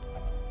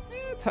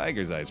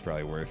 Tiger's Eye is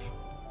probably worth.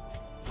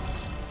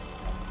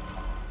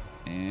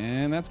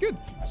 And that's good.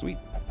 Sweet.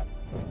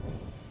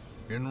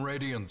 In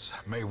Radiance,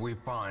 may we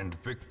find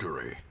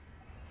victory.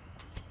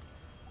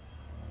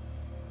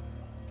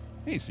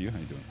 Hey, see you. How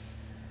you doing?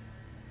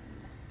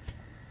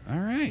 All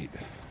right.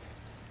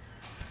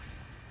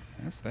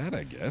 That's that,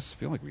 I guess.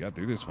 Feel like we got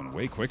through this one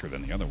way quicker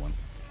than the other one.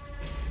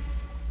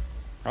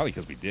 Probably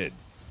because we did.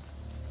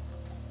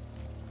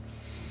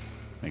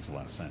 Makes a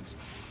lot of sense.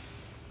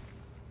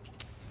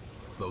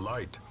 The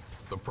light,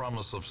 the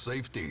promise of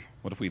safety.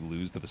 What if we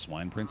lose to the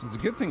Swine Prince? It's a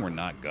good thing we're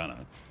not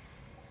gonna.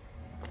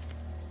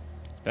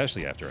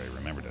 Especially after I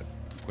remember to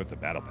equip the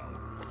Battle Ballad.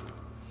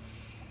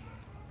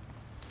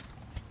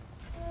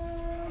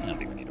 I don't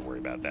think we need to worry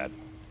about that.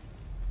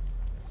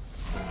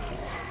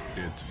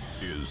 It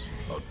is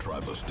a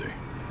travesty.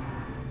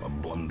 A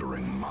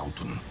blundering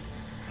mountain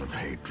of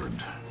hatred.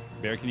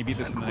 Baer, can you beat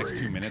this in the next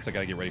 2 minutes? I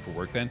gotta get ready for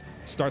work then.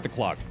 Start the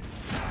clock.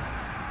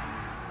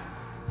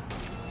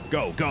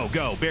 Go, go,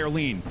 go. Baer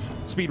lean.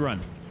 Speed run.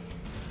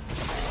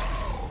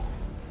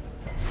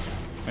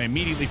 I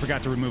immediately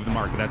forgot to remove the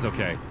mark, but that's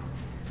okay.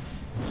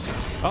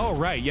 Oh,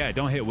 right. Yeah,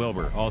 don't hit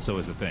Wilbur. Also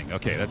is a thing.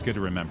 Okay, that's good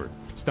to remember.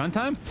 Stun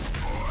time?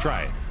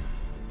 Try it.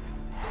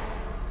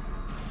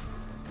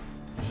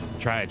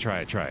 Try it, try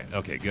it, try it.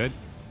 Okay, good.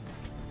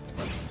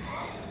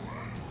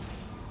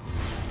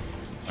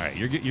 All right,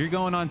 you're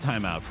going on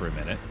timeout for a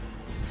minute.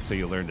 So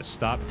you'll learn to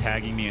stop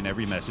tagging me in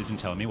every message and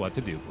telling me what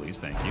to do, please.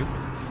 Thank you.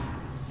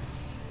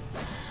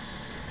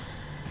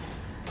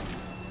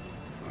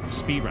 I'm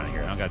speed running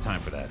here. I don't got time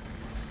for that.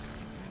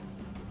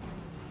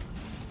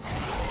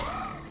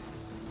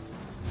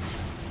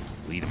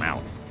 Lead him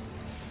out.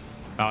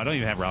 Oh, I don't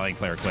even have Rallying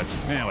Flare equipped.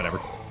 Eh, whatever.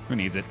 Who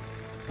needs it?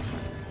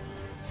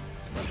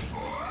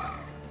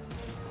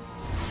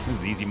 This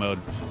is easy mode.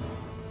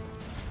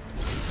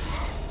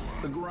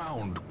 The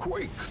ground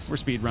quakes. We're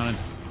speed running.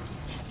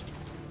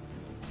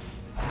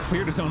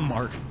 Cleared his own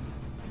mark.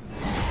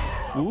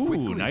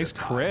 Ooh, nice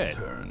crit.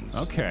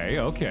 Okay,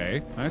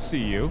 okay. I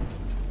see you.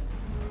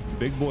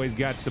 Big boy's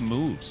got some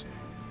moves.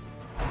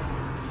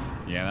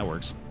 Yeah, that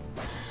works.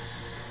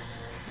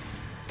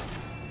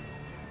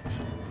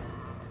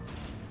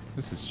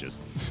 This is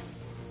just...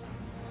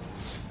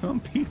 Some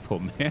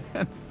people,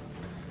 man.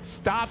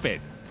 Stop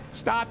it.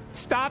 Stop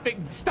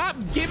it. Stop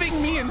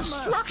giving me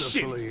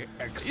instructions.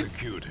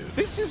 Executed.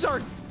 This is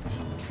our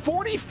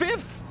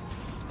 45th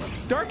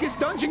Darkest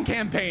Dungeon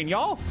campaign,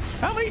 y'all.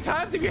 How many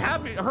times have you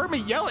heard me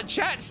yell at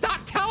chat?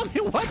 Stop telling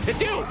me what to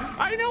do.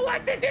 I know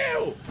what to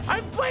do.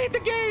 I've played the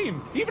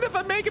game. Even if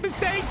I'm making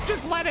mistakes,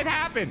 just let it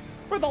happen.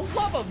 For the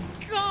love of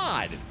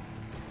God.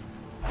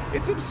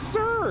 It's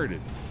absurd.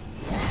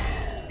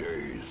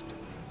 Dazed,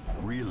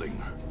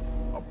 reeling,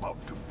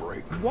 about to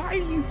break. Why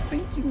do you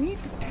think you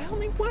need to tell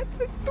me what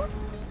the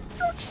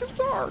instructions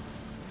are?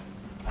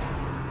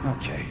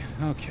 Okay,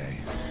 okay.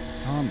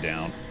 Calm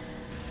down.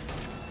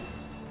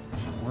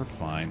 We're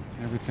fine.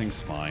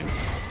 Everything's fine.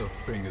 The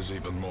thing is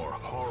even more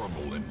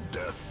horrible in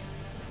death.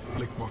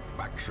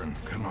 Liquefaction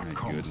cannot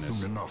come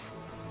soon enough.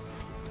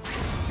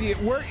 See, it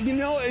worked, you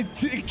know,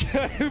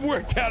 it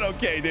worked out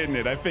okay, didn't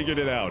it? I figured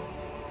it out.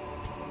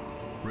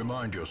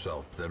 Remind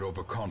yourself that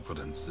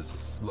overconfidence is a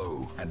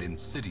slow and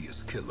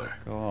insidious killer.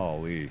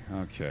 Golly,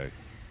 okay.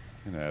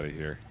 Get out of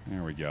here.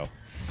 There we go.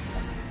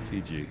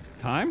 GG.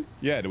 Time?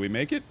 Yeah, did we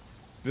make it?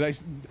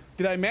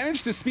 Did I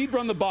manage to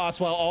speedrun the boss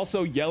while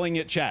also yelling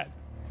at chat?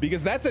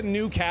 Because that's a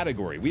new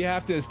category. We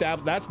have to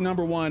establish, that's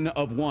number one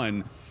of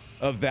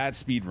that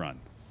speedrun.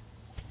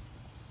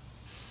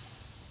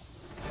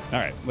 All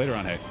right, later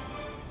on, hey.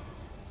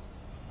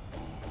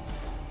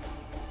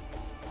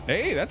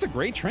 Hey, that's a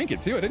great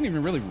trinket too. I didn't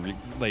even really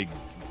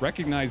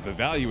recognize the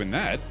value in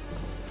that.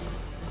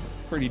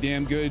 Pretty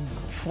damn good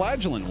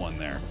flagellant one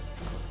there.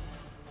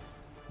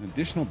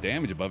 Additional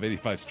damage above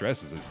 85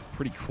 stress is a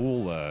pretty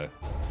cool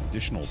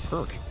additional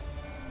perk.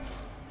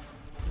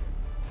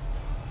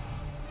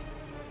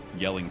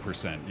 Yelling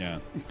percent, yeah.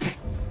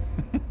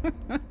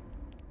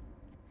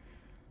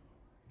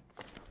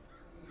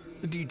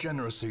 The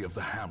degeneracy of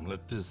the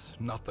hamlet is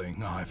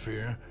nothing, I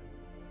fear,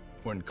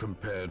 when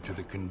compared to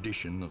the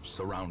condition of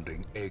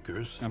surrounding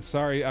acres. I'm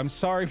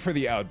sorry for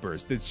the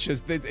outburst. It's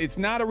just that it's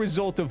not a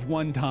result of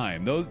one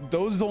time.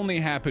 Those only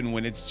happen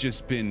when it's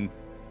just been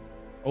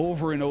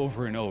over and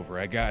over and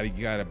over. You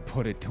gotta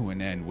put it to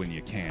an end when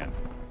you can.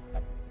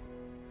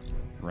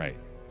 Right.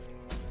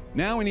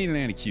 Now we need an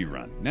anti-Q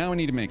run. Now we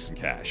need to make some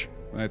cash.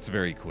 That's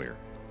very clear.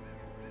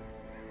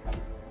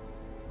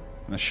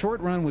 And a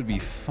short run would be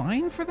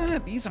fine for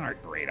that. These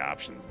aren't great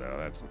options, though.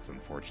 That's what's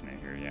unfortunate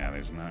here. Yeah,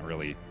 there's not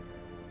really...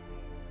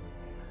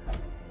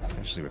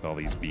 Especially with all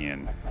these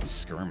being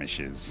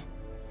skirmishes.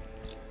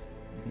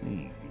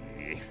 I'm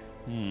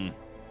doing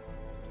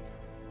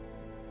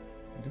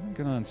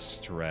good on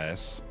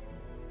stress.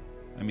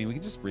 I mean, we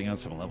could just bring out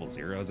some level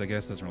zeros, I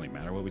guess. Doesn't really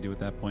matter what we do at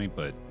that point,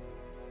 but...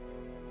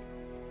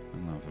 I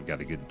don't know if I've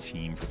got a good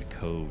team for the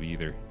Cove,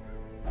 either.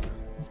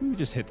 Let's maybe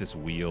just hit this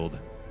Wield.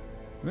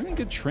 Are there any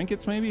good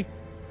trinkets, maybe?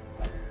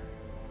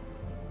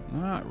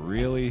 Not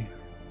really.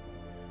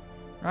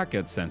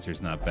 Rocket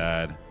Sensor's not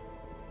bad.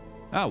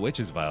 Oh,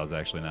 Witch's Vial is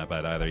actually not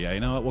bad either. Yeah,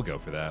 you know what? We'll go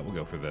for that. We'll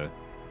go for the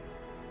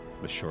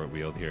short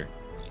Wield here.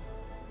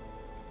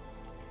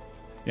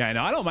 Yeah, I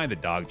know. I don't mind the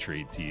dog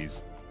treat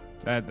tease.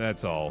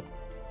 That's all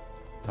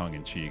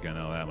tongue-in-cheek. I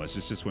know that much.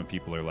 It's just when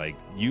people are like,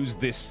 use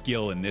this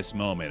skill in this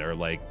moment, or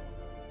like,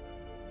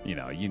 you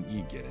know, you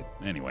get it.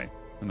 Anyway,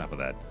 enough of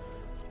that.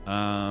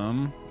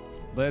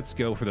 Let's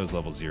go for those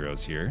level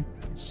zeros here.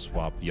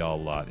 Swap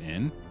y'all lot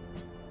in.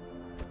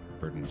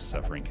 Burden of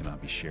suffering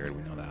cannot be shared.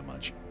 We know that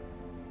much.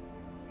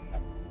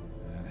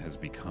 That has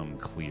become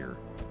clear.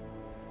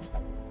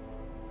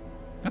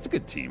 That's a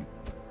good team.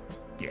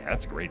 Yeah,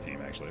 that's a great team,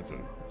 actually. It's a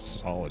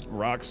solid,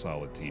 rock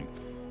solid team.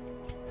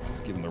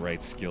 Let's give them the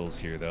right skills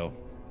here, though.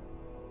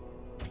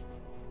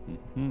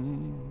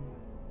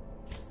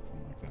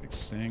 That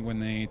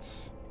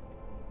exsanguinates.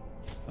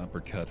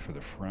 Uppercut for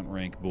the front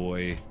rank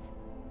boy.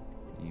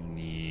 You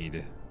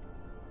need...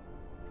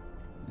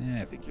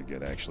 I think you're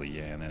good, actually.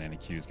 Yeah, and then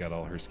NQ's got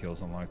all her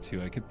skills unlocked,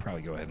 too. I could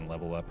probably go ahead and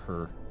level up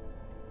her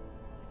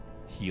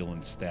heal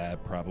and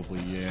stab, probably,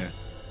 yeah.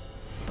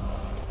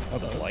 Oh,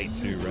 the light,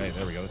 too, right.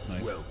 There we go, that's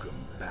nice. Welcome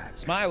back.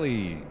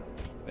 Smiley!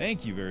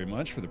 Thank you very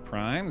much for the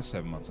Prime. The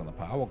 7 months on the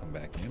pile. Welcome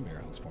back in.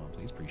 Bear hugs for him,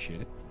 please.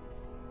 Appreciate it.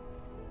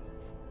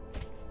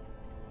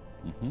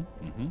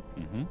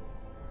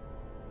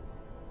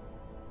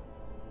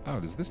 Oh,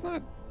 does this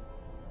not...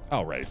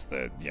 Oh, right, it's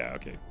the... Yeah,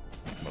 okay.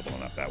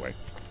 Leveling up that way.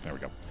 There we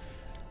go.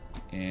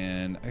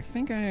 And I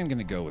think I am going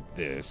to go with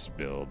this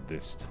build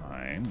this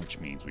time, which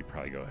means we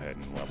probably go ahead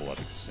and level up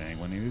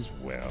Exsanguinate as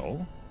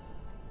well.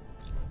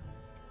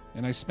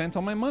 And I spent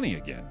all my money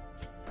again.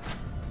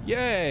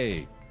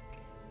 Yay!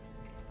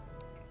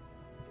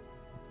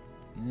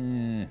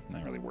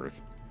 Not really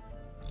worth.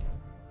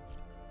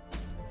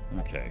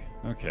 Okay,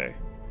 okay.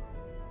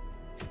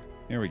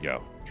 Here we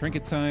go.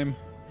 Trinket time.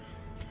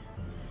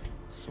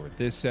 Sort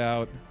this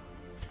out.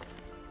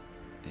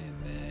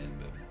 And then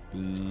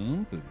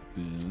boom,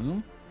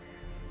 boom.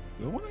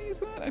 Do I want to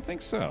use that? I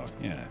think so.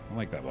 Yeah, I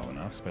like that well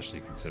enough, especially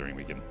considering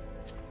we can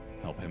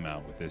help him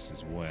out with this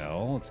as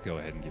well. Let's go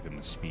ahead and give him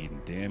the speed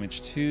and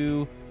damage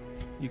too.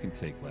 You can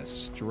take less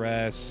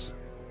stress.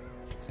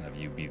 Let's have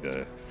you be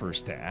the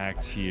first to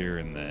act here,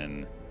 and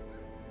then...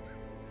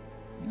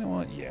 You know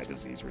what? Yeah,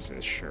 disease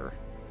resist, sure.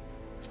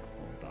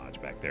 We'll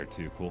dodge back there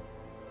too, cool.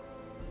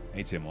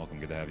 Hey Tim, welcome,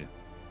 good to have you.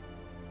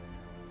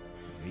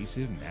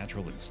 Evasive,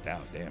 natural, and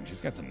stout. Damn, she's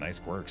got some nice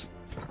quirks.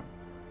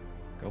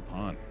 Go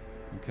pawn.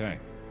 Okay.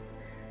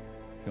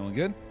 Feeling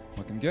good?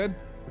 Looking good?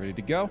 Ready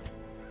to go?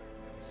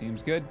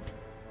 Seems good.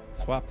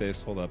 Swap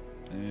this, hold up.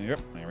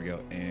 Yep, there we go.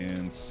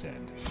 And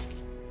send.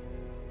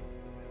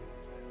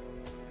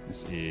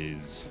 This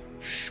is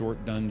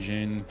short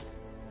dungeon.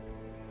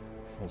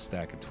 Full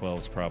stack of 12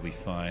 is probably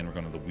fine. We're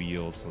going to the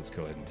wheels, so let's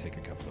go ahead and take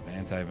a couple of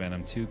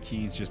anti-venom. 2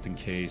 keys just in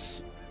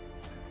case.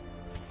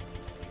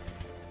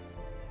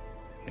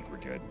 I think we're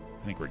good.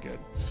 I think we're good.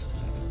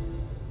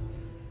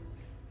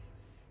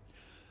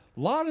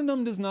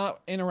 Laudanum does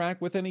not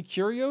interact with any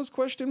curios,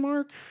 question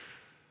mark?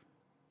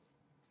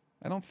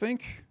 I don't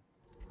think.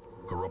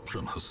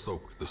 Corruption has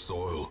soaked the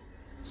soil,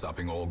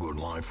 sapping all good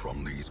life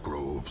from these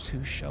groves.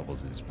 2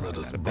 shovels is probably Let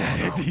us not a burn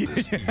bad out idea.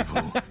 this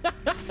evil.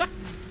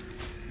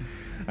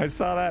 I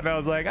saw that and I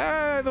was like,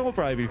 they'll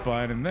probably be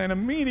fine. And then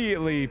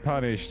immediately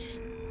punished.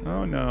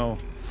 Oh no.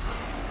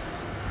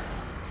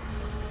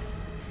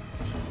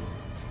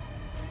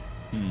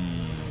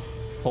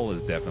 Pull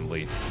is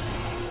definitely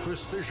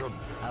Precision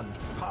and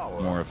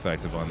power. more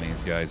effective on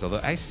these guys.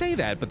 Although I say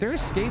that, but their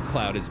escape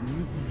cloud is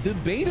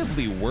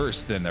debatably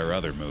worse than their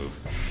other move.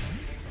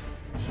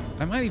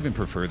 I might even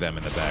prefer them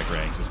in the back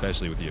ranks,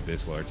 especially with the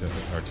abyssal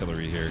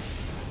artillery here.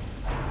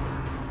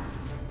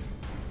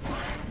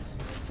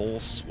 Full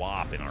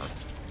swap in our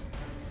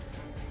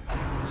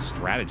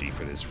strategy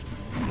for this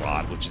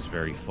lot, which is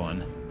very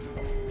fun.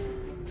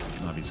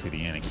 And obviously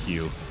the Anna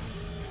Q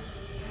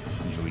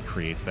usually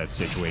creates that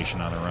situation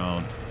on her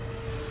own.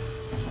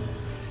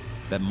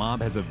 That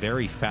mob has a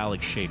very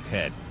phallic-shaped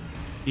head.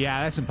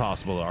 Yeah, that's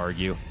impossible to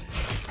argue.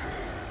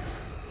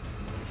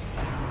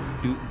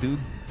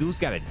 Dude's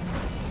got a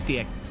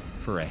dick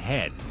for a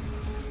head.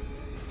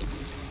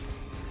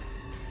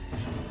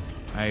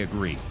 I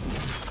agree.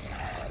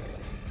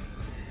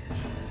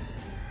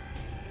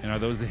 And are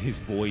those his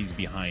boys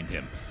behind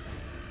him?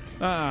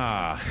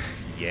 Ah,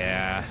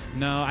 yeah.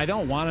 No, I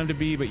don't want him to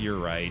be, but you're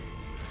right.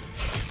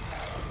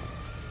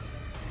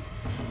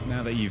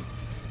 Now that you've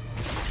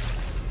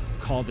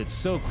called it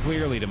so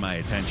clearly to my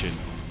attention,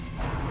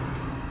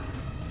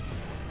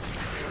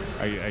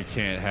 I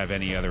can't have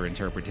any other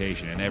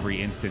interpretation, and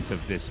every instance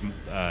of this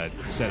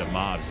set of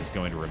mobs is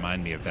going to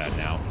remind me of that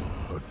now.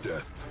 A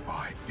death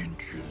by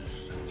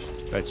inches.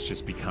 That's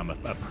just become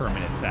a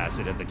permanent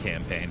facet of the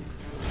campaign.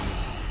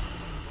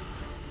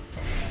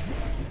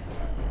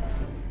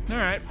 All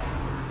right.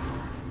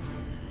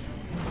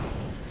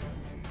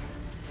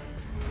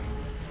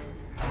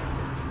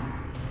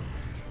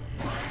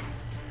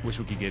 Wish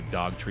we could give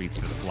dog treats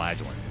to the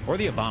flagellant. Or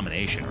the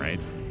abomination, right?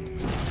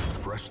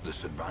 Press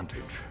this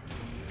advantage.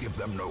 Give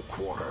them no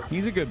quarter.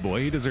 He's a good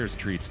boy. He deserves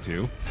treats,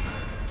 too.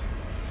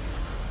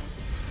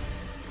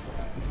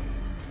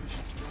 All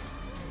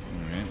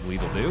right, bleed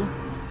will do.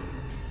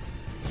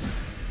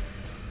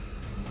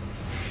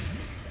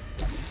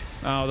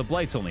 Oh, the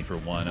blight's only for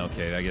one.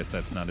 Okay, I guess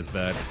that's not as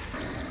bad.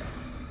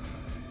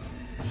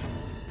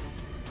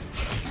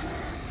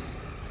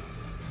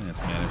 That's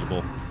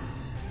manageable.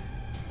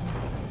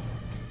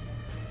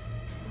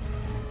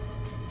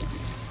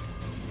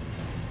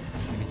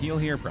 Can he heal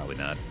here? Probably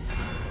not.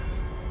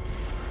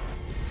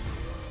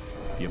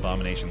 The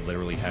abomination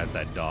literally has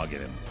that dog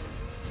in him.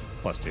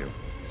 +2.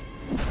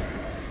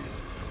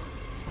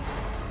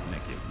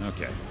 Thank you.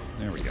 Okay,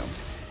 there we go.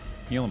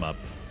 Heal him up.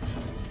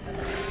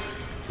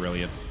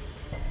 Brilliant.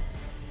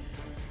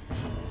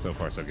 So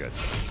far, so good.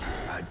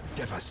 A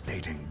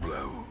devastating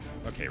blow.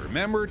 Okay,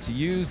 remember to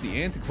use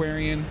the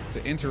antiquarian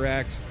to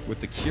interact with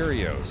the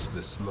curios.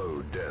 The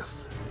slow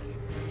death.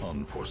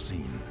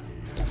 Unforeseen.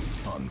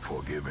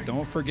 Unforgiving.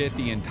 Don't forget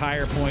the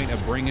entire point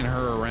of bringing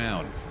her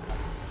around.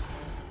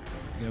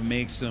 Gonna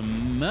make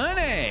some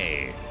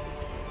money.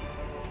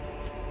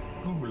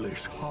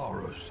 Ghoulish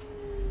horrors.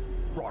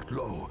 Brought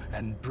low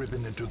and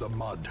driven into the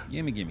mud.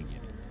 Gimme, gimme,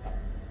 gimme.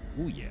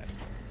 Ooh, yeah.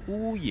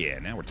 Ooh, yeah.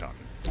 Now we're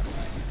talking.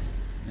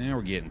 Now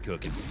we're getting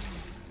cooking.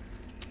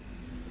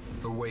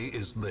 The way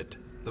is lit.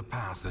 The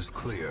path is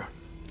clear.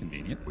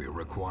 Convenient. We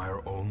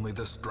require only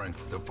the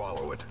strength to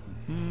follow it.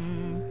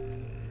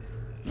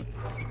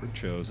 We're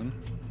chosen.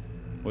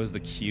 What does the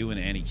Q and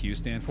anti-Q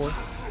stand for?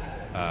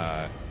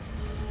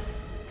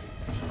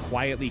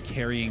 Quietly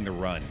carrying the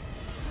run.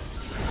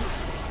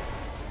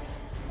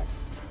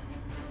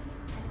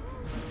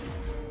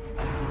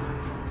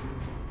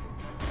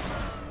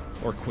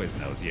 Or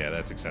Quiznos, yeah,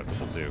 that's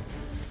acceptable too.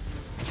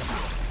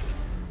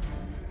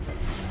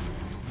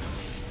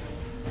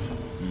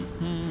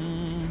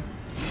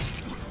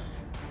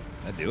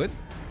 That do it?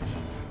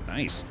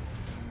 Nice.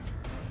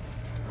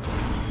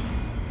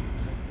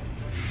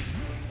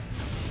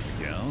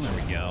 There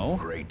we go.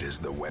 Great is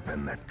the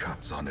weapon that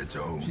cuts on its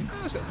own.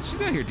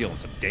 She's out here dealing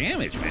some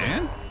damage,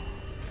 man.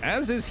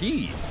 As is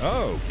he.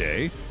 Oh,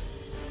 okay.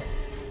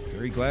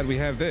 Very glad we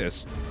have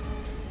this.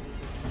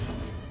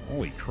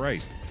 Holy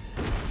Christ.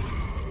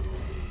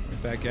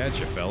 Right back at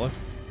you, fella.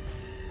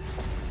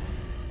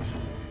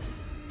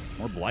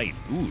 More blight.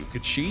 Ooh,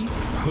 could she?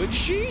 Could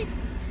she?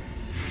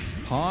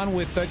 Pawn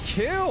with the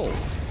kill.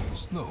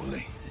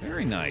 Slowly.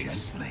 Very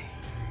nice. Gently.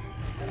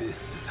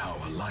 This is how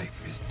a life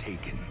is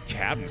taken.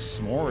 Captain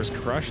S'more is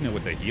crushing it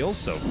with the heals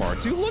so far,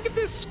 too. Look at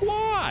this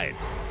squad.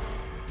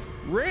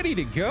 Ready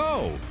to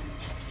go.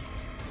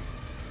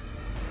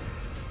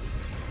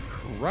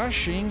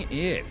 Crushing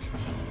it.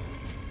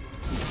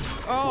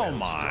 Oh, Well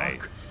my.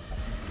 struck.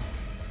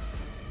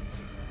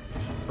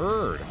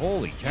 Bird,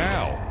 holy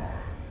cow.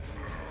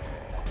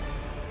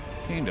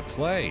 Came to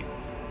play.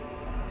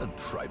 A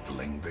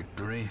trifling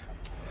victory,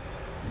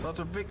 but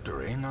a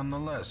victory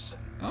nonetheless.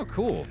 Oh,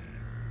 cool.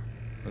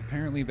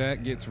 Apparently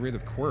that gets rid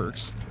of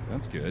quirks.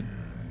 That's good.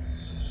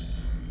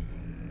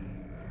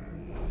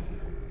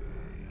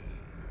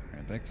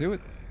 Right back to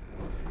it.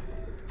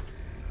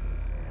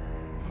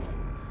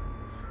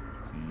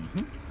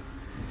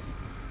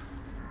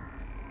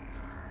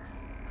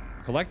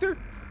 Collector?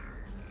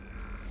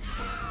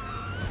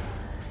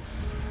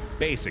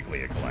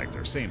 Basically a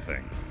collector, same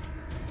thing.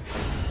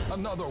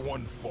 Another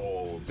one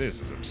falls.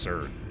 This is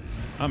absurd.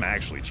 I'm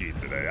actually cheating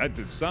today.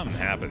 Something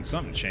happened,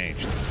 something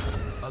changed.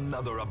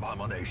 Another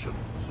abomination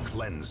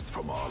cleansed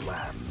from our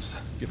lands.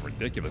 Getting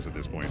ridiculous at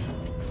this point.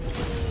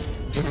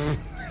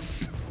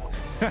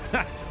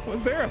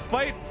 Was there a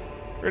fight?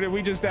 Or did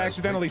we just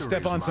accidentally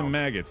step on some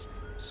maggots?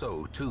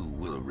 So too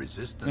will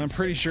resistance. I'm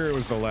pretty sure it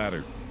was the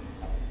latter.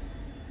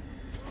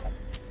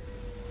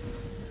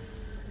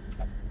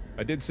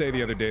 I did say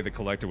the other day the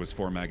collector was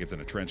 4 maggots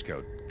in a trench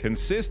coat.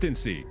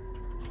 Consistency.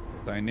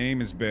 Thy name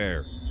is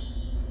Baer.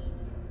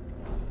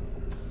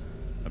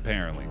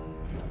 Apparently.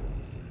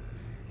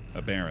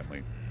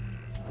 Apparently.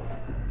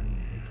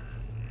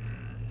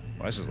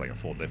 Well, that's just like a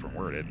full different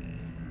word. It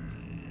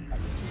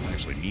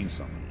actually means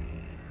something.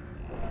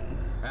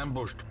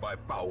 Ambushed by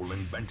foul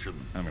invention.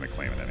 I'm gonna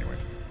claim it anyway.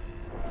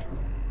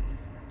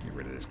 Get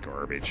rid of this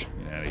garbage.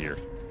 Get out of here.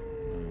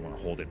 I want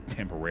to hold it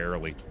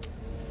temporarily.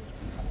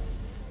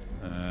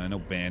 No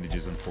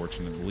bandages,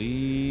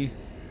 unfortunately.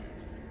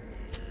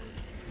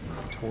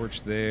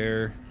 Torch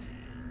there.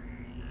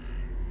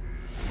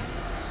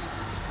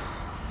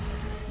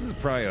 This is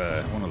probably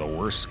one of the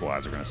worst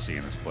squads we're going to see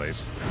in this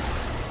place.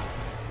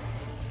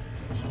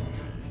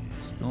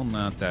 Still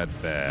not that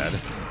bad.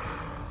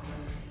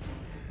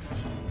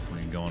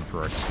 Definitely going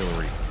for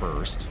artillery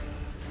first.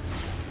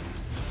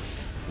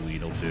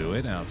 Bleed'll do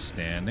it.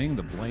 Outstanding.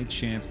 The blight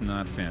chance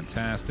not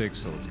fantastic,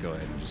 so let's go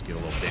ahead and just get a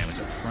little damage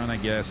up front, I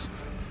guess.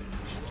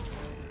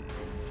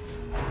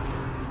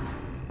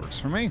 Works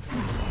for me.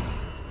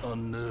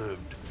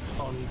 Unnerved,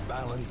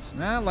 unbalanced.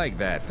 Not like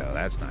that, though.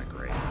 That's not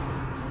great.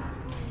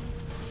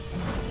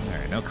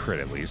 Alright, no crit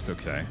at least.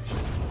 Okay.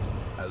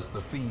 As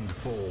the fiend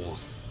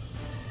falls,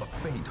 a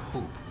faint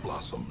hope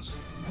blossoms.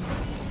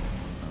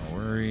 No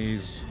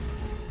worries.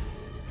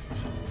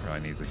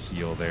 Probably needs a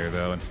heal there,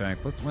 though. In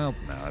fact, let's... Well,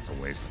 no, that's a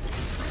waste.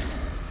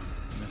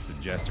 Missed the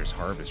Jester's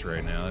Harvest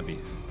right now. That'd be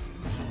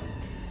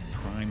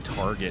prime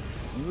target.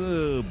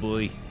 Oh,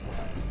 boy.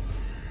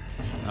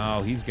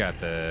 Oh, he's got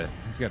the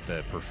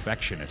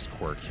perfectionist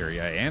quirk here,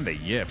 yeah, and the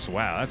yips.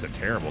 Wow, that's a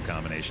terrible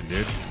combination,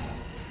 dude.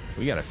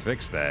 We gotta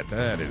fix that.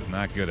 That is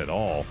not good at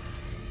all.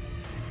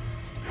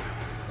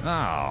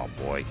 Oh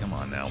boy, come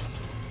on now.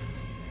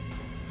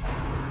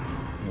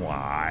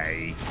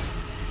 Why?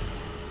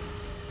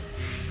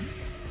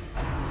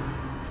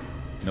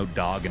 No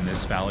dog in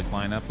this phallic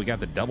lineup. We got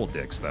the double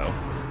dicks though.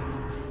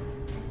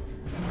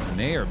 And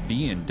they are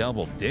being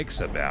double dicks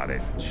about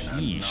it.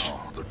 Sheesh. And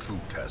now the true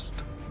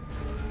test.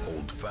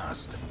 Hold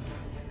fast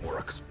or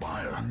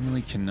expire. I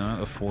really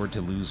cannot afford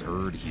to lose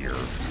Erd here.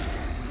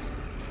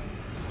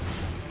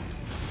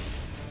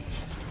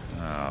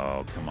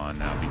 Oh, come on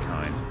now, be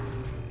kind.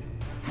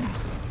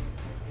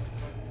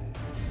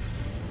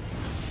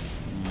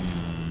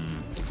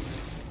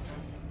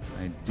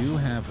 I do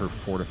have her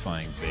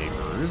fortifying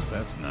vapors.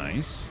 That's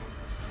nice.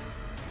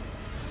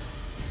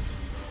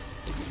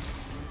 I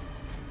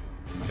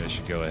think I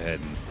should go ahead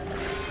and...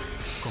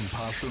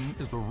 Compassion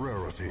is a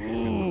rarity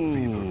in the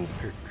fevered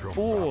pitch of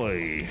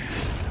boy.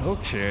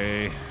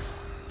 Okay.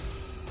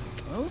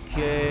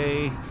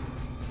 Okay.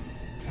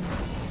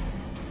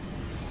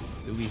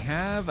 Do we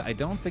have... I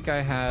don't think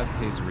I have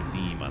his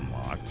redeem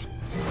unlocked.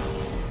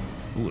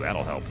 Ooh,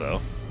 that'll help,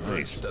 though.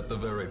 Nice. At the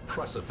very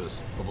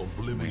precipice of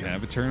oblivion. We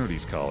have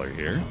Eternity's Caller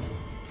here.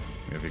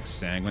 We have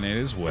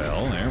Exsanguinate as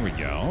well. There we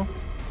go.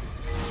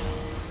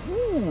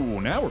 Ooh,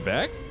 now we're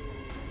back.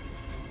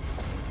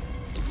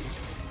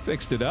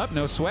 Fixed it up.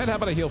 No sweat. How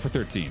about a heal for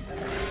 13?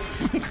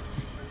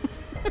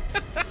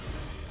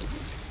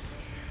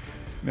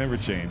 Never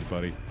change,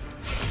 buddy.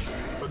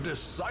 A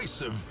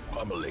decisive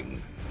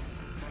pummeling.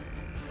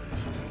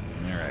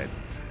 All right.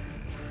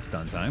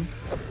 Stun time.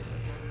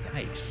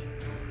 Yikes.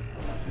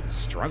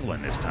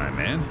 Struggling this time,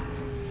 man.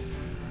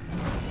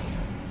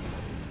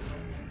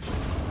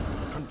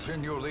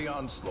 Continue the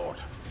onslaught.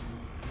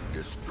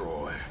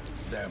 Destroy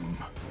them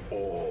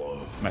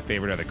all. My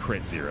favorite are the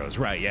crit zeros.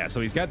 Right, yeah. So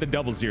he's got the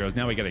double zeros.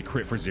 Now we got a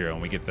crit for 0,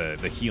 and we get the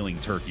healing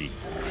turkey.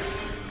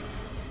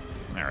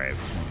 All right.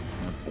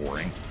 That's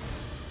boring.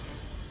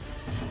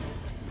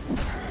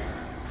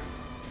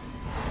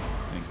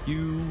 Thank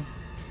you.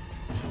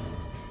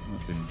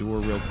 Let's endure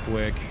real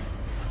quick.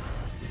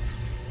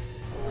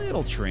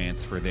 Little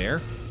transfer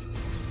there.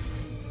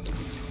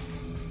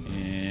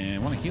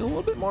 And want to heal a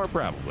little bit more,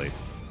 probably.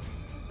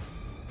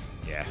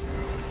 Yeah.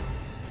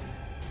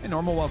 Hey,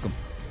 normal, welcome.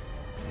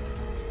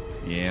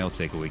 Yeah, I'll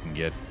take what we can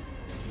get.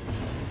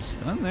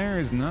 Stun there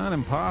is not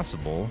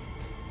impossible,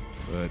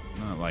 but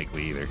not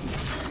likely either.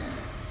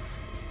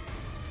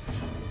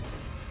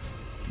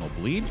 No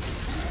bleed.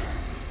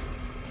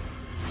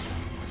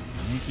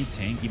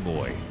 Tanky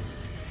boy.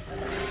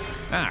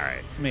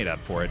 Alright, made up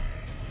for it.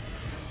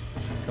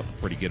 A couple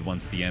pretty good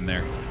ones at the end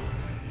there.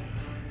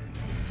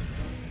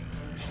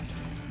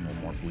 A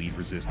little more bleed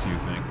resist too,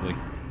 thankfully.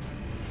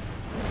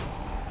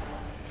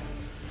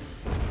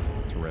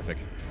 Terrific.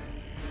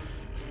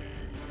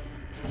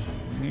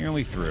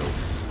 Nearly through.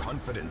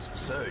 Confidence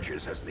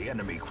surges as the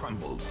enemy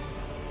crumbles.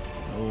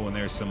 Oh, and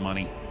there's some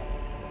money.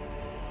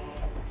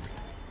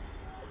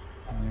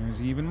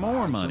 There's even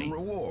more money.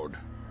 Handsome reward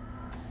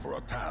for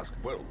a task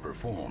well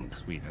performed.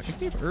 Sweet. I think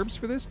we have herbs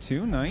for this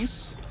too.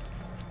 Nice.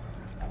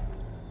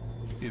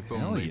 If Hell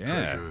only yeah.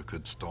 treasure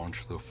could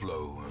staunch the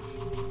flow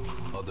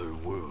of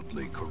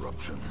otherworldly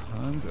corruption.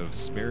 Tons of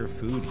spare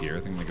food here. I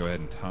think I'm gonna go ahead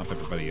and top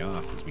everybody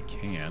off as we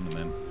can, and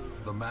then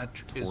The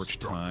match is torch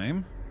struck.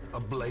 time. A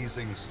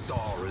blazing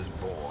star is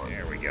born.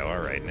 There we go. All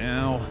right,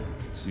 now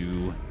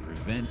to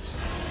prevent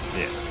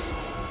this.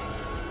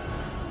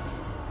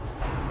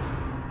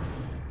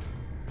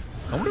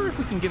 I wonder if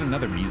we can get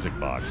another music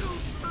box.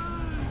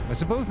 I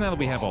suppose now that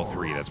we have all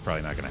three, that's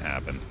probably not going to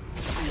happen.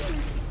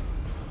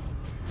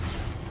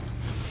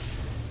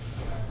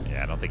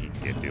 Yeah, I don't think you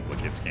can get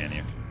duplicates, can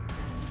you?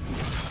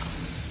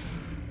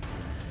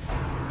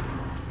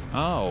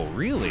 Oh,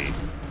 really?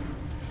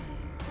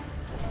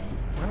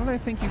 Why did I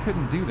think you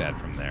couldn't do that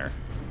from there?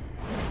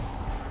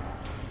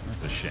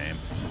 That's a shame.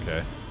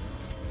 Okay.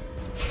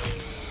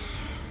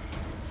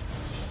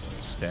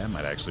 Stab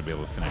might actually be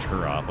able to finish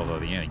her off, although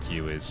the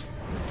Anti-Q is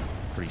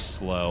Pretty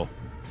slow.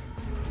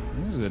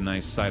 There's a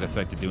nice side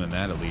effect of doing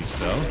that, at least,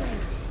 though.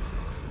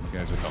 These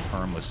guys with the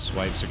harmless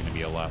swipes are going to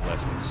be a lot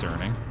less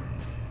concerning.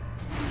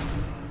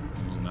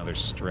 There's another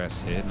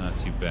stress hit, not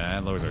too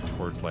bad. Lowers our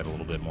torchlight a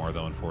little bit more,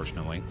 though,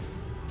 unfortunately.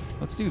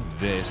 Let's do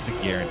this to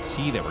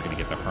guarantee that we're going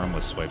to get the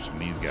harmless swipes from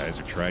these guys,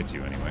 or try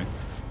to, anyway.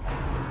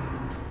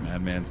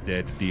 Madman's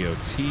dead to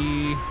DOT.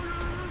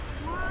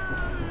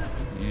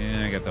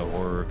 Yeah, I got the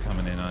horror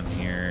coming in on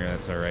here.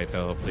 That's all right,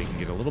 though. Hopefully, can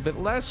get a little bit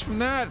less from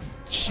that.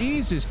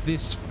 Jesus,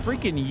 this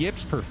freaking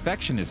Yips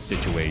perfectionist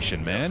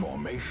situation, man. The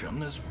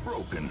formation is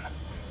broken.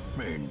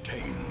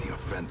 Maintain the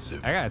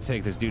offensive. I gotta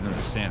take this dude into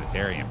the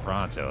sanitarium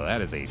pronto.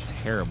 That is a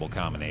terrible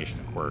combination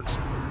of quirks.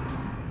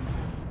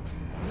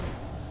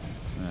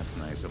 That's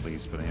nice, at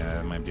least, but yeah,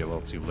 it might be a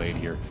little too late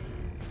here.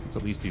 Let's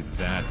at least do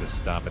that to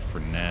stop it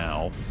for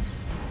now.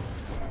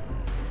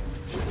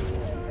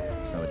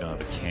 So we don't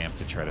have a camp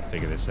to try to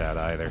figure this out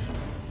either.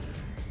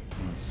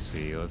 Let's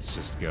see, let's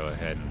just go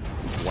ahead and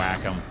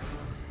whack them.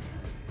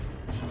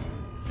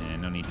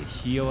 And no need to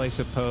heal, I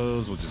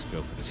suppose. We'll just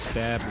go for the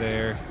stab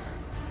there.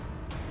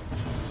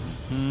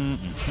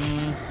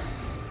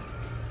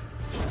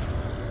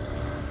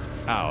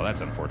 Oh,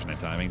 that's unfortunate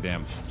timing,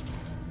 damn.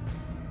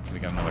 We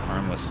got another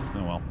harmless.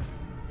 Oh well.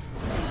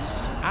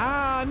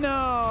 Ah,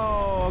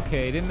 no!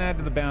 Okay, didn't add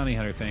to the bounty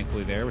hunter,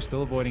 thankfully, there. We're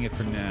still avoiding it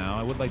for now.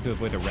 I would like to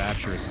avoid the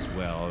rapturous as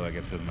well, although I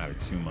guess it doesn't matter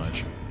too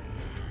much.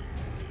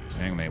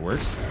 Sanguinate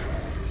works.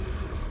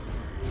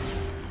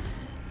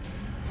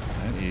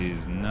 That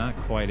is not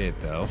quite it,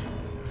 though.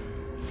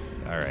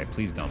 Alright,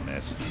 please don't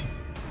miss.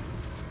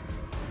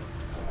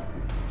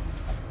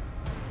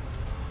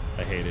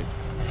 I hate it.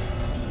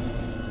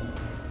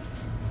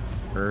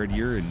 Bird,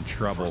 you're in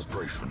trouble.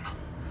 Frustration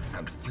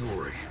and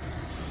fury.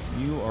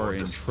 You are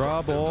in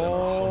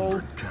trouble.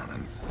 100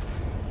 cannons.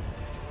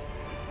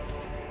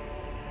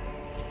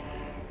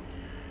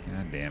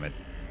 God damn it.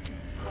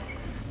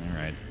 All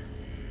right.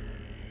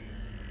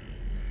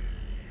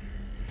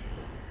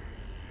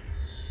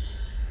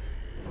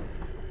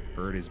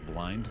 Bird is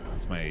Blind.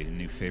 That's my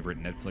new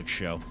favorite Netflix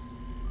show.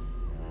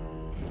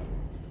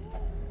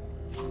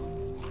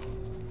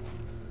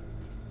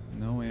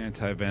 No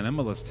anti-venom,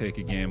 but let's take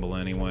a gamble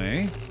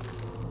anyway.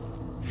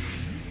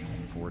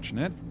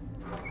 Unfortunate.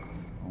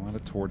 A lot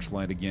of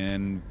torchlight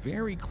again.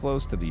 Very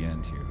close to the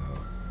end here,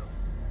 though.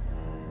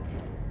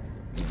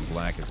 Even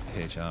black as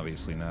pitch,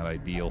 obviously not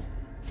ideal.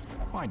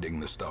 Finding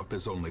the stuff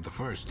is only the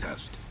first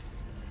test.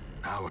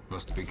 Now it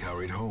must be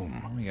carried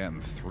home. We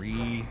got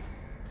three...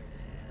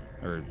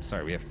 Or,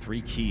 sorry, we have 3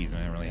 keys,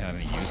 and I haven't really had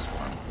any use for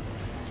them.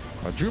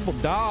 Quadruple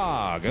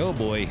dog! Oh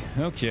boy.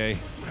 Okay.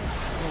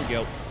 There we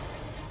go.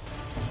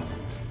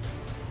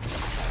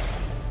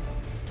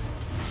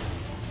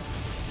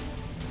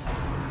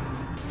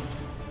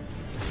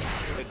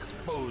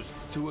 Exposed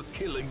to a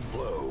killing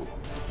blow.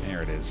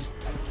 There it is.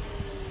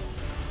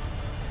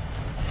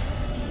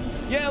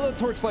 Yeah, the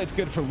torchlight's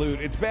good for loot.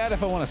 It's bad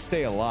if I want to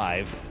stay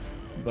alive,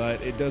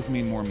 but it does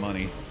mean more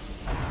money.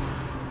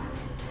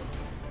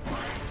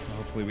 So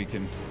hopefully we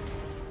can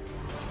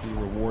be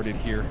rewarded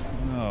here.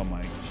 Oh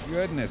my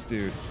goodness,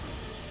 dude.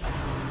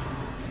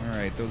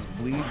 Alright, those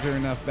bleeds are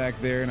enough back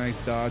there. Nice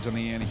dodge on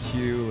the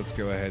anti-Q. Let's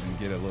go ahead and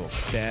get a little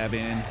stab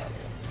in.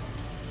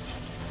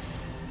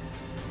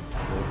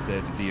 Both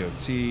dead to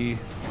DOT.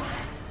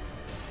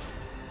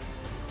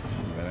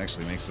 That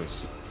actually makes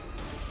us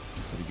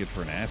pretty good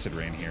for an acid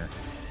rain here.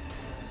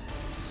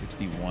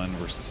 61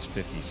 versus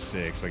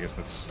 56. I guess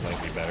that's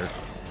slightly better.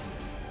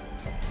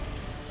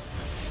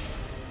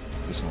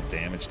 Additional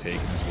damage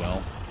taken as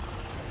well.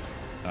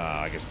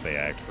 I guess they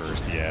act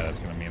first. Yeah, that's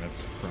going to mean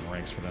that's front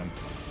ranks for them.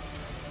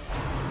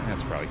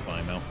 That's probably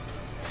fine, though.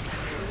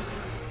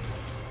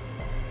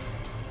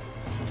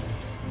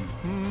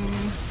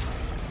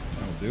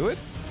 That'll do it.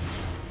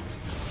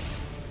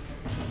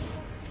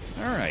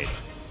 All right.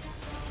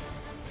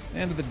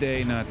 End of the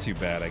day, not too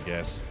bad, I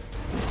guess.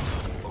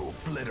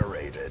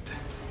 Obliterated.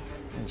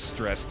 A little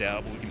stressed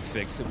out, but we can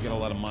fix it. We got a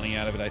lot of money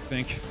out of it, I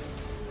think.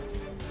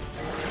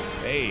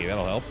 Hey,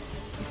 that'll help.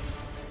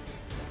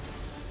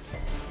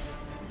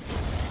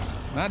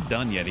 Not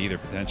done yet either,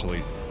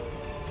 potentially.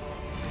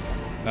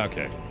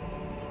 Okay.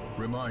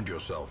 Remind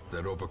yourself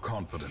that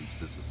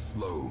overconfidence is a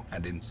slow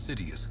and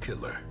insidious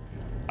killer.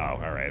 Oh, all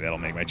right. That'll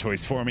make my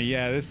choice for me.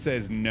 Yeah, this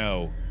says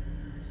no.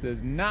 It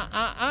says,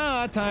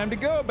 nah, time to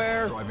go,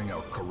 Baer. Driving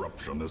out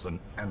corruption is an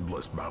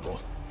endless battle,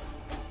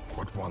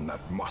 but one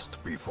that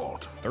must be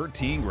fought.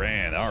 13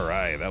 grand. All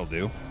right, that'll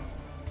do.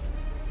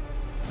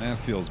 That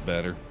feels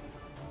better.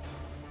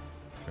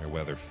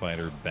 Fairweather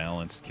fighter,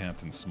 balanced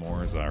Captain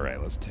S'mores. All right,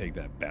 let's take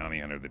that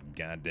bounty under the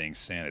goddamn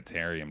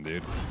sanitarium,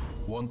 dude.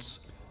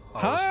 Once,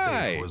 our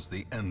state was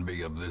the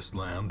envy of this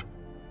land.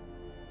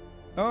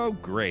 Oh,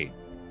 great.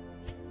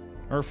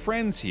 Our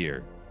friend's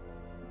here.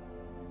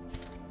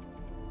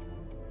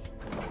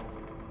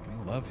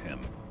 I love him.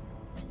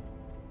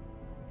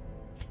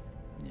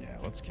 Yeah,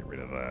 let's get rid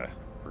of the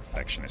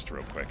perfectionist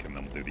real quick, and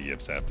then we'll do the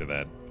yips after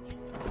that.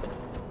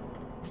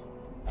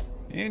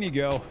 In you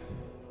go.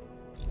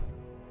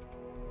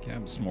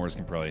 Cab S'mores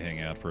can probably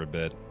hang out for a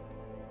bit.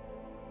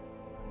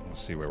 Let's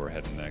see where we're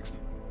heading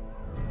next.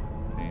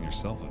 Paying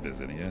yourself a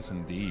visit, yes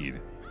indeed.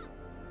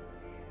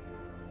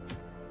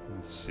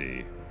 Let's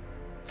see.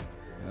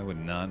 I would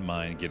not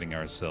mind getting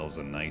ourselves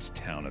a nice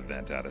town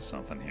event out of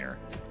something here.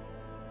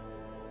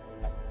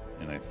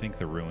 And I think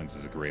the Ruins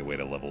is a great way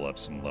to level up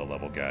some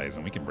low-level guys,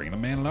 and we can bring the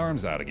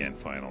Man-at-Arms out again,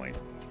 finally.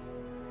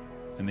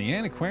 And the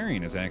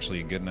Antiquarian is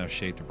actually in good enough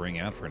shape to bring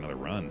out for another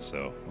run,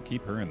 so we'll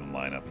keep her in the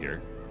lineup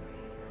here.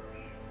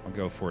 I'll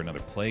go for another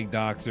Plague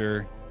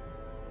Doctor.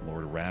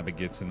 Lord Rabbit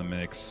gets in the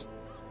mix.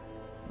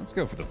 Let's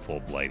go for the full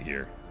Blight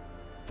here.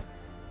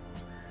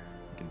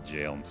 Get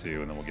jail him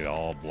too, and then we'll get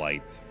all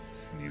Blight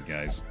from these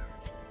guys.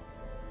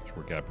 Should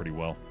work out pretty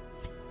well.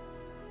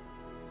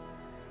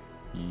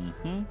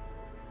 I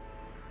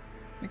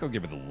think I'll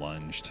give her the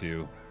Lunge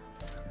too,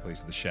 in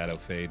place of the Shadow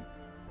Fade,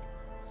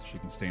 so she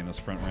can stay in those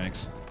front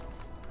ranks.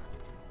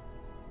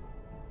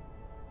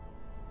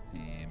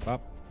 And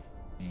bop.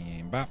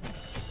 And bop.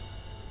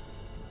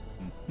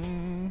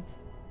 There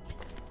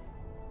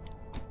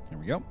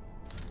we go.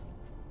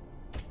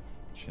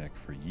 Check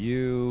for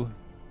you.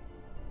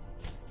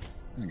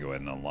 I'm gonna go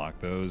ahead and unlock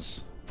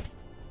those.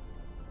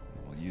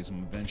 We'll use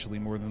them eventually,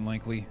 more than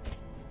likely.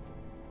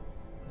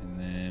 And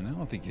then I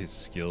don't think his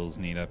skills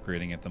need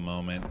upgrading at the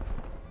moment.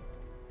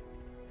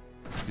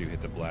 Let's do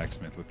hit the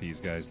blacksmith with these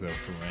guys though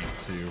for rank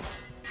 2.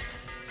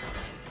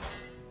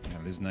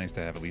 Yeah, it is nice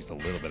to have at least a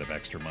little bit of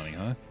extra money,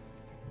 huh?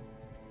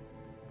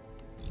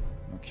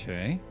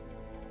 Okay.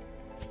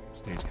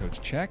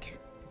 Stagecoach check.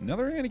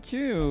 Another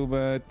anti-Q,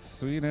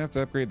 but we'd have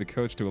to upgrade the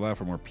coach to allow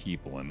for more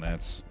people, and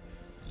that's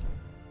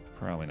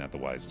probably not the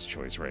wisest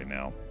choice right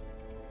now.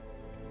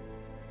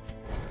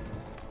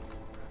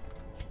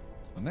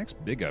 So the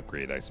next big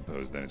upgrade, I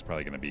suppose, then is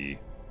probably going to be...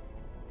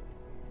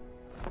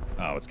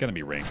 Oh, it's going to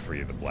be rank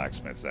 3 of the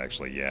blacksmiths,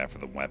 actually. Yeah, for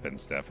the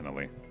weapons,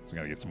 definitely. So we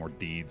got to get some more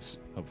deeds,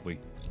 hopefully.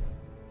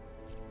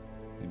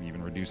 Maybe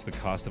even reduce the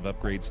cost of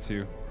upgrades,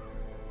 too.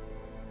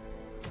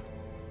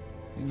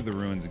 Into the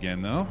Ruins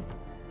again, though.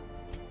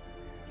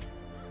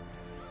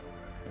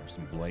 Grab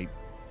some Blight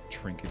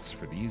trinkets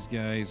for these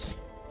guys.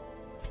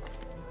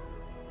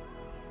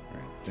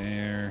 Right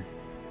there.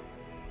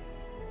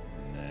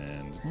 And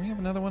then... Did we have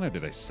another one, or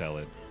did I sell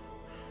it?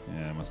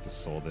 Yeah, I must have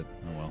sold it.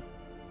 Oh, well.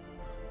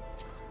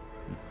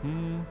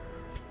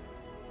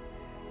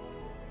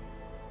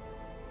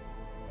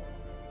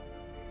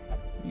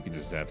 You can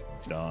just have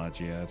dodge.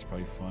 Yeah, that's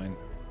probably fine.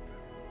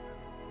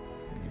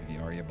 Give you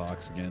the Arya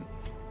box again.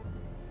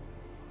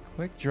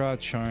 Quick draw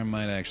charm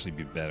might actually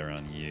be better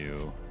on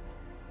you.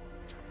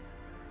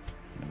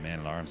 And the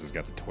Man-at-Arms has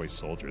got the toy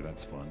soldier.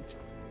 That's fun.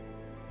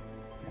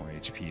 More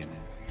HP and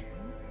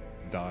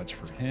dodge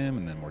for him,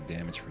 and then more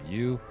damage for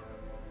you.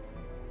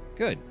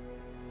 Good.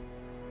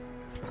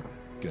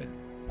 Good.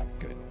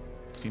 Good.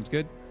 Seems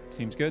good.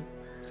 Seems good.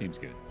 Seems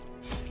good.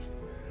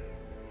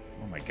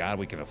 Oh my god,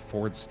 we can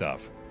afford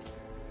stuff.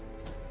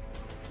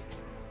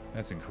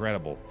 That's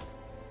incredible.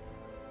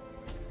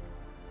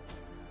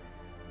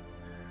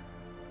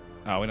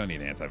 Oh, we don't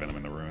need anti-venom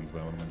in the Ruins,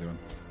 though. What am I doing?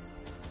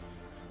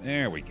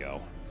 There we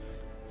go.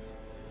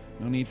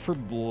 No need for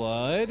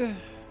blood.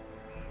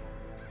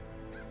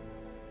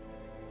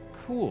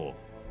 Cool.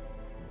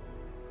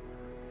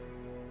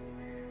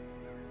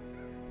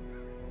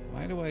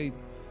 Why do I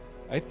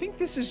think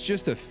this is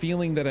just a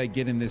feeling that I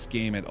get in this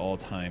game at all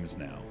times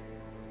now.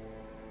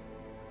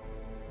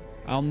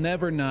 I'll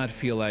never not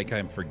feel like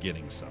I'm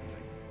forgetting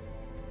something.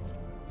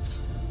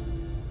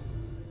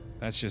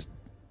 That's just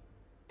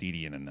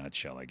DD in a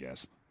nutshell, I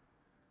guess.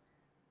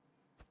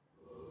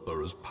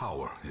 There is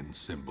power in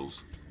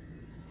symbols.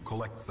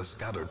 Collect the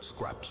scattered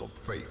scraps of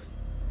faith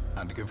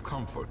and give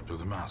comfort to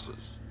the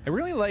masses. I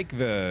really like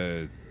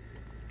the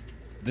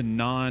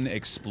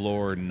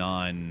non-explore,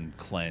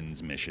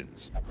 non-cleanse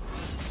missions.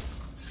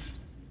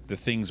 The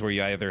things where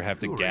you either have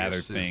to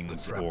gather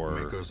things or...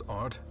 Maker's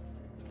art.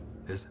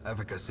 His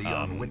efficacy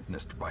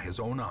unwitnessed by his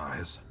own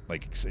eyes.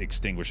 Like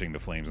extinguishing the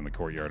flames in the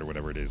courtyard or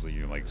whatever it is.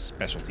 You know, like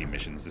specialty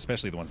missions,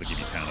 especially the ones that give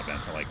you town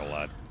events, I like a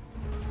lot.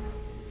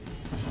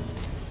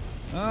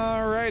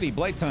 Alrighty,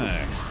 Blight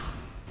time.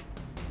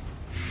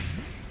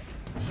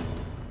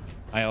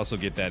 I also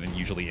get that and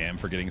usually am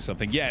forgetting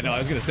something. Yeah, no, I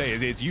was going to say,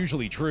 it's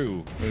usually true,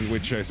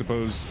 which I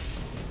suppose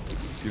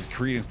gives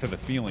credence to the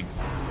feeling.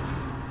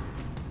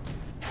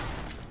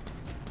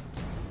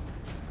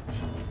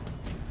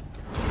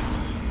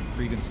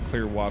 Credence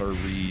Clearwater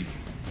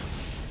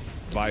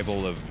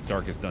revival of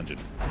Darkest Dungeon.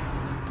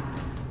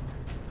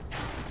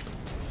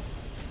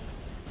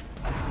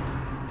 I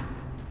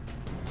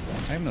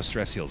have no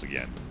stress heals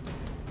again.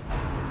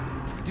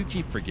 I do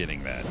keep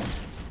forgetting that.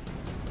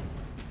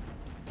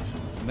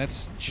 And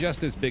that's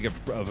just as big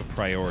of a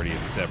priority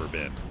as it's ever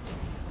been.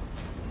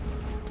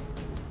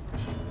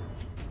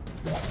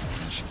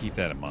 I should keep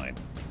that in mind.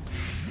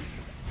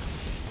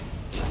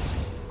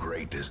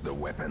 Great is the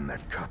weapon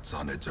that cuts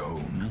on its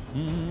own.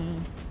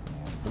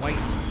 White.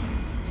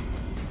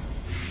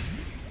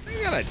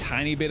 I got a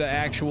tiny bit of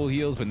actual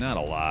heals, but not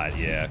a lot,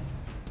 yeah.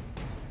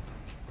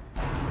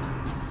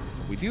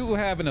 We do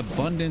have an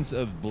abundance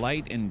of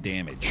blight and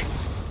damage.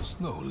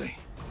 Slowly,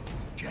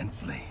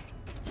 gently.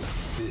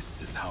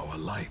 This is how a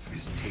life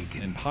is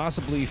taken. And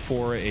possibly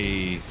for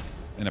an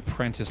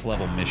apprentice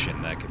level mission,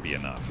 that could be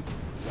enough.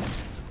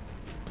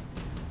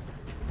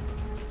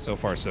 So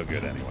far, so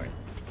good anyway.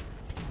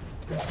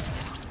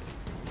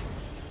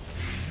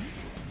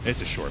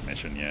 It's a short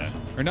mission, yeah.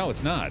 Or no,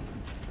 it's not.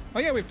 Oh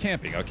yeah, we have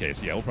camping. Okay,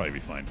 so yeah, we'll probably be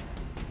fine.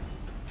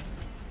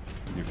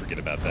 You forget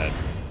about that.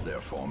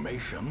 Their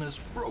formation is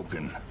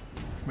broken.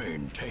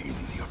 Maintain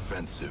the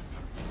offensive.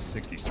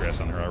 60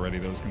 stress on her already,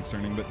 that was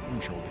concerning, but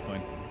I'm sure we'll be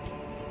fine.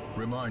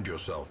 Remind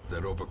yourself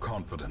that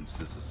overconfidence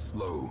is a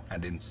slow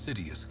and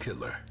insidious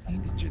killer. I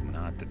needed you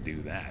not to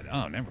do that.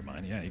 Oh, never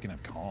mind. Yeah, you can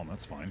have calm.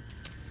 That's fine.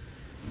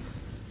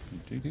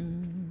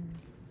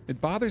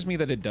 It bothers me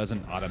that it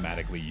doesn't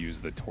automatically use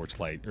the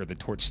torchlight or the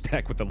torch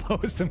stack with the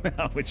lowest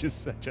amount, which is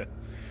such a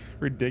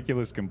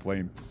ridiculous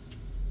complaint.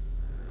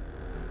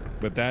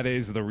 But that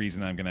is the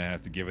reason I'm going to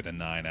have to give it a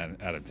 9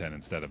 out of 10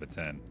 instead of a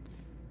 10.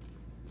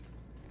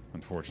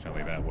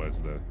 Unfortunately, that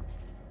was the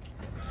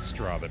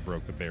straw that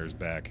broke the bear's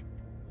back.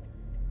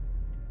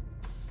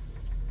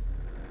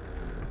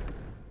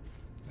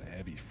 It's a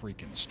heavy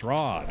freaking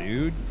straw,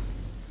 dude.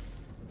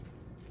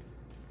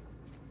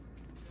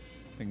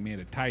 Thing made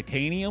of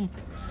titanium.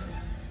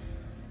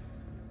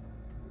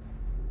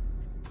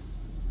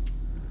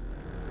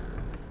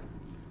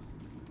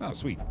 Oh,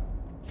 sweet.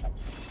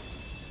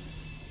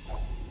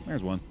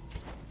 There's one.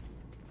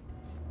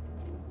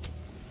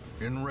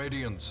 In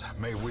Radiance,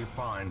 may we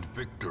find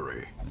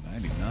victory. And I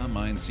do not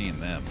mind seeing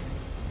them.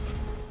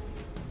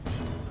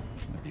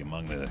 Might be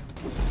among the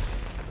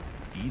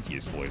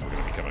easiest boys we're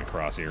going to be coming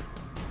across here.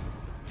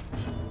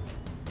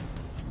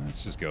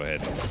 Let's just go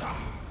ahead and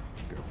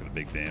go for the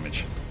big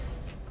damage.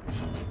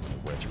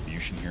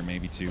 Retribution here,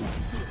 maybe, too.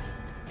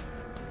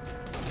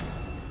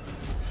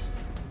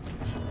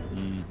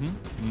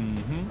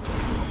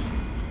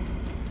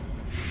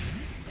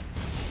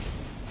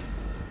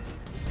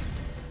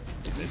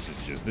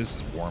 This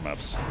is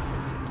warm-ups.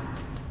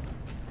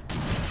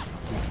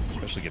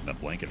 Especially getting the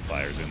blanket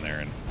fires in there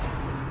and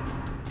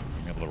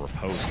being able to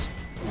riposte.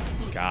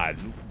 God,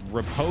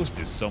 riposte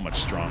is so much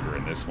stronger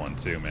in this one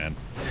too, man.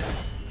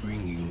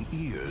 Ringing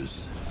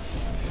ears.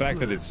 The fact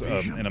that it's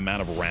an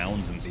amount of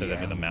rounds instead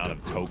of an amount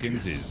of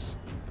tokens is...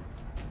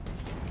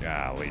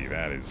 Golly,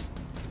 that is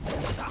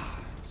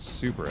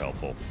super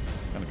helpful.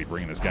 I'm gonna be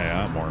bringing this guy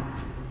out more.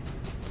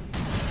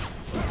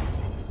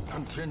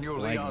 Continue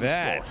the like onslaught.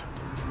 that.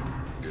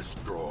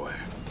 Destroy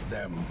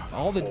them.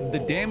 All the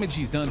damage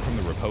he's done from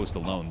the riposte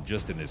alone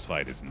just in this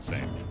fight is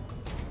insane.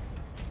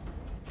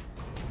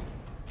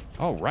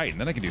 Oh, right,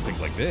 and then I can do things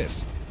like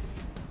this.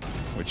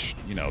 Which,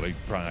 you know, they're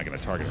probably not going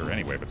to target her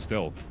anyway, but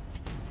still.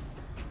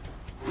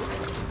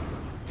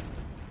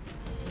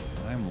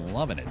 I'm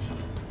loving it.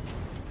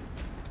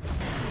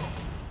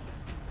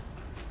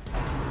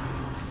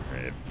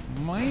 Alright,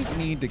 might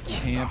need to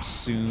camp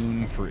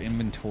soon for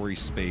inventory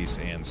space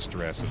and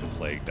stress of the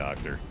Plague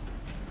Doctor.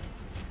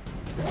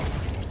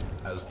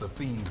 As the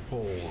fiend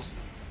falls,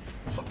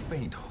 a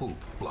faint hope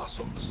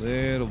blossoms.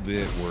 Little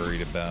bit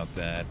worried about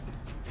that.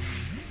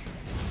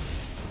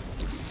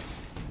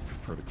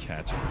 Prefer to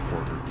catch it before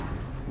her.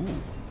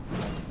 Ooh.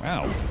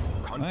 Wow.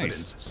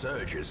 Confidence Nice.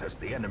 surges as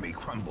the enemy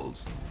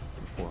crumbles.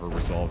 Before her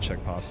resolve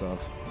check pops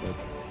off. But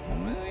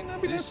might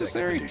not be This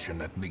necessary.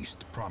 expedition at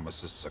least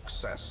promises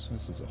success.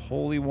 This is a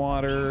holy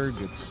water.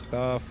 Good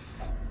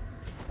stuff.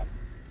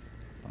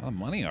 A lot of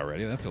money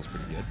already. That feels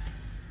pretty good.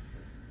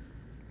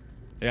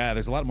 Yeah,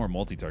 there's a lot more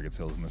multi-target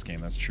skills in this game.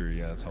 That's true.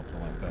 Yeah, that's helping a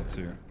lot with that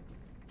too.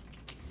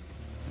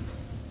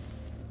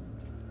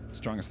 The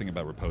strongest thing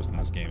about riposte in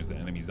this game is the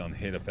enemies'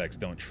 on-hit effects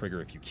don't trigger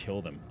if you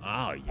kill them.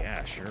 Oh,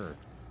 yeah, sure.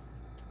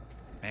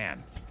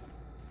 Man.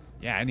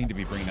 Yeah, I need to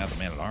be bringing out the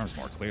man-at-arms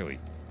more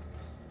clearly.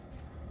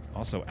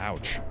 Also,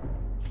 ouch.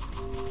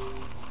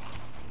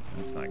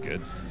 That's not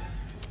good.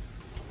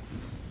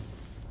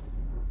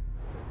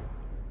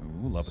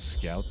 Ooh, love a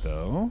scout,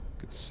 though.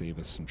 Could save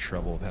us some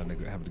trouble of having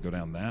to go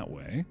down that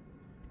way.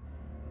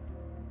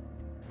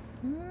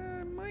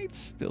 I might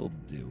still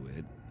do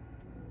it.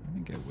 I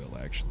think I will,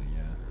 actually,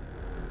 yeah.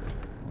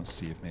 Let's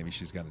see if maybe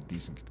she's got a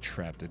decent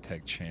trap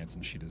detect chance,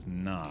 and she does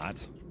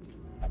not.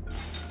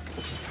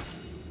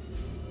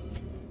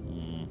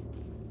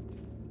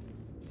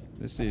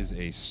 This is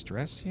a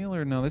stress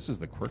healer? No, this is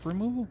the quirk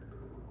removal?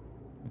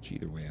 Which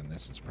either way on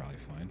this is probably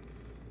fine.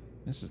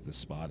 This is the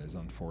spot is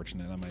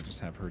unfortunate. I might just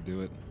have her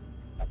do it.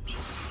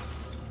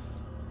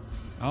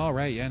 All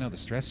right, yeah, no, the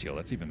stress heal.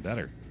 That's even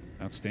better.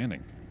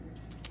 Outstanding.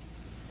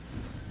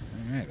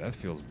 All right, that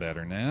feels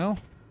better now.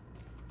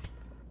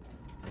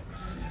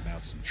 Let's see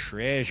about some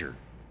treasure.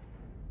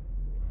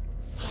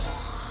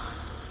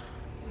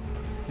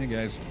 Hey,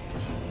 guys.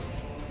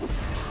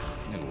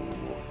 No.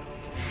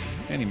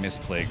 Any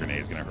misplay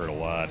grenade is going to hurt a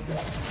lot. The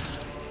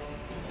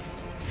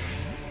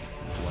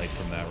light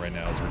from that right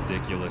now is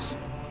ridiculous.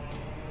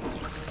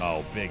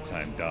 Oh, big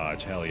time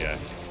dodge. Hell yeah.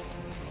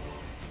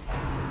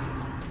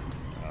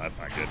 Oh, that's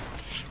not good.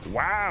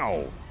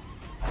 Wow!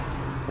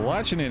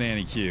 Watching it,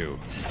 Annie Q.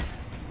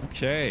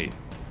 Okay.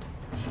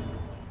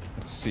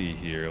 Let's see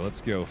here.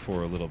 Let's go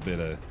for a little bit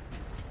of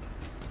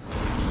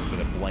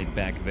blight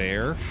back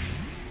there. I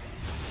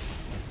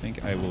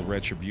think I will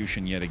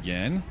retribution yet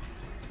again.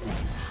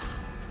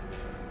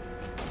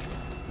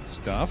 Good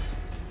stuff.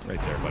 Right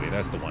there, buddy.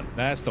 That's the one.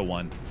 That's the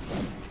one.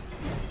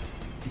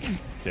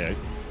 Okay.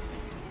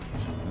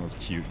 That was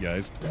cute,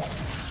 guys.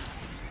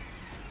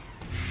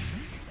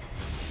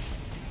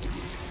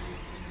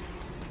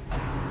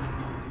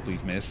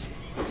 Please miss.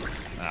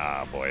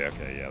 Ah, boy.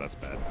 Okay, yeah, that's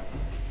bad.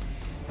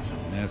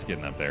 That's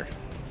getting up there.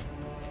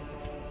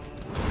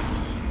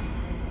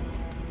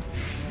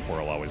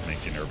 Coral always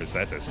makes you nervous.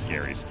 That's a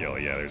scary skill.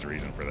 Yeah, there's a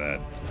reason for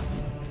that.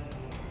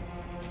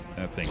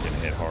 That thing can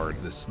hit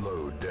hard. The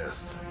slow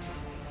death.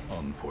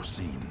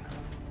 Unforeseen.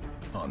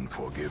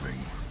 Unforgiving.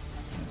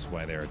 That's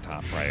why they're a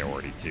top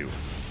priority, too.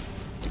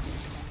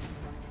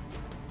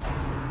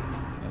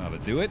 That ought to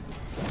do it.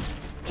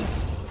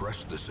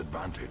 Press this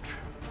advantage.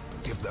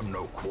 Give them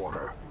no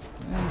quarter.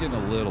 I'm getting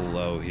a little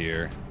low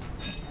here.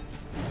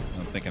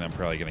 I'm thinking I'm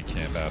probably going to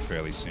camp out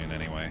fairly soon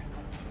anyway.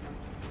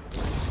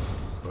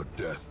 A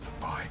death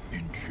by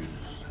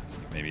inches. So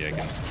maybe I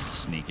can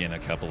sneak in a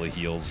couple of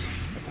heals,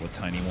 a couple of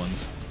tiny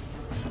ones.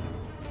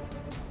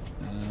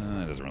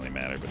 It doesn't really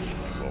matter, but he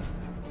might as well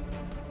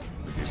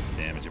reduce the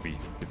damage if he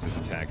gets his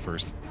attack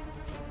first.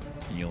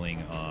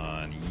 Healing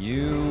on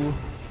you.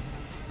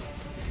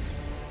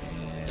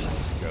 And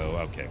let's go.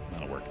 Okay,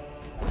 that'll work.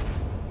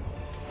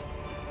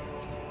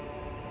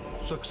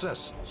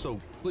 Success so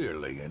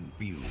clearly in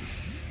view.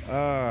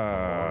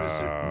 Or is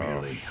it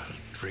merely a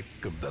trick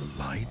of the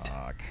light?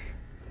 Fuck.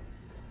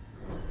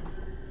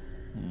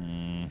 I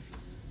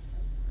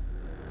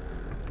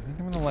think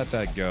I'm gonna let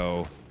that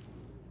go.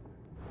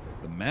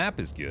 The map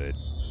is good.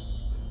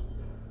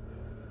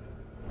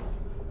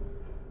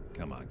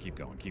 Come on, keep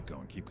going, keep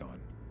going, keep going.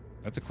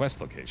 That's a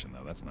quest location,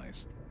 though. That's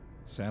nice.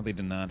 Sadly,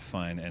 did not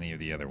find any of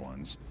the other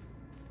ones.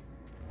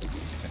 I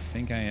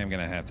think I am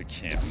gonna have to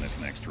camp in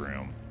this next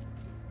room.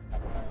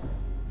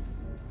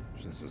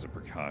 Just as a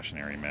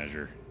precautionary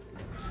measure.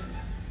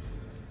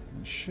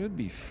 It should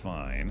be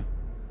fine.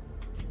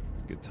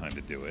 It's a good time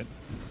to do it.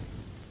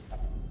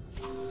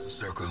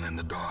 Circle in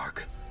the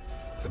dark.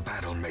 The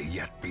battle may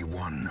yet be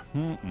won.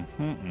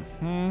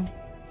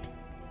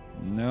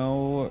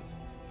 No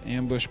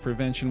ambush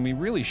prevention. We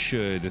really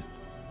should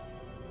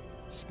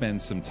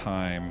spend some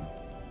time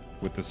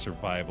with the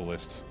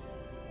survivalist.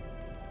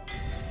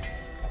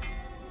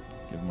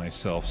 Give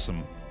myself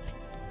some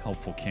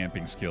helpful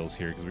camping skills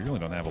here, because we really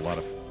don't have a lot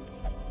of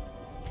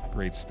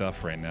great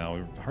stuff right now.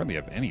 We hardly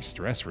have any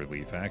stress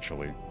relief,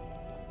 actually.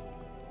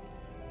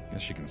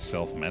 Guess you can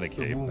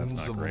self-medicate. That's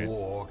not great. The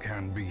wounds of war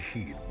can be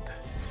healed,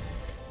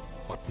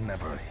 but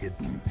never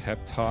hidden.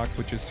 Pep talk,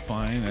 which is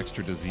fine.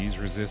 Extra disease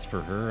resist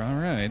for her. All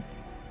right.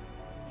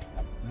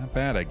 Not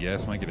bad, I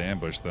guess. Might get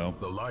ambushed, though.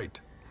 The light,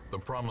 the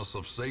promise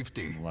of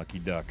safety. Lucky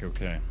duck.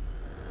 Okay.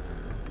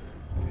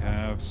 I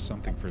have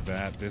something for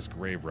that. This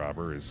grave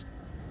robber is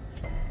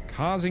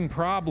causing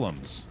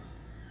problems.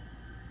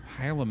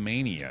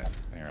 Hylomania,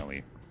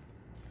 apparently.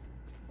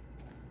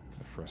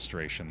 The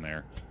frustration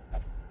there.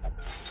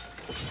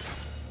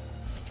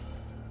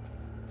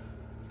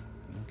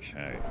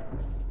 Okay.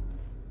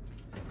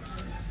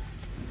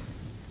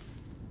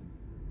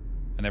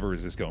 I never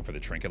resist going for the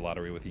trinket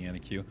lottery with the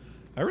Q.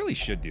 I really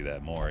should do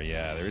that more.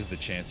 Yeah, there is the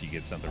chance you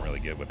get something really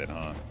good with it,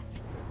 huh?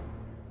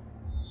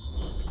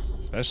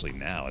 Especially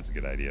now, it's a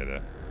good idea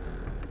to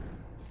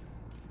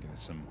get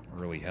some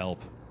early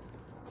help.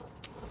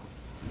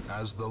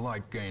 As the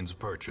light gains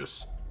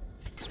purchase,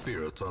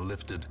 spirits are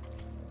lifted,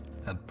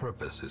 and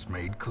purpose is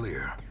made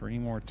clear. 3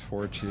 more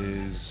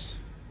torches.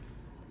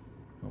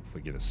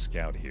 Hopefully get a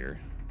scout here.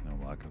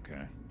 No luck,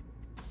 okay.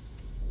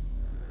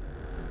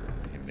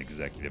 Need an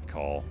executive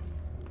call.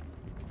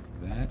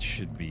 That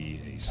should be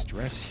a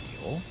stress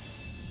heal.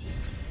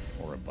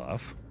 Or a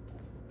buff.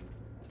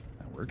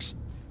 That works.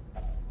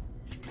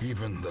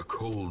 Even the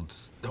cold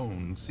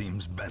stone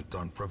seems bent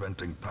on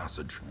preventing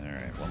passage.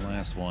 Alright, one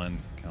last one.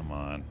 Come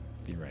on.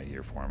 Be right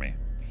here for me.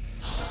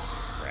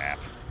 Crap.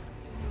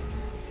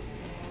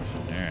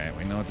 Alright,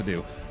 we know what to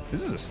do.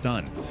 This is a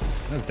stun.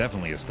 That's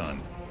definitely a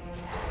stun.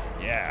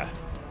 Yeah.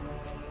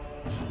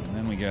 And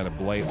then we gotta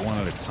blight one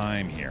at a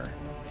time here.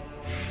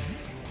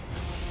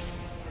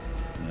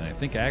 And I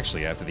think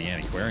actually after the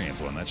Antiquarians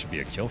one, that should be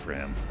a kill for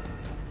him.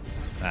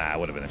 Ah, it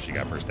would have been if she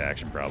got first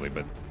action probably,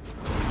 but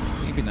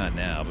maybe not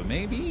now, but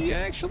maybe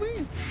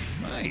actually?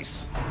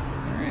 Nice.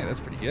 Alright, that's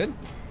pretty good.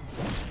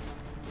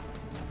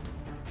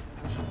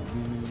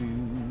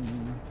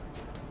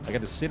 I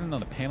got to sit in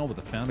on a panel with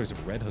the founders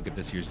of Red Hook at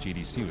this year's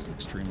GDC. It was an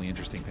extremely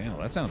interesting panel.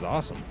 That sounds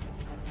awesome.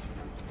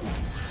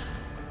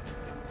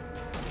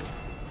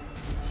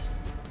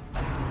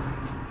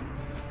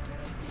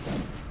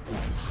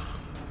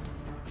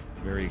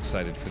 Very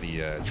excited for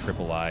the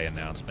Triple I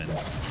announcement on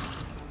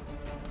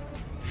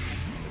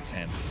the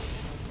 10th.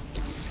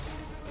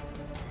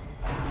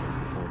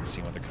 Looking forward to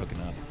seeing what they're cooking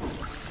up.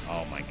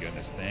 Oh my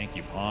goodness, thank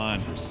you, Pawn,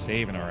 for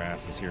saving our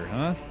asses here,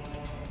 huh?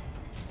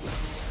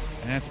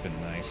 That's been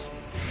nice.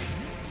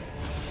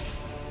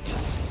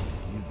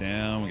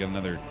 down. We got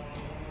another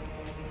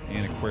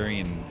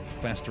antiquarian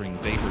festering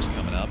vapors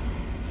coming up.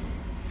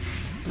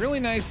 Really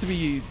nice to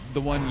be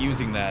the one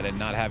using that and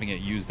not having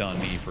it used on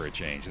me for a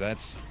change.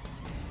 That's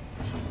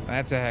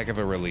a heck of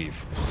a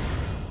relief.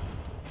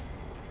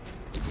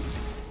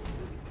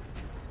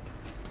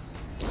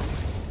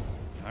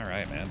 All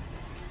right, man.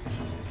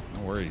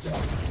 No worries.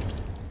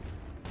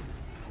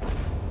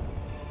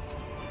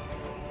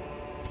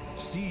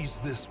 Seize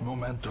this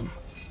momentum.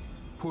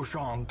 Push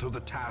on to the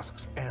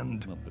task's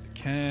end. A little bit of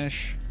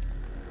cash.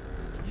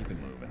 Keep it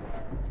moving.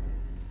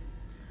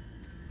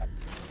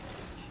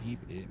 Keep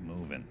it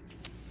moving.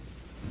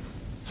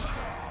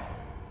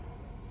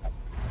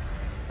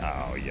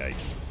 Oh,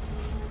 yikes.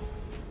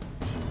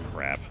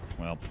 Crap.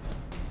 Well.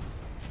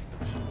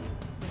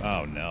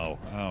 Oh, no.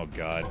 Oh,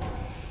 God.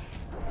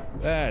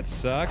 That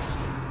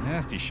sucks.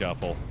 Nasty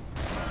shuffle.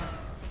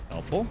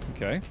 Helpful.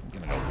 Okay. I'm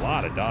gonna do a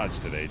lot of dodge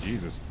today.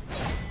 Jesus.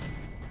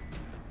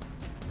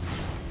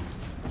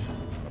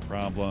 No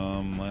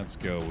problem. Let's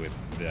go with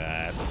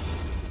that.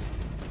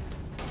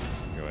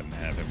 Go ahead and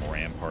have him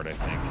rampart, I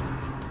think.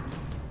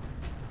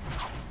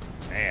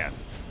 Man.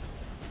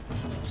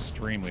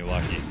 Extremely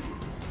lucky.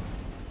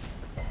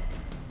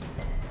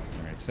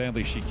 Alright,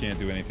 sadly she can't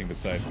do anything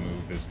besides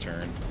move this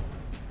turn.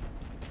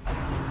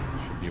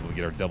 Should be able to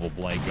get our double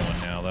blight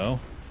going now, though.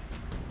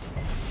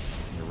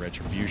 Get a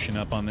retribution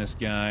up on this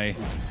guy.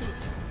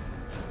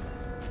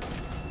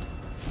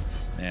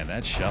 Man,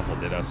 that shuffle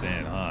did us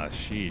in, huh?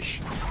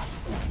 Sheesh.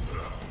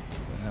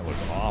 That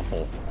was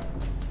awful.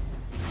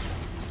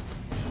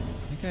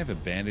 I think I have a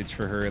bandage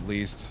for her at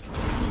least.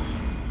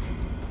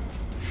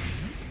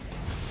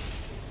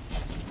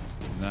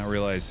 Did not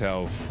realize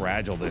how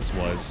fragile this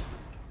was.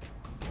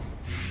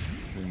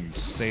 Been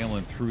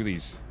sailing through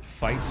these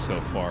fights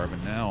so far,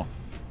 but now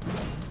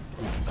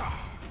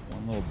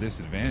one little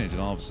disadvantage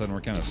and all of a sudden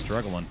we're kind of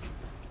struggling.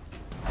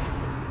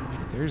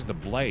 There's the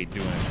blight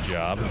doing its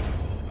job.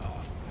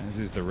 As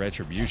is the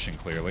retribution,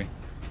 clearly.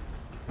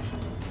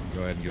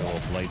 Go ahead and get a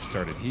little blight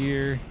started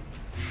here.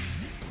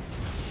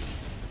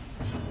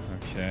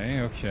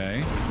 Okay,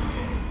 okay.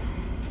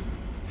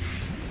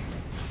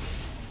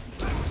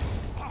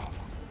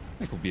 I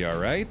think we'll be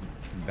alright.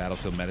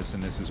 Battlefield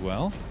medicine this as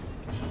well.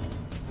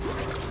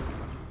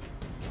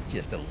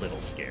 Just a little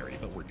scary,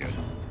 but we're good.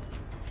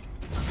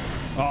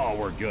 Oh,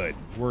 we're good.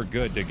 We're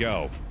good to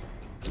go.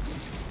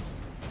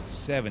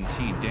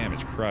 17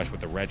 damage crush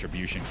with the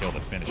retribution kill to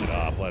finish it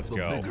off. Let's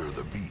go. The bigger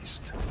the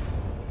beast,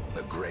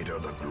 the greater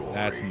the glory.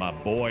 That's my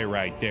boy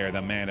right there,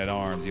 the man at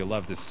arms. You'll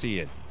love to see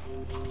it.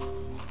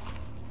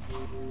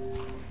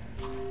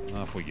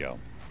 Off we go.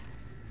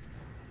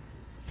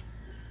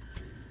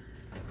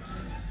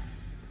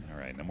 All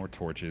right, no more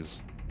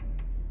torches.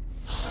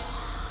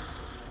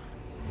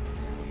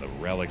 The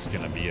relic's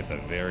gonna be at the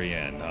very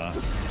end, huh?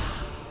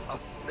 A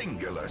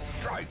singular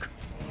strike.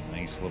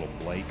 Nice little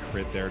blight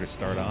crit there to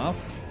start off.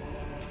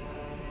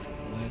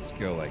 Let's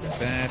go like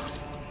that.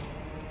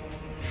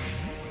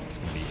 It's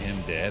gonna be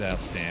him dead.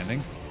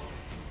 Outstanding.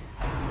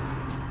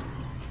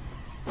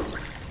 Not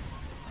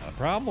a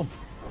problem.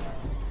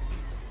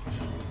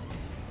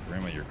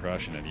 Grandma, you're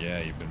crushing it.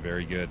 Yeah, you've been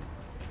very good.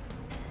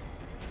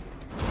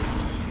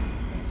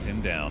 That's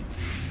him down.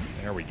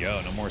 There we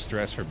go. No more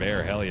stress for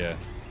Baer. Hell yeah.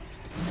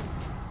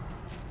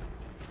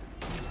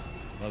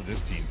 Love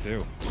this team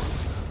too.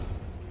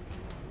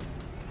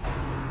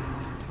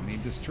 You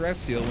need distress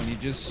seal when you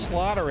just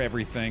slaughter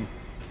everything.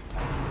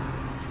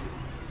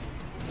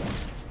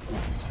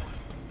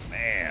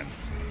 Man.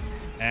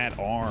 At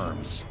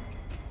arms.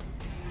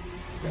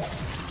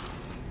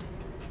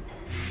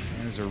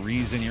 There's a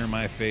reason you're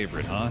my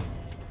favorite, huh?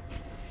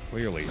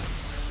 Clearly.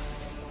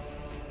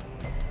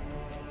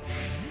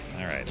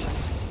 Alright.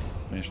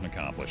 Mission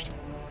accomplished.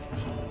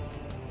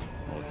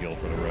 We'll heal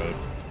for the road.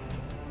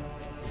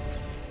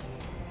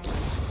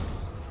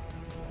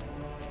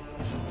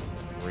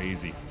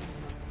 Crazy.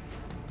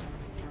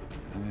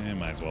 Eh,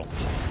 might as well.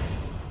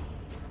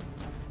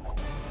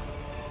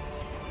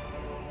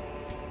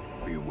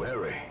 Be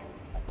wary.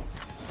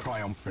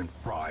 Triumphant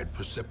pride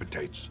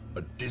precipitates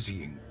a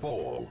dizzying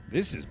fall.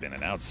 This has been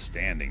an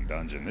outstanding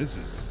dungeon. This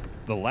is...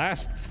 The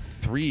last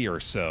 3 or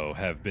so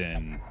have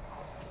been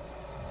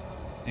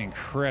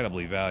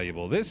incredibly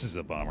valuable. This is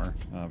a bummer,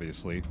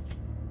 obviously.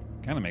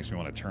 Kind of makes me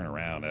want to turn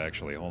around,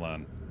 actually. Hold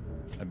on.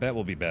 I bet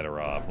we'll be better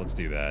off. Let's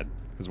do that.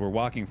 Because we're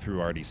walking through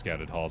already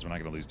scouted halls. We're not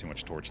going to lose too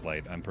much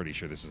torchlight. I'm pretty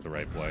sure this is the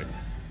right play.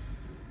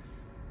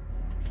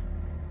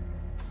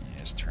 Yeah,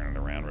 just turn it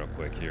around real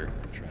quick here.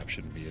 Trap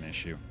shouldn't be an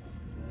issue.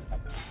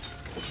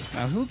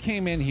 Now, who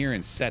came in here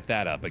and set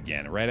that up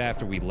again? Right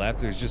after we left,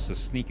 there's just a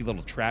sneaky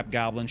little trap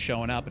goblin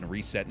showing up and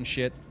resetting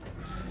shit.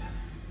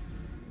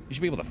 You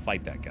should be able to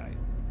fight that guy.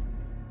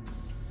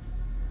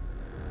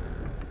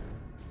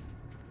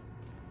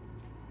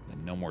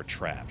 And no more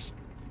traps.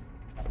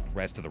 The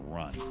rest of the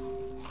run.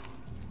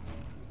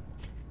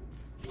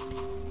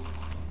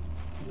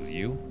 It was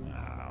you?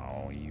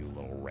 Oh, you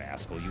little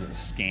rascal. You little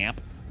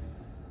scamp.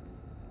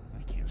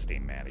 I can't stay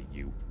mad at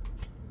you.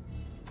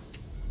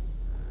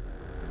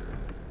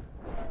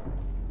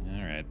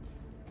 Alright.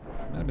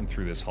 been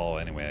through this hall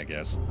anyway, I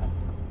guess.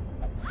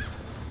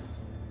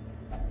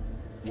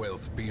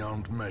 Wealth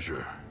beyond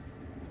measure.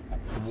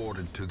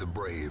 Awarded to the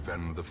brave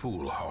and the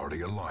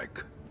foolhardy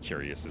alike.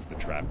 Curious is the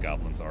trap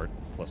goblin's art.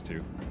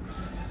 +2.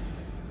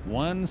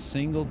 One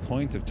single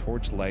point of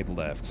torchlight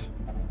left.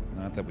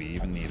 Not that we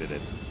even needed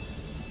it.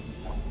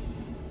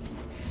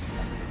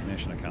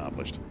 Mission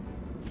accomplished.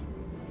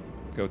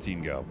 Go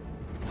team, go.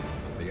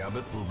 The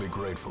abbot will be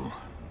grateful.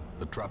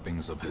 The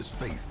trappings of his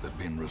faith have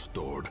been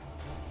restored.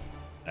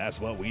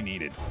 That's what we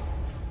needed.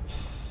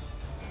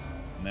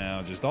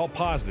 Now, just all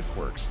positive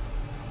quirks.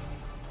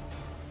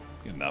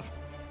 Good enough.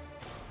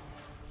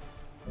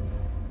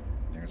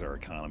 There's our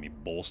economy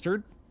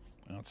bolstered.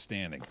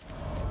 Outstanding.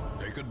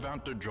 Take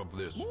advantage of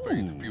this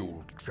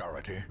faith-fueled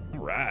charity. All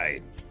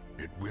right.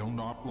 It will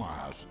not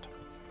last.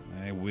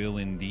 I will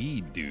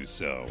indeed do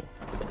so.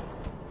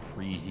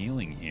 Free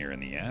healing here in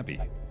the Abbey.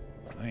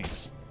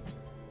 Nice.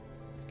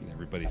 Let's get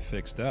everybody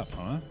fixed up,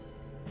 huh?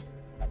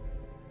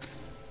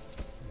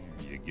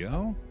 There you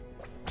go.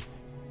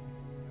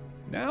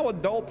 Now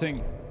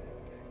adulting.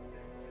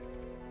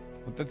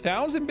 With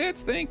 1,000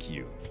 bits, thank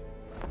you.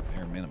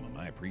 Bare minimum,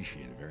 I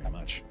appreciate it very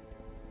much.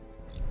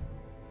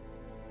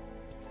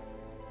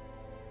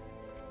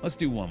 Let's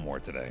do one more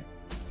today.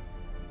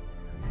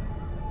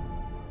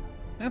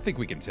 I think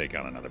we can take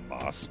on another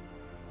boss.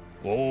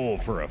 Oh,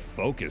 for a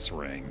focus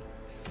ring.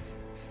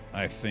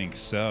 I think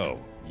so.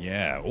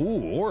 Yeah.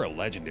 Ooh, or a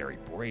legendary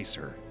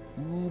bracer.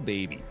 Ooh,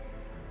 baby.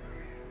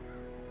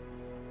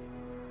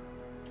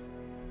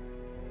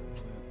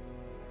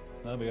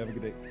 Have a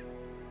good day.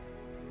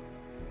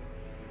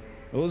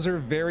 Those are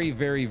very,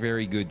 very,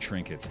 very good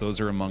trinkets.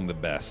 Those are among the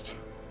best.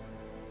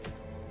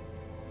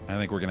 I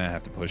think we're going to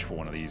have to push for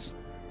one of these.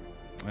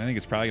 I think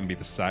it's probably going to be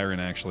the Siren,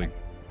 actually.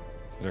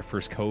 It's our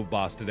first Cove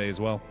boss today as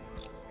well.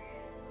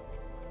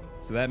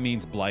 So that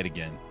means Blight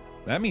again.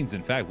 That means,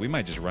 in fact, we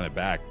might just run it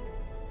back.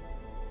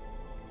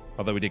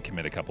 Although we did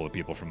commit a couple of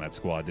people from that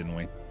squad, didn't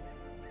we?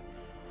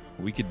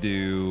 We could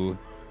do...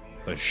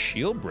 a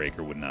Shieldbreaker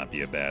would not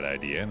be a bad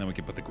idea. And then we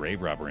could put the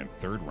Grave Robber in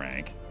 3rd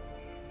rank.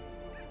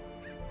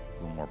 A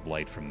little more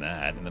Blight from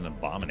that. And then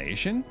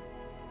Abomination?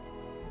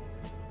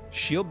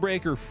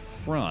 Shieldbreaker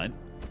front.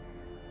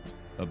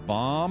 A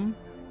Bomb...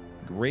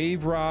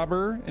 Grave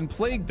Robber, and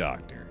Plague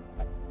Doctor.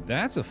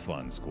 That's a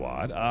fun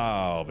squad.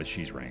 Oh, but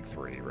she's rank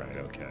 3, right,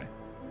 okay.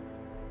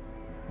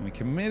 And we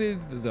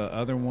committed the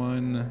other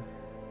one,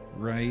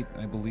 right,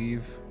 I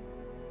believe?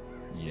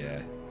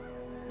 Yeah.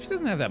 She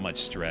doesn't have that much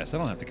stress. I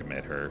don't have to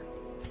commit her.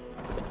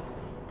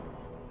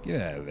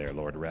 Get out of there,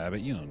 Lord Rabbit.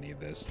 You don't need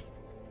this.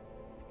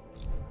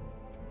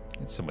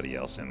 Get somebody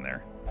else in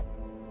there.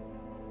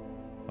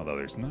 Although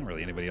there's not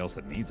really anybody else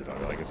that needs it.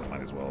 I guess I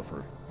might as well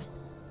for...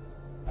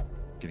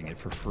 getting it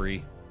for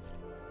free.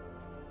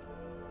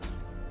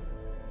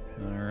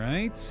 All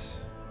right.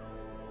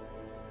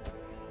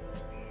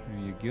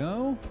 There you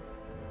go.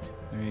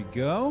 There you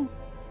go.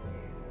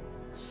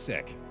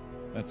 Sick.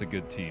 That's a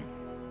good team.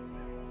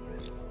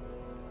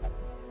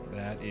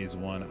 That is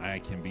one I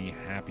can be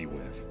happy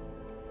with.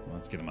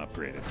 Let's get them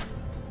upgraded.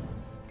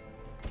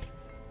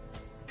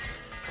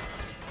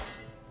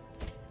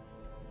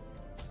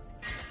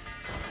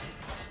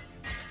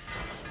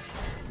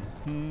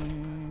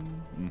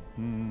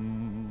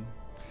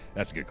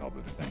 That's a good call,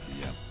 Buddha. Thank you,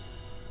 yeah.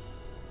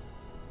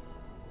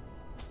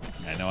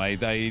 I know, I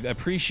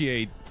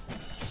appreciate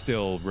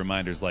still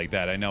reminders like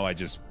that. I know I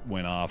just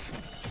went off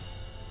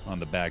on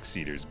the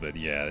backseaters, but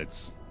yeah,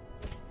 it's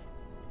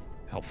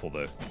helpful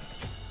to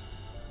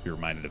be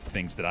reminded of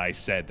things that I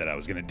said that I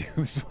was going to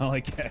do as well, I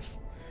guess.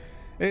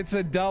 It's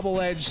a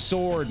double-edged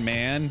sword,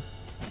 man.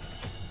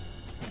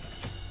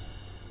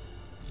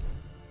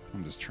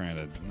 I'm just trying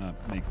to not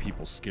make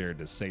people scared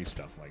to say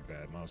stuff like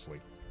that, mostly.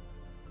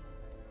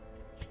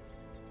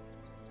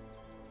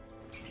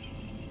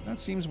 That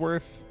seems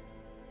worth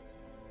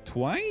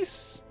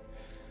twice?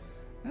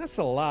 That's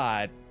a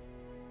lot.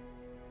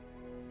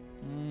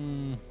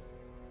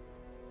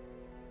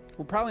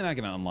 We're probably not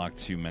going to unlock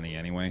too many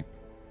anyway.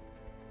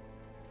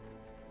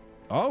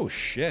 Oh,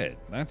 shit.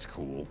 That's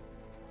cool.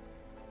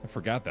 I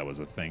forgot that was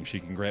a thing. She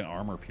can grant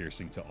armor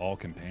piercing to all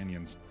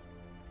companions.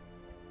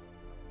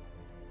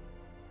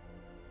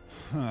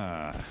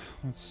 Huh.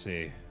 Let's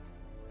see.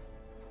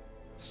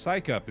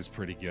 Psych Up is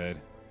pretty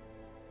good.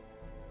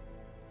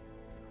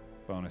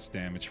 Bonus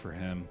damage for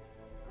him.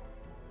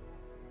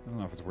 I don't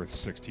know if it's worth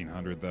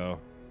 1,600 though.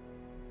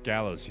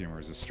 Gallows Humor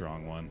is a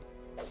strong one.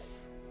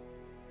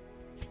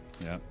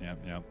 Yep.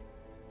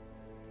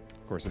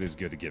 Of course, it is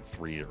good to get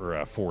 3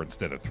 or 4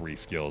 instead of 3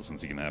 skills,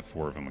 since you can have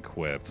 4 of them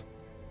equipped.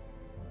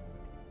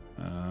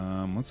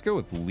 Let's go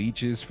with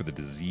Leeches for the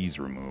disease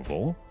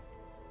removal.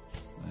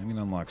 I'm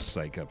gonna unlock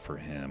Psych Up for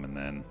him, and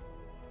then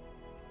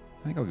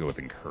I think I'll go with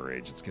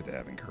Encourage. It's good to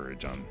have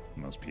Encourage on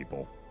most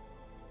people.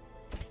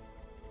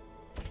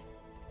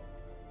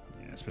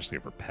 Yeah, especially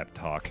for pep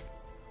talk.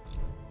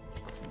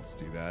 Let's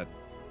do that.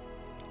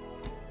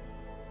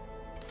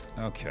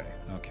 Okay.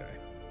 How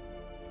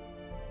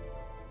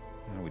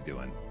are we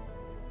doing?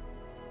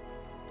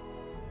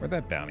 Where'd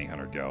that bounty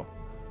hunter go?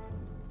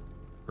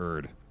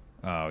 Erd.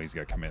 Oh, he's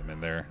got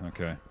commitment there.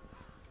 Okay.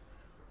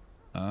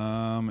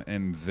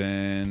 And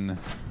then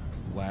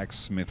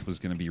blacksmith was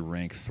going to be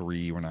rank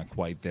 3. We're not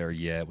quite there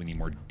yet. We need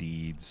more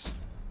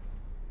deeds.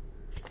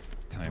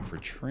 Time for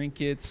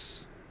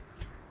trinkets.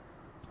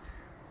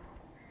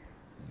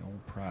 The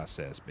old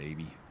process,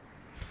 baby.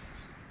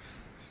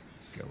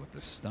 Let's go with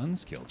the stun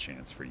skill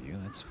chance for you.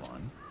 That's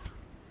fun.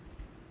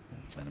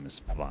 Venomous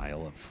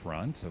vial up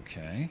front.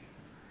 Okay.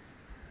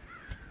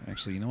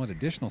 Actually, you know what?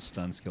 Additional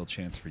stun skill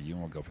chance for you,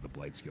 and we'll go for the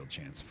blight skill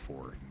chance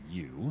for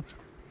you.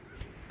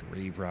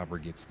 Grave Robber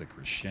gets the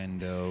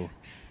crescendo.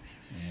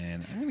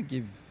 And I'm going to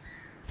give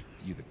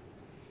you the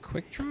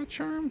quick draw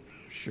charm?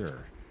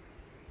 Sure.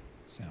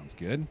 Sounds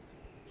good.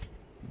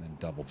 And then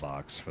double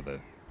box for the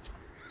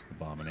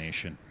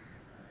abomination.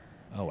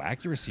 Oh,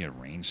 accuracy and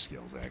range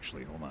skills,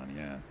 actually. Hold on,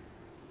 yeah.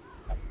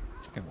 I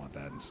think I want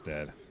that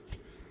instead.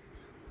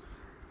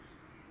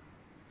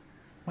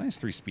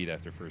 -3 speed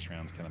after first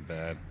round's kind of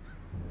bad.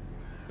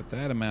 But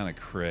that amount of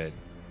crit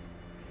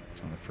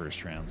on the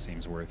first round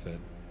seems worth it.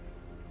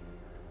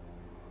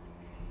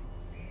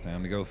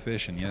 Time to go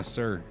fishing, yes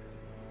sir.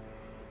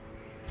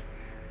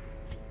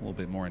 A little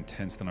bit more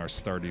intense than our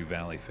Stardew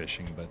Valley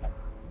fishing, but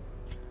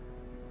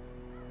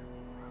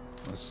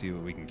let's see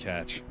what we can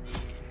catch.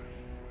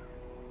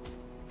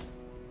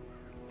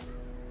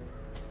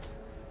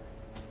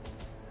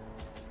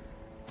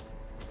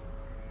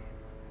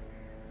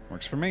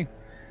 Works for me.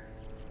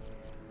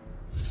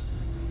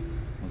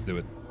 Let's do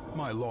it.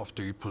 My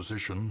lofty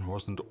position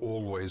wasn't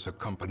always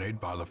accompanied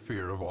by the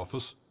fear of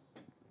office.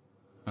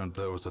 And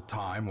there was a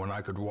time when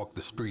I could walk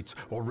the streets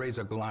or raise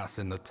a glass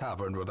in the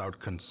tavern without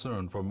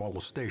concern for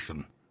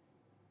molestation.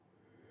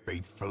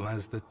 Faithful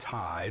as the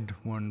tide,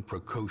 one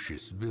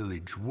precocious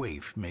village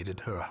waif made it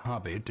her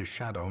hobby to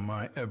shadow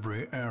my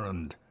every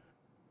errand.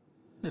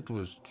 It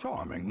was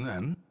charming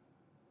then,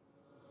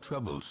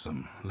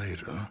 troublesome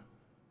later.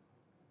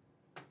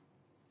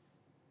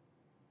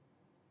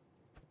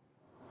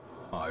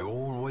 I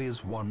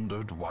always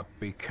wondered what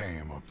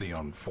became of the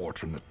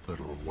unfortunate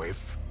little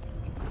waif.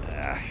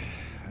 Ah,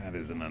 that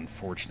is an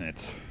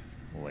unfortunate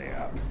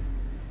layout.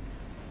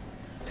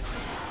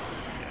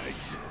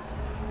 Yikes.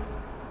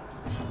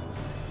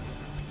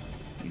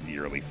 Easy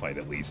early fight,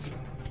 at least.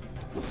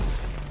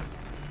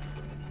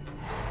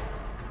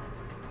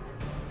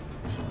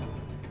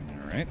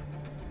 Alright.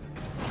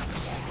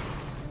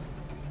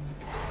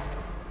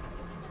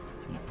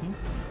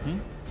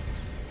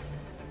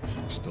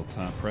 Still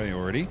top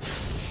priority.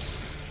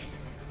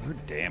 Your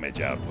damage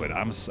output.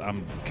 I'm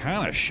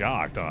kind of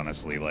shocked,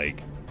 honestly.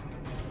 Like,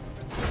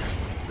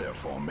 their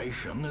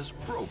formation is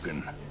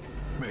broken.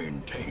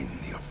 Maintain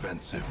the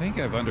offensive. I think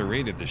I've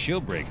underrated the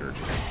Shieldbreaker.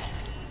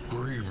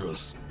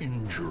 Grievous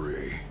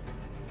injury.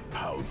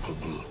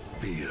 Palpable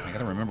fear. I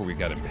gotta remember we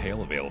got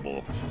Impale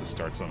available to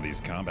start some of these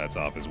combats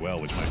off as well,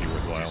 which might be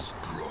worthwhile.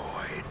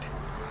 Destroyed.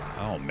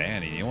 Oh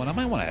man, you know what? I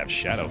might want to have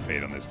Shadow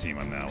Fade on this team.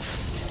 I'm now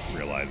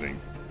realizing.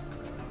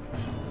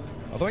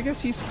 Although I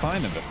guess he's fine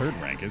in the 3rd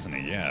rank, isn't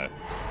he? Yeah.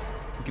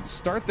 We could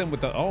start them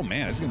with the... Oh,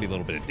 man, there's going to be a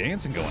little bit of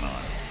dancing going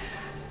on.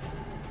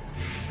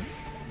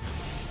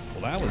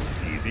 Well, that was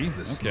easy.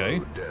 The okay.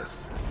 Slow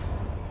death.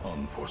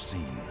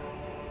 Unforeseen.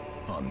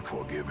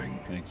 Unforgiving.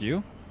 Thank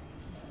you.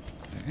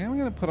 And I'm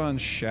going to put on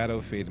Shadow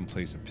Fade and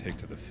place a pick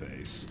to the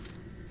face.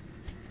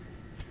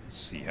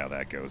 See how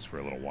that goes for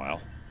a little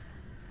while.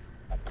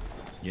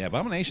 Yeah,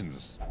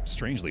 Abomination's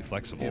strangely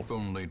flexible. If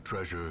only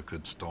treasure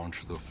could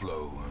staunch the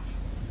flow of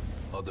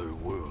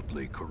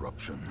otherworldly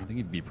corruption. I think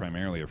he'd be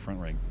primarily a front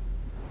rank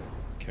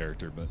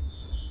character, but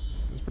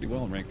does pretty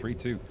well in rank 3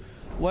 too.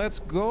 Let's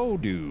go,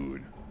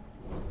 dude.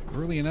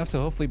 Early enough to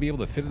hopefully be able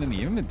to fit it in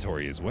the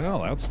inventory as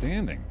well.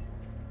 Outstanding.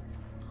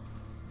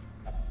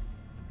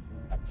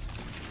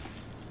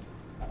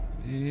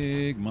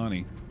 Big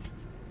money.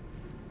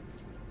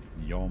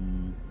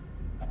 Yum.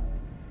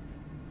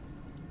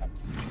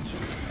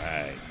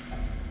 Right.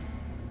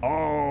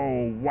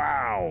 Oh,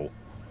 wow.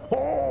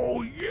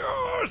 Oh,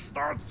 yes,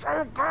 that's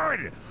so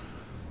good.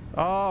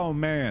 Oh,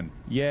 man.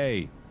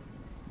 Yay.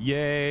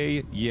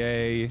 Yay,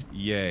 yay,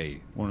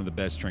 yay. One of the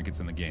best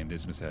trinkets in the game,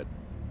 Dismiss Head.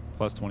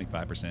 Plus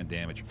 25%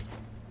 damage.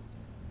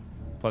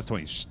 Plus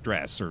 20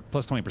 stress, or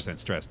plus 20%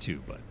 stress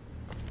too, but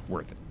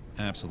worth it.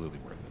 Absolutely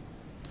worth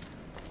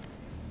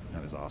it.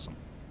 That is awesome.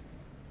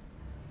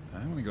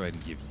 I'm going to go ahead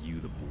and give you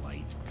the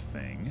Blight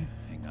thing.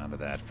 Hang on to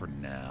that for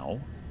now.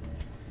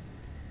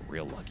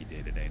 Real lucky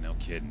day today, no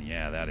kidding.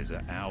 Yeah, that is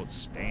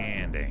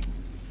outstanding.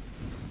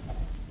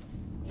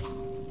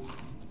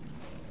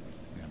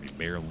 Gotta be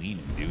bare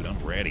leaning, dude. I'm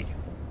ready.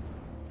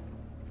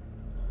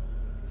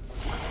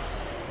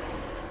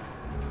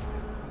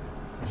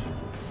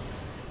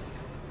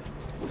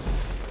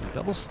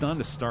 Double stun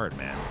to start,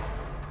 man.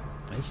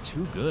 It's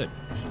too good.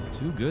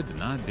 Too good to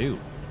not do.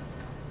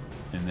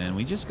 And then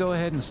we just go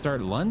ahead and start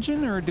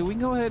lunging, or do we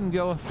go ahead and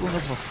go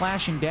for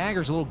flashing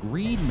daggers, a little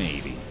greed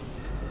maybe?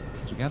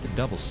 We got the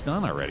double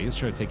stun already. Let's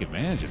try to take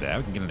advantage of that.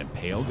 We can get an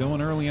Impale going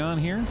early on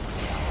here.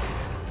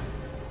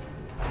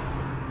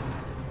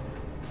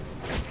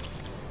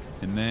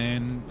 And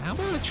then, how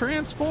about a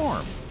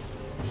transform?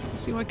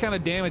 Let's see what kind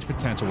of damage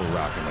potential we're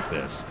rocking with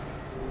this.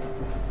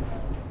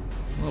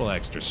 A little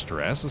extra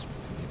stress is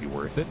maybe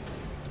worth it.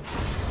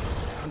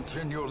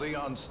 Continue the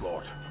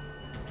onslaught.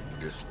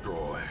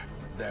 Destroy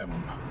them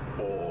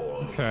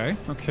all. Okay,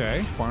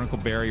 okay. Barnacle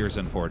barrier is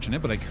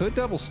unfortunate, but I could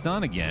double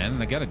stun again,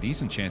 and I got a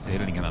decent chance of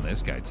hitting again on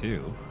this guy,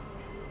 too.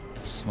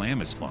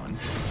 Slam is fun.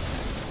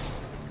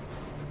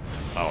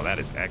 Oh, that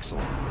is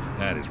excellent.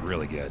 That is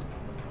really good.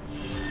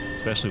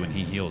 Especially when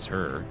he heals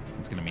her.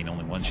 It's going to mean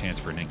only one chance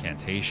for an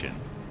incantation.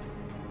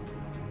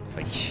 If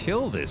I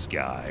kill this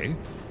guy...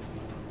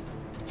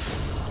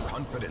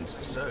 Confidence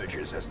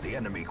surges as the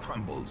enemy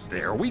crumbles.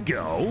 There we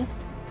go.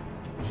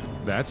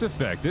 That's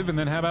effective. And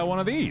then how about one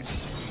of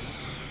these?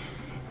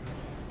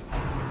 All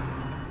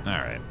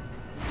right.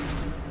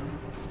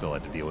 Still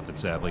had to deal with it,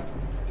 sadly.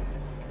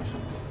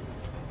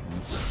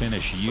 Let's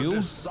finish you. A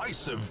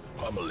decisive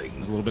pummeling. A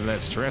little bit of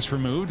that stress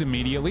removed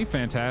immediately.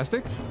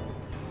 Fantastic.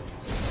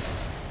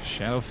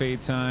 Shadow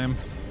Fade time.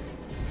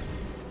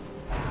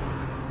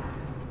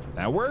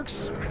 That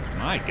works.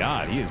 My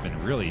God, he has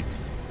been really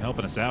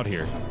helping us out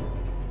here.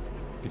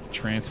 Get to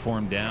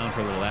transform down for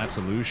a little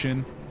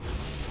absolution.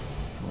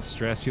 A little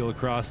stress heal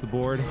across the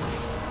board.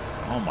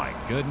 Oh my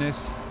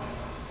goodness.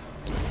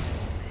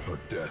 Her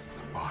death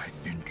by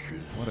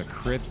inches. What a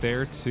crit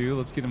there too.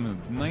 Let's get him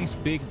a nice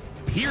big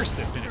pierce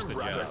to finish the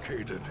job.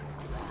 Eradicated.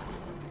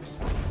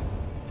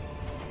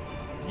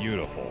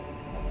 Beautiful.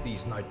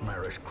 These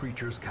nightmarish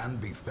creatures can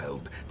be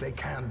felled. They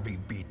can be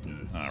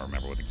beaten. I don't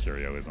remember what the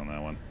curio is on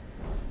that one.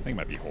 I think it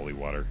might be holy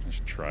water. I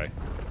should try.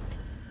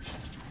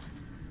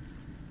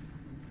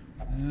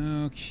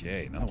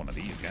 Okay, another one of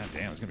these. God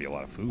damn, it's gonna be a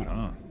lot of food,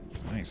 huh?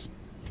 Nice.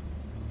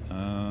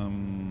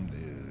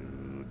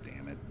 Ew,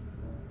 damn it.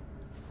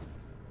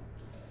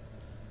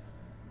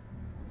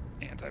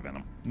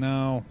 Anti-venom.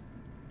 No.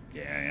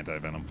 Yeah,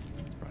 anti-venom.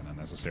 It's probably not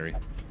necessary.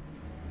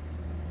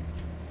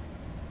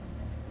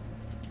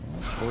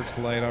 Torch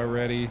light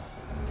already.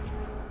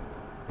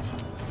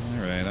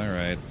 Alright,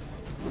 alright.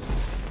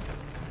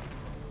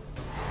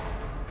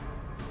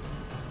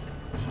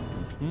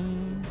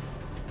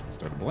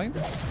 Start a blade.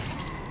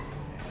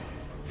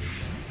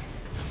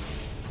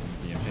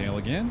 The impale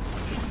again.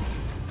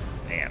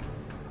 Man.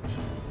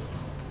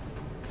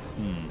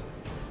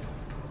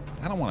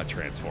 I don't want to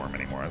transform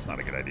anymore. That's not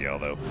a good idea,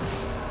 although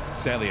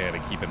sadly I had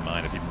to keep in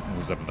mind if he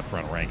moves up in the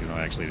front rank, he's not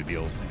actually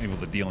able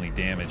to deal any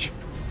damage.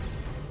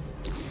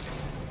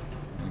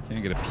 I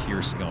can't get a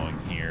pierce going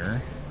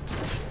here.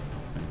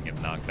 I can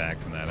get knocked back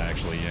from that,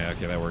 actually. Yeah,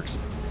 okay, that works.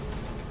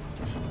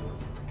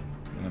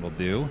 That'll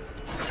do.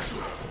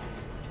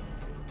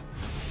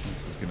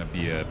 This is going to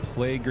be a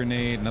plague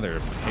grenade. Another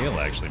hail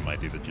actually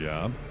might do the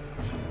job.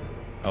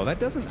 Oh, that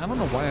doesn't... I don't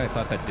know why I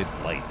thought that did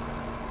blight.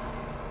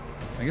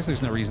 I guess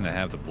there's no reason to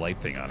have the blight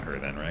thing on her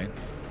then, right?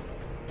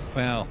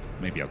 Well,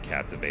 maybe I'll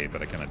captivate,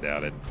 but I kind of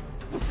doubt it.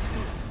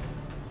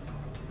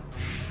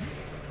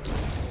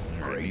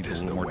 Alright, needs a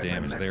little more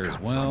damage there as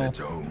well.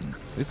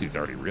 This dude's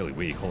already really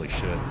weak. Holy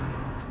shit.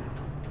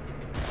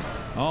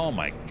 Oh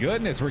my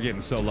goodness, we're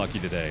getting so lucky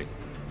today.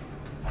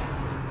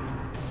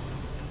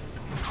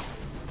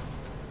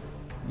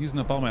 Using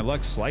up all my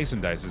luck, slice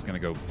and dice is going to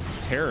go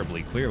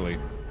terribly, clearly.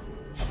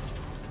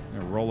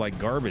 Gonna roll like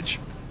garbage.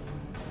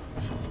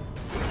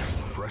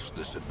 Press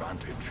this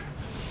advantage.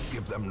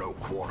 Give them no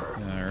quarter.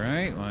 All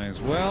right, might as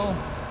well.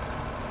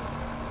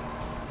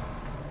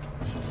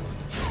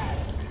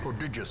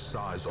 Prodigious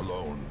size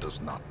alone does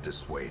not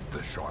dissuade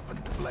the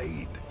sharpened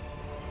blade.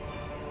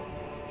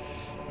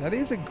 That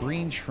is a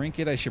green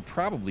trinket. I should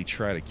probably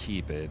try to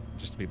keep it,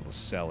 just to be able to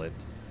sell it.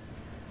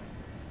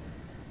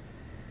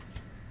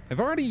 I've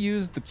already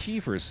used the key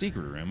for a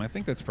secret room. I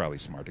think that's probably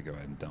smart to go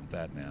ahead and dump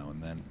that now.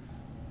 And then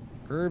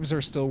herbs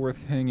are still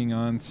worth hanging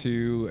on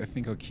to. I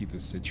think I'll keep the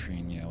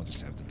citrine. Yeah, we'll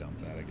just have to dump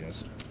that, I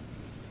guess.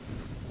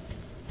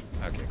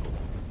 Okay, cool.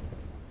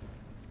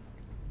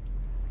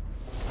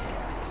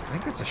 I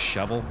think that's a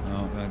shovel.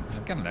 Oh,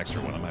 I've got an extra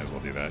one. I might as well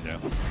do that, yeah.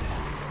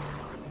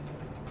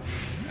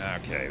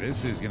 Okay,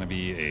 this is going to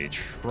be a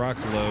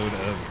truckload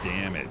of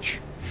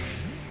damage.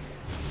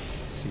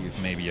 Let's see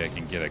if maybe I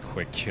can get a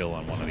quick kill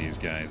on one of these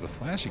guys. The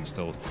flashing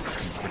still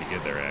seems pretty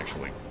good there,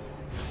 actually.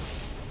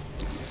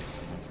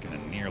 That's going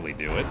to nearly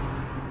do it.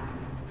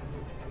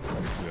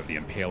 We have the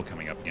impale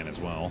coming up again as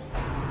well.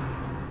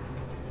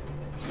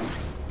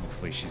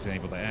 Hopefully she's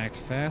able to act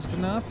fast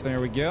enough.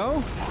 There we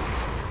go.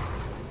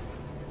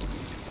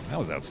 That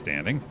was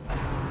outstanding.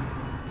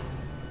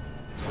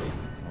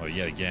 Well,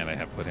 yet again, I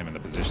have put him in the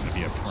position to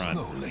be up front.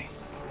 Slowly,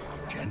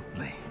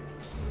 gently.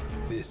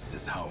 This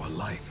is how a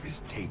life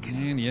is taken.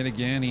 And yet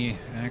again, he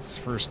acts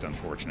first,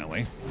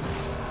 unfortunately.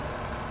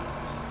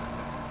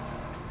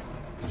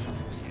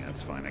 Yeah,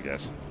 that's fine, I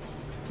guess.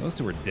 Those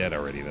two are dead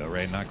already, though,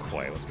 right? Not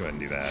quite. Let's go ahead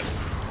and do that.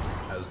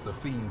 As the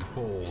fiend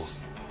falls,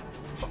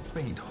 a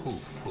faint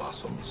hope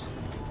blossoms.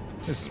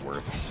 This is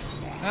worth it.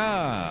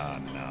 Ah,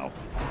 no.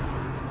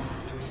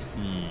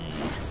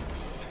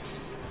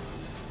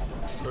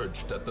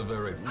 Perched at the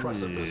very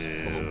precipice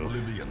of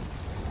oblivion.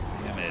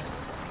 Damn it.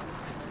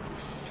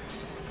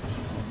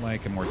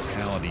 like a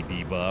mortality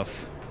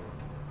debuff.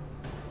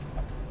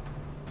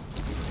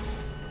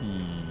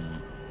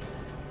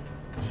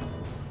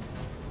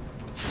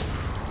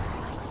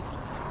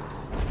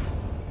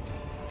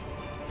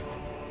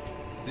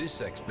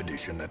 This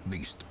expedition at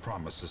least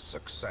promises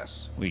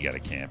success. We gotta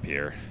camp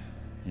here.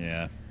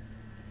 Yeah.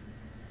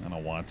 I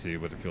don't want to,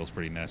 but it feels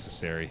pretty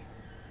necessary.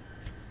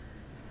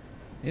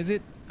 Is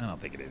it? I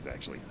don't think it is,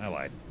 actually. I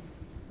lied.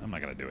 I'm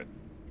not gonna do it.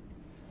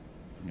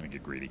 I'm gonna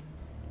get greedy.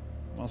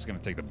 I'm also gonna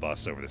take the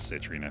bus over the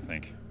citrine, I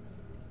think.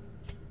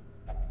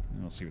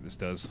 We'll see what this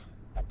does.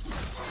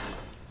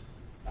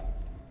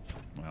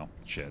 Well,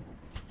 shit.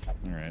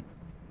 Alright.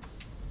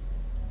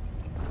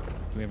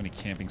 Do we have any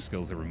camping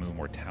skills that remove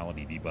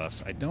mortality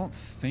debuffs? I don't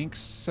think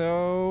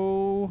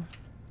so.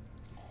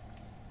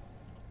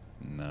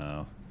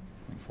 No,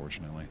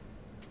 unfortunately.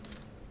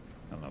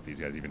 I don't know if these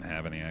guys even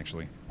have any,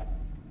 actually.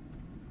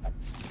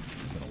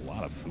 There's been a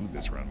lot of food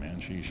this run, man.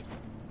 Sheesh.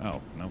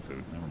 Oh, no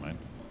food. Never mind.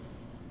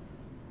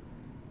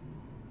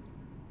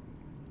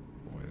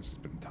 Boy, this has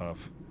been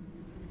tough.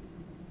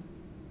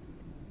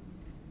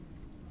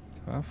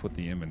 Tough with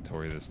the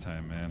inventory this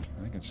time, man.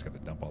 I think I just gotta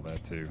dump all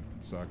that, too.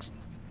 It sucks.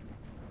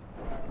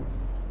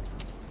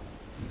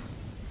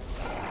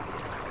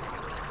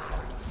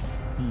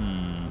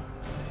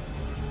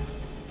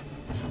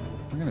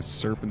 We're gonna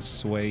Serpent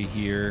Sway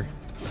here.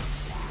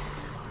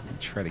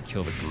 Try to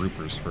kill the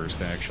groupers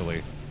first,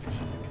 actually.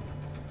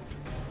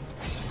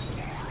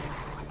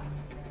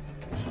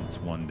 That's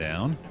one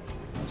down.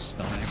 A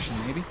stun action,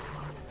 maybe?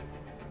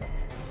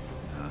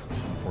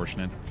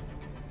 Unfortunate.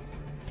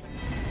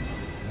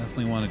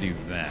 Definitely want to do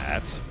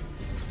that.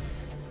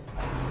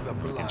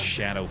 Look at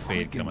Shadow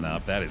Fade coming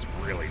up. That is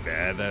really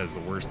bad. That is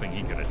the worst thing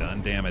he could have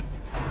done. Damn it.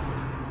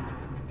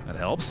 That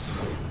helps.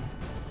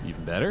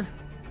 Even better.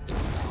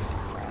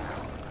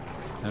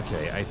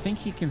 Okay, I think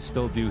he can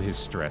still do his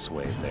stress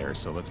wave there,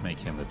 so let's make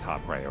him the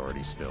top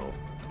priority still.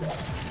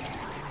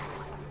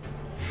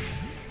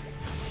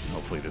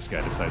 Hopefully this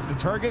guy decides to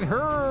target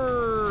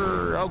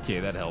her! Okay,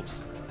 that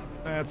helps.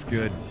 That's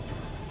good.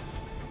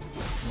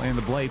 Land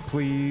the Blight,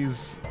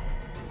 please.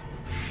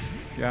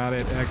 Got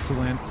it,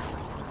 excellent.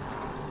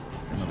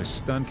 Another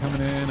stun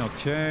coming in,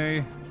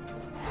 okay.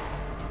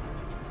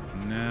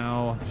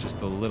 Now, just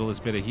the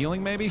littlest bit of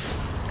healing, maybe?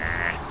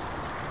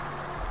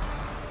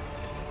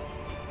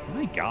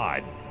 My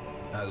God.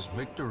 As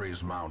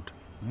victories mount,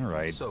 all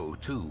right. So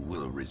too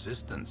will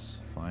resistance.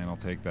 Fine, I'll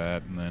take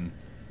that, and then...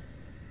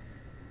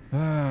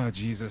 Ah,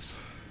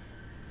 Jesus.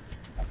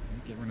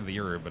 Get rid of the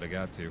herb, but I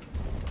got to.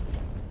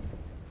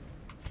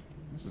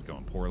 This is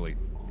going poorly.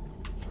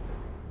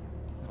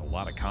 Got a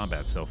lot of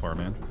combat so far,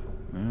 man.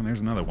 And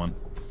there's another one.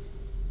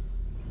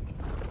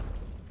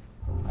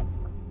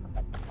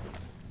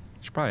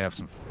 Should probably have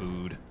some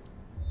food.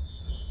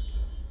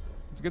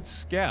 It's a good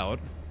scout.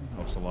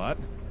 Helps a lot.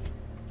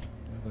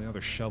 The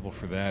other shovel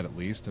for that, at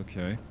least.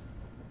 Okay.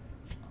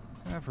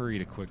 Let's have her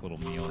eat a quick little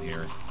meal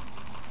here.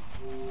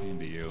 Same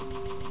to you.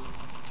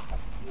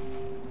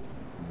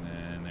 And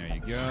then there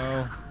you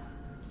go.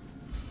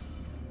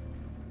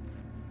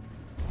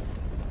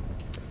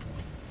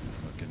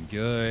 Looking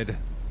good.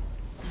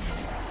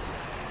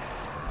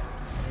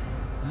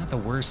 Not the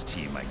worst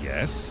team, I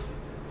guess.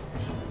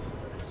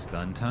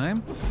 Stun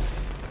time.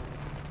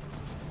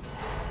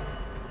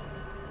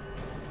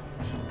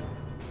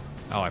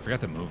 Oh, I forgot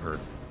to move her.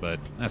 But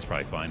that's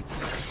probably fine.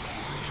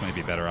 She might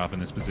be better off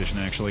in this position,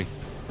 actually.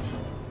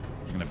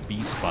 I'm gonna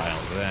Beast Pile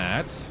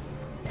that.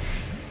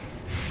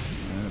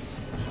 That's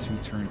a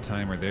 2-turn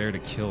timer there to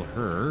kill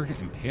her.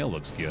 Impale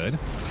looks good.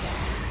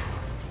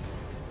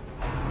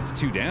 It's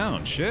 2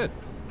 down. Shit.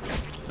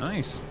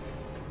 Nice.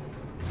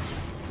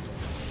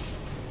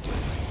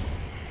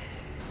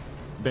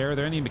 Baer, are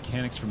there any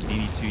mechanics from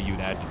DD2 you'd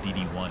add to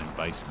DD1 and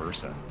vice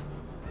versa?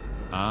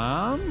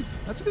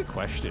 That's a good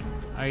question.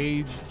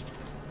 I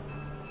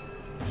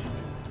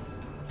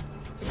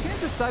can't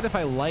decide if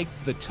I like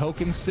the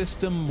token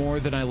system more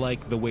than I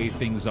like the way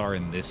things are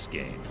in this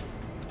game.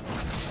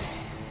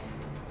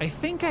 I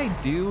think I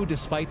do,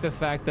 despite the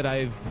fact that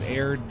I've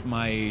aired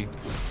my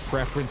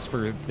preference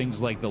for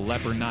things like the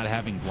Leper not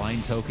having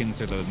blind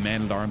tokens or the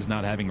Man-at-Arms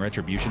not having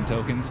retribution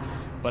tokens.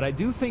 But I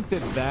do think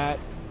that that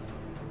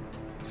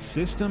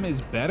system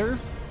is better.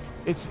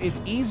 It's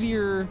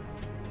easier,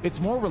 it's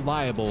more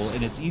reliable,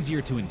 and it's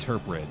easier to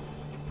interpret.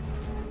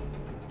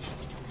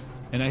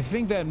 And I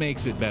think that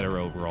makes it better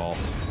overall.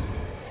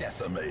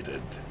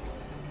 Decimated.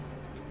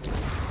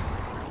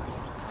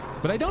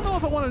 But I don't know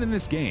if I want it in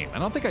this game. I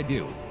don't think I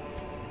do.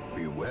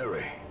 Be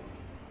wary.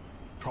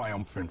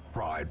 Triumphant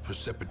pride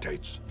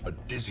precipitates a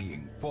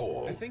dizzying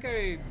fall. I think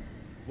I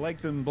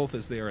like them both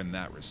as they are in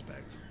that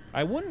respect.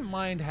 I wouldn't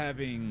mind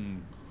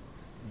having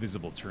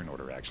visible turn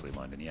order, actually,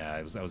 London. Yeah,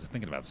 I was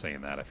thinking about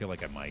saying that. I feel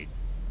like I might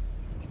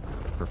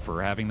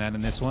prefer having that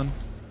in this one.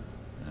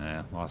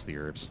 Lost the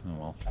herbs. Oh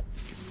well.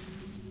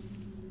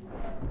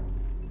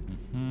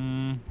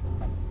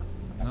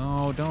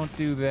 No, don't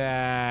do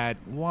that.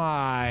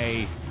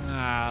 Why?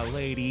 Ah,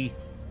 lady.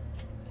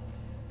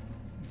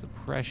 It's a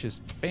precious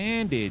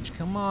bandage.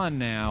 Come on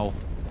now.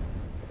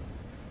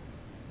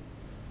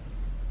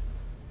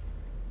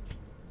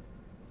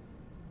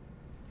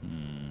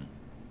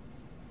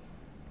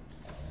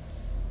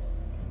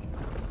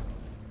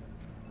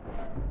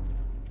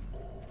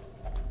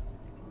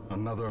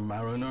 Another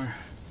mariner,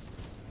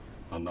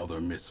 another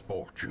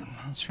misfortune.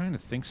 I was trying to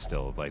think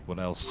still of like what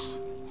else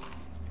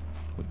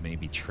would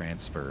maybe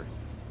transfer.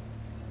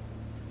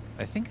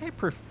 I think I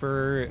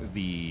prefer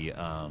the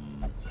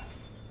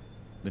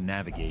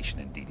navigation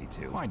in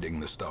DD2. Finding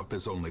the stuff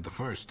is only the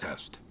first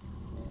test.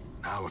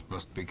 Now it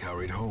must be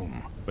carried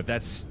home. But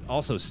that's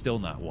also still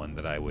not one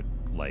that I would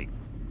like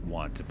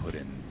want to put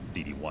in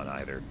DD1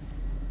 either.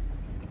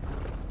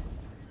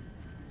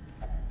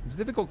 It's a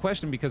difficult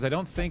question because I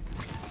don't think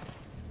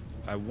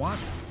I want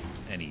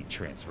any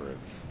transfer of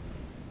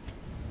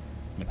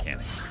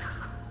mechanics.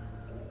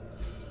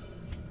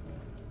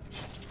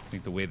 I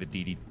think the way the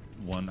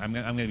DD1, I'm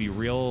gonna be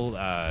real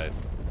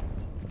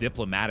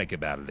diplomatic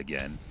about it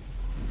again,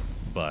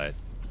 but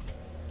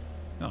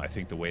no, I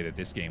think the way that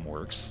this game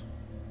works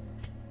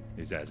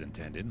is as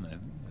intended, and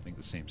I think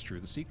the same's true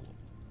of the sequel.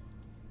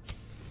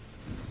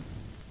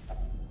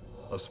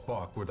 A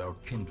spark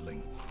without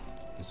kindling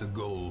is a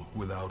goal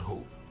without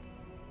hope.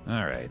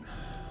 All right,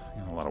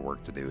 got a lot of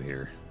work to do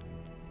here.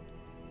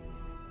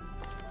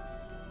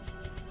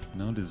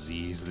 No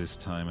disease this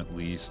time, at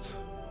least.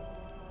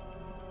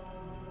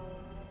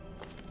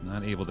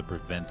 Not able to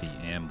prevent the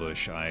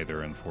ambush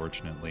either,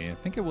 unfortunately. I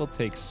think it will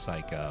take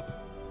Psych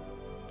up.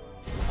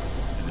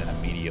 And then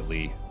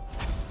immediately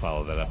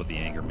follow that up with the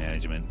anger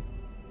management.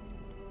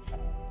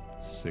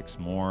 6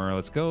 more.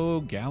 Let's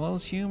go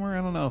Gallows Humor.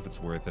 I don't know if it's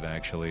worth it,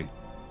 actually.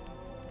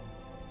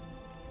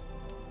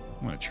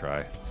 I'm gonna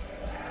try.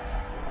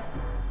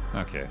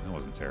 Okay, that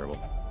wasn't terrible.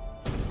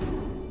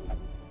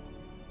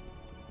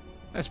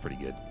 That's pretty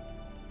good.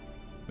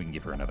 We can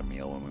give her another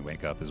meal when we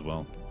wake up as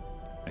well,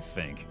 I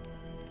think.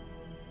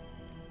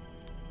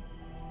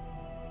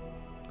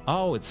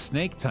 Oh, it's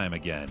snake time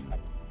again.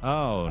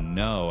 Oh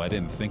no, I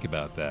didn't think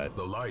about that.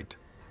 The light,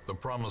 the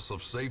promise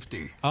of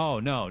safety.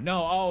 Oh no,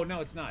 no, oh no,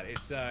 it's not.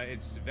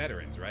 It's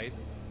veterans, right?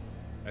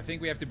 I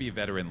think we have to be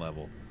veteran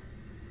level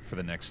for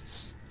the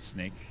next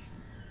snake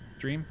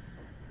dream.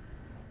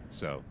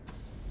 So,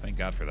 thank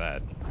God for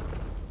that.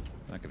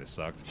 That could have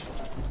sucked.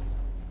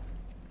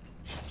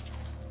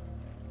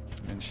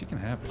 And she can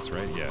have this,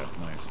 right? Yeah,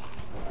 nice.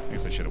 I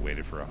guess I should have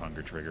waited for a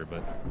hunger trigger,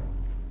 but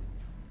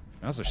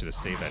I also should have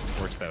saved that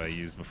torch that I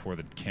used before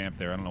the camp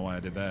there. I don't know why I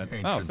did that.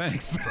 Ancient oh,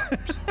 thanks.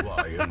 traps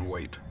lie in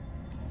wait,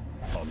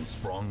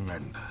 unsprung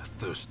and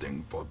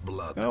thirsting for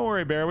blood. Don't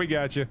worry, Bear. We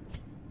got you.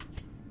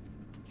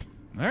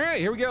 All right,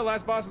 here we go.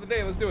 Last boss of the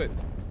day. Let's do it.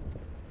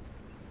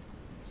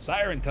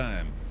 Siren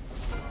time.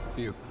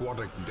 The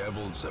aquatic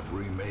devils have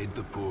remade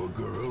the poor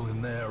girl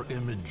in their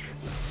image.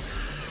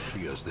 She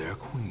is their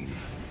queen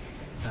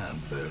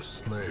and their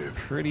slave.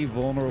 Pretty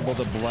vulnerable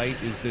to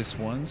blight is this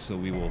one, so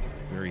we will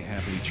very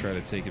happily try to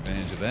take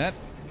advantage of that.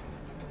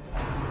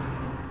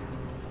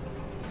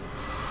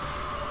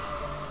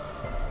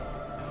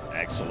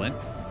 Excellent.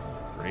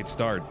 Great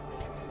start.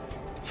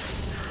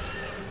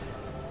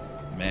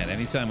 Man,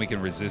 anytime we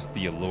can resist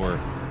the allure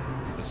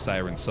of the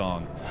siren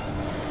song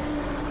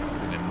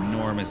is an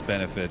enormous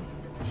benefit.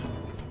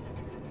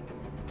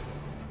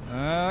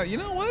 You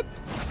know what?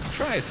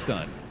 Try a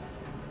stun.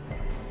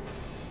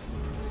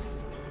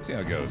 See how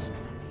it goes.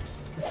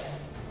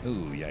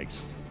 Ooh,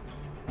 yikes.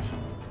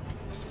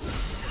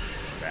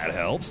 That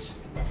helps.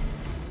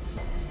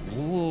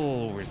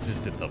 Ooh,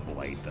 resisted the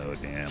blight though,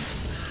 damn.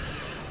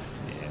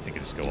 Yeah, I think I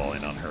just go all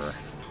in on her.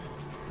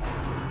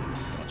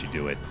 Don't you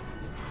do it.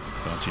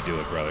 Don't you do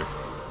it, brother.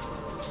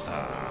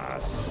 Ah,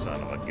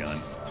 son of a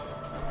gun.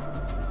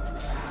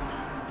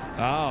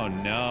 Oh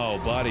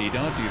no, buddy,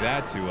 don't do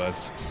that to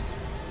us.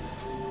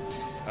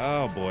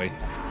 Oh boy.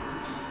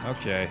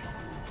 Okay.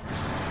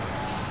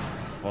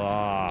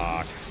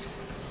 Fuck.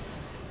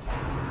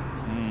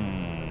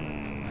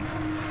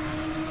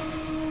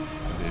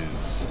 It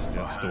is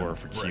death's door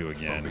for Q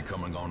again.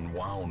 Becoming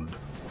unwound.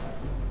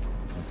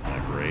 That's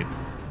not great.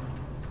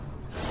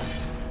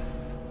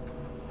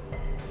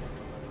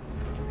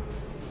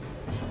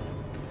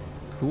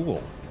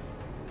 Cool.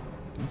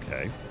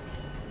 Okay.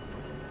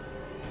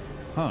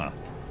 Huh.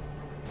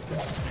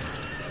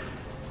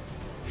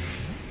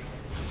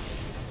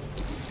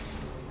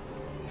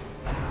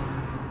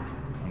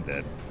 I'm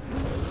dead.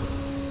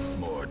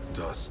 More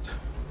dust,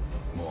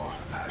 more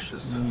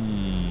ashes,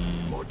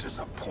 more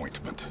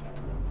disappointment.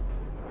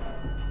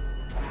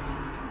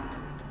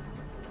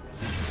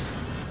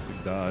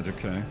 Big dodge,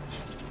 okay.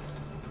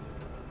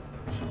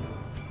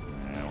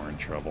 Yeah, we're in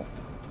trouble.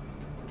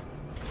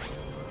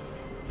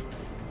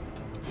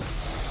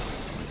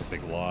 That's a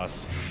big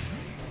loss.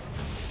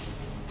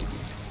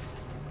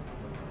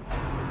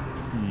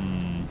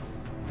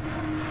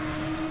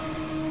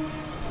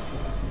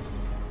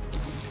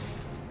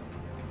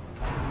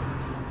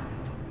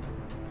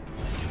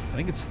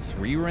 I think it's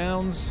 3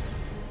 rounds.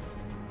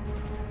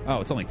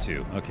 Oh, it's only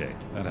 2. Okay,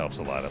 that helps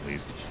a lot at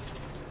least.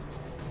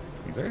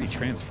 He's already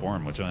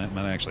transformed, which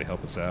might actually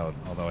help us out.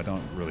 Although I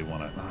don't really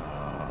want to.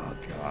 Oh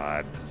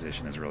God,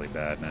 position is really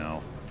bad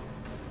now.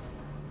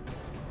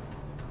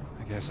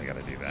 I guess I got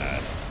to do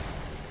that.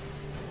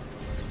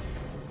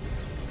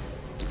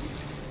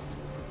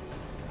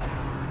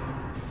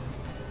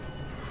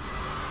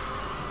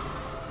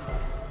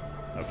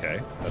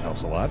 Okay, that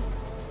helps a lot.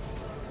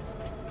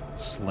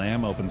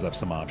 Slam opens up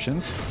some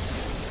options.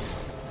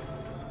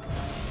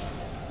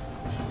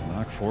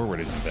 Knock forward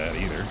isn't bad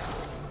either.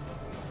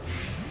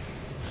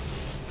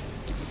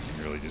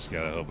 Really just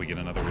gotta hope we get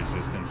another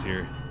resistance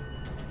here.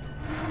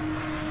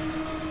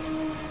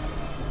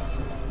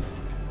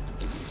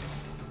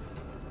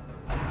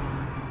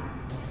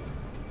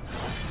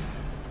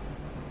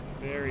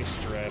 Very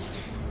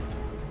stressed.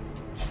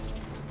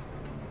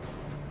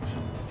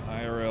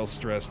 IRL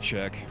stress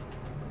check.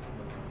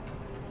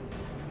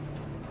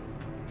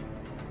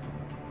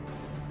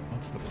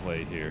 What's the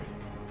play here?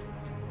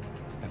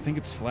 I think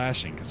it's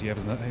flashing because he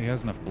has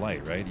enough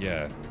blight, right?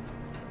 Yeah.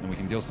 And we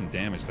can deal some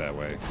damage that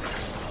way.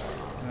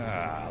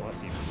 Ah,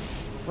 unless he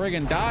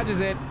friggin' dodges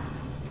it.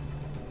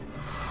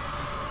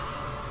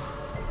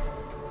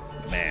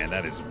 Man,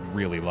 that is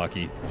really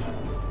lucky.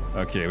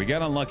 Okay, we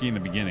got unlucky in the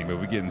beginning, but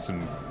we're getting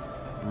some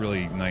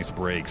really nice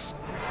breaks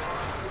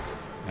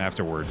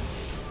afterward.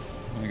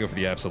 I'm gonna go for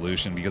the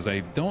absolution because I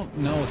don't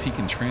know if he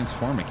can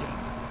transform again.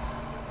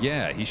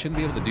 Yeah, he shouldn't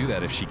be able to do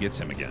that if she gets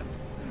him again.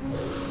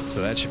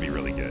 So that should be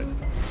really good.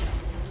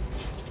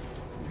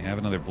 We have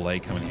another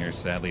blade coming here.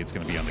 Sadly, it's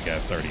gonna be on the guy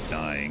that's already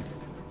dying.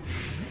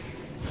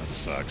 That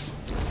sucks.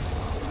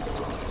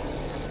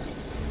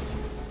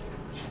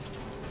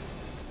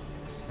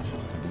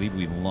 I believe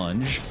we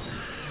lunge.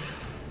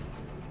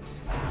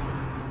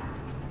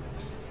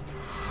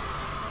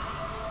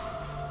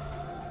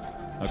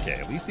 Okay,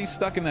 at least he's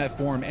stuck in that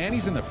form, and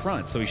he's in the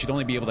front, so he should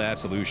only be able to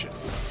absolution.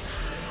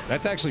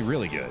 That's actually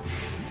really good.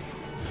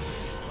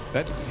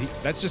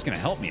 That's just going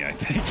to help me, I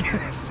think.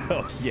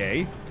 So,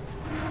 yay.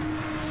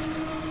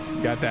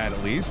 Got that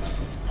at least.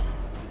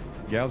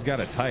 Gal's got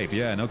a type.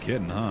 Yeah, no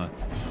kidding, huh?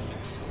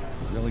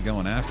 Really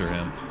going after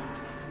him.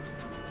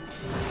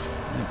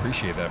 I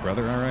appreciate that,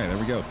 brother. All right, there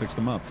we go. Fixed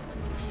him up.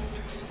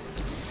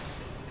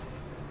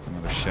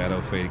 Another Shadow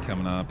Fade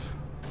coming up.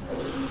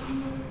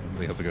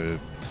 Really hope to go to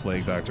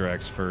Plague Dr.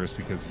 X first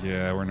because,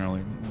 yeah, we're not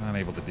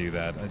able to do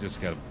that. I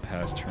just got a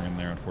pass turn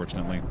there,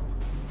 unfortunately.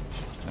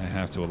 I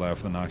have to allow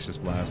for the Noxious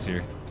Blast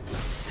here.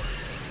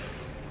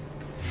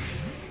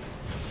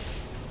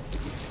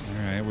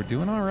 Alright, we're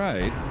doing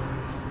alright.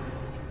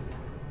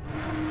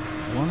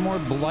 One more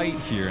Blight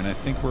here, and I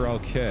think we're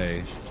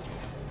okay.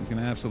 He's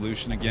going to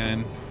Absolution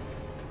again.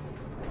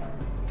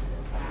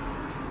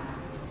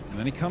 And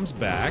then he comes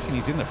back, and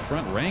he's in the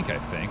front rank, I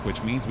think,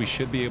 which means we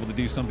should be able to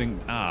do something...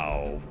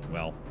 Ow.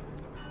 Well,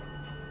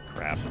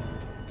 crap.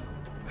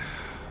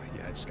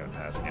 Yeah, I just got to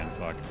pass again.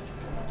 Fuck.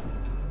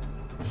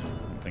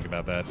 Think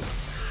about that.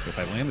 If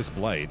I land this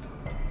Blight...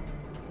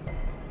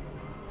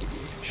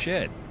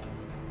 Shit.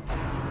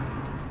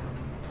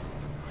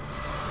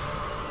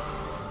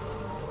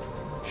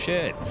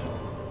 Shit.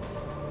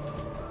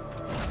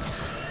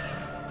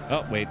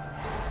 Oh, wait.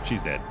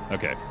 She's dead.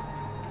 Okay.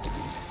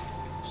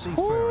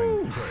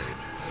 Seafaring trade,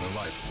 the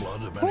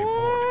lifeblood of any port.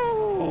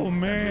 Oh,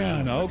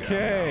 man.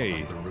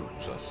 Okay. The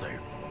routes are safe.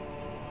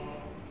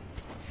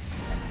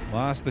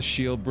 Lost the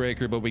shield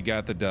breaker, but we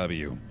got the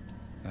W.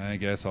 I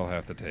guess I'll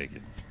have to take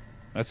it.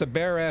 That's a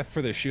Baer F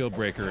for the shield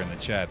breaker in the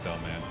chat, though,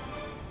 man.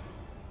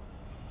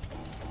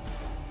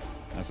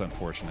 That's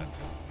unfortunate.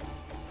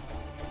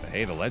 But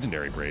hey, the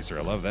legendary bracer.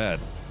 I love that.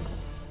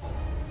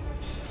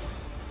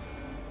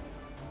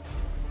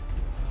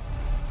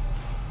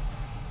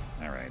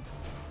 All right.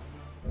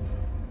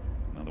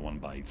 Another one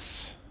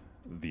bites.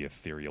 The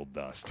ethereal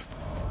dust.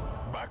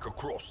 Back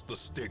across the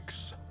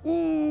sticks.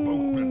 Ooh.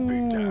 Boatmen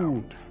be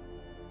damned.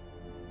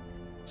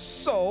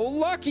 So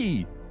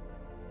lucky.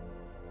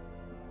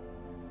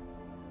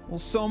 Well,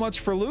 so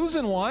much for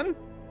losing one.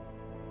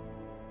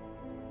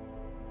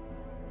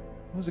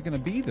 Who's it gonna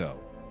be, though?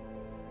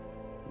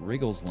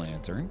 Wriggle's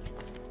Lantern,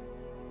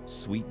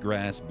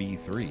 Sweetgrass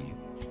B3,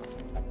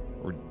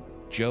 or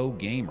Joe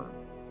Gamer.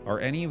 Are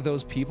any of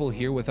those people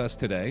here with us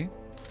today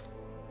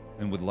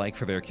and would like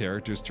for their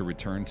characters to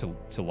return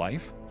to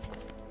life?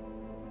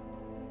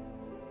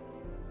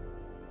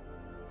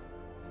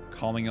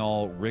 Calling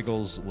all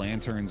Wriggle's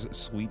Lanterns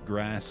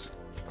Sweetgrass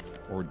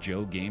or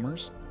Joe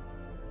Gamers?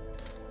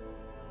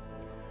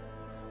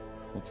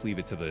 Let's leave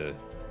it to the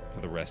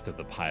rest of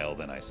the pile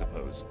then, I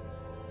suppose.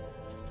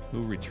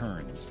 Who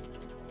returns?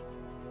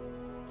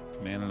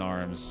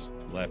 Man-at-Arms,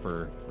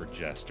 Leper, or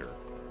Jester?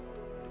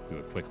 Do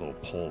a quick little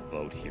poll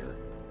vote here.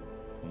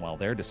 And while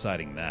they're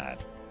deciding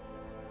that,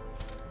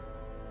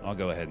 I'll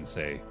go ahead and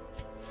say,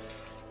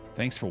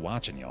 thanks for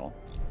watching, y'all.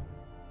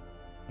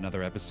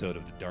 Another episode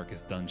of the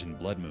Darkest Dungeon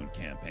Bloodmoon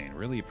campaign.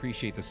 Really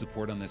appreciate the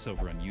support on this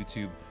over on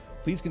YouTube.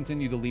 Please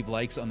continue to leave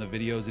likes on the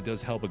videos. It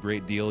does help a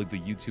great deal. The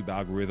YouTube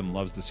algorithm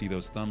loves to see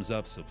those thumbs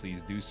up, so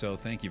please do so.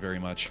 Thank you very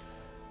much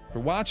for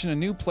watching a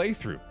new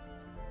playthrough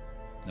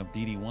of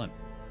DD1.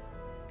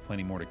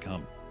 Plenty more to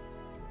come.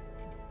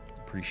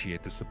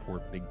 Appreciate the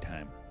support big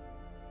time.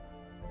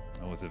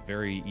 Oh, it's a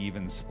very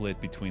even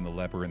split between the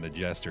Leper and the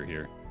Jester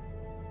here.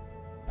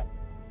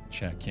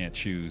 Chat can't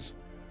choose.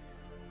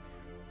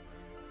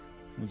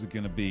 Who's it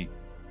gonna be?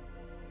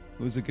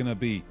 Who's it gonna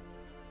be?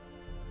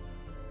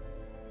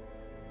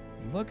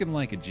 Looking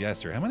like a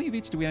jester. How many of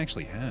each do we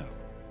actually have?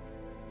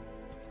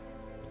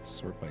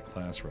 Sort by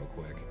class real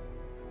quick.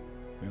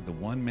 We have the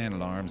one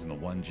man-at-arms and the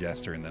one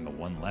jester and then the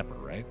one leper,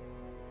 right?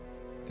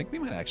 I think we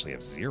might actually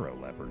have 0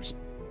 lepers.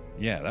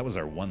 Yeah, that was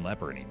our one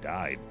leper and he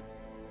died.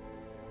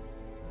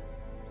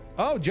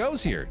 Oh,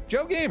 Joe's here.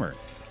 Joe Gamer.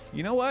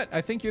 You know what?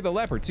 I think you're the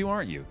leper too,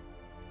 aren't you?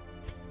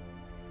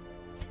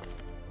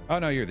 Oh,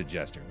 no, you're the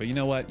jester. But you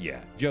know what?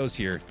 Yeah, Joe's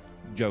here.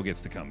 Joe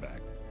gets to come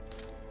back.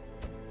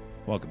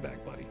 Welcome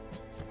back, buddy.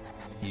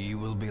 You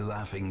will be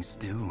laughing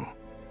still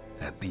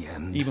at the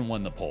end. Even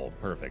won the poll.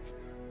 Perfect.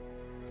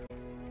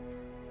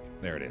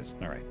 There it is.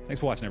 All right. Thanks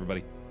for watching,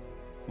 everybody.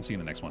 We'll see you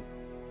in the next one.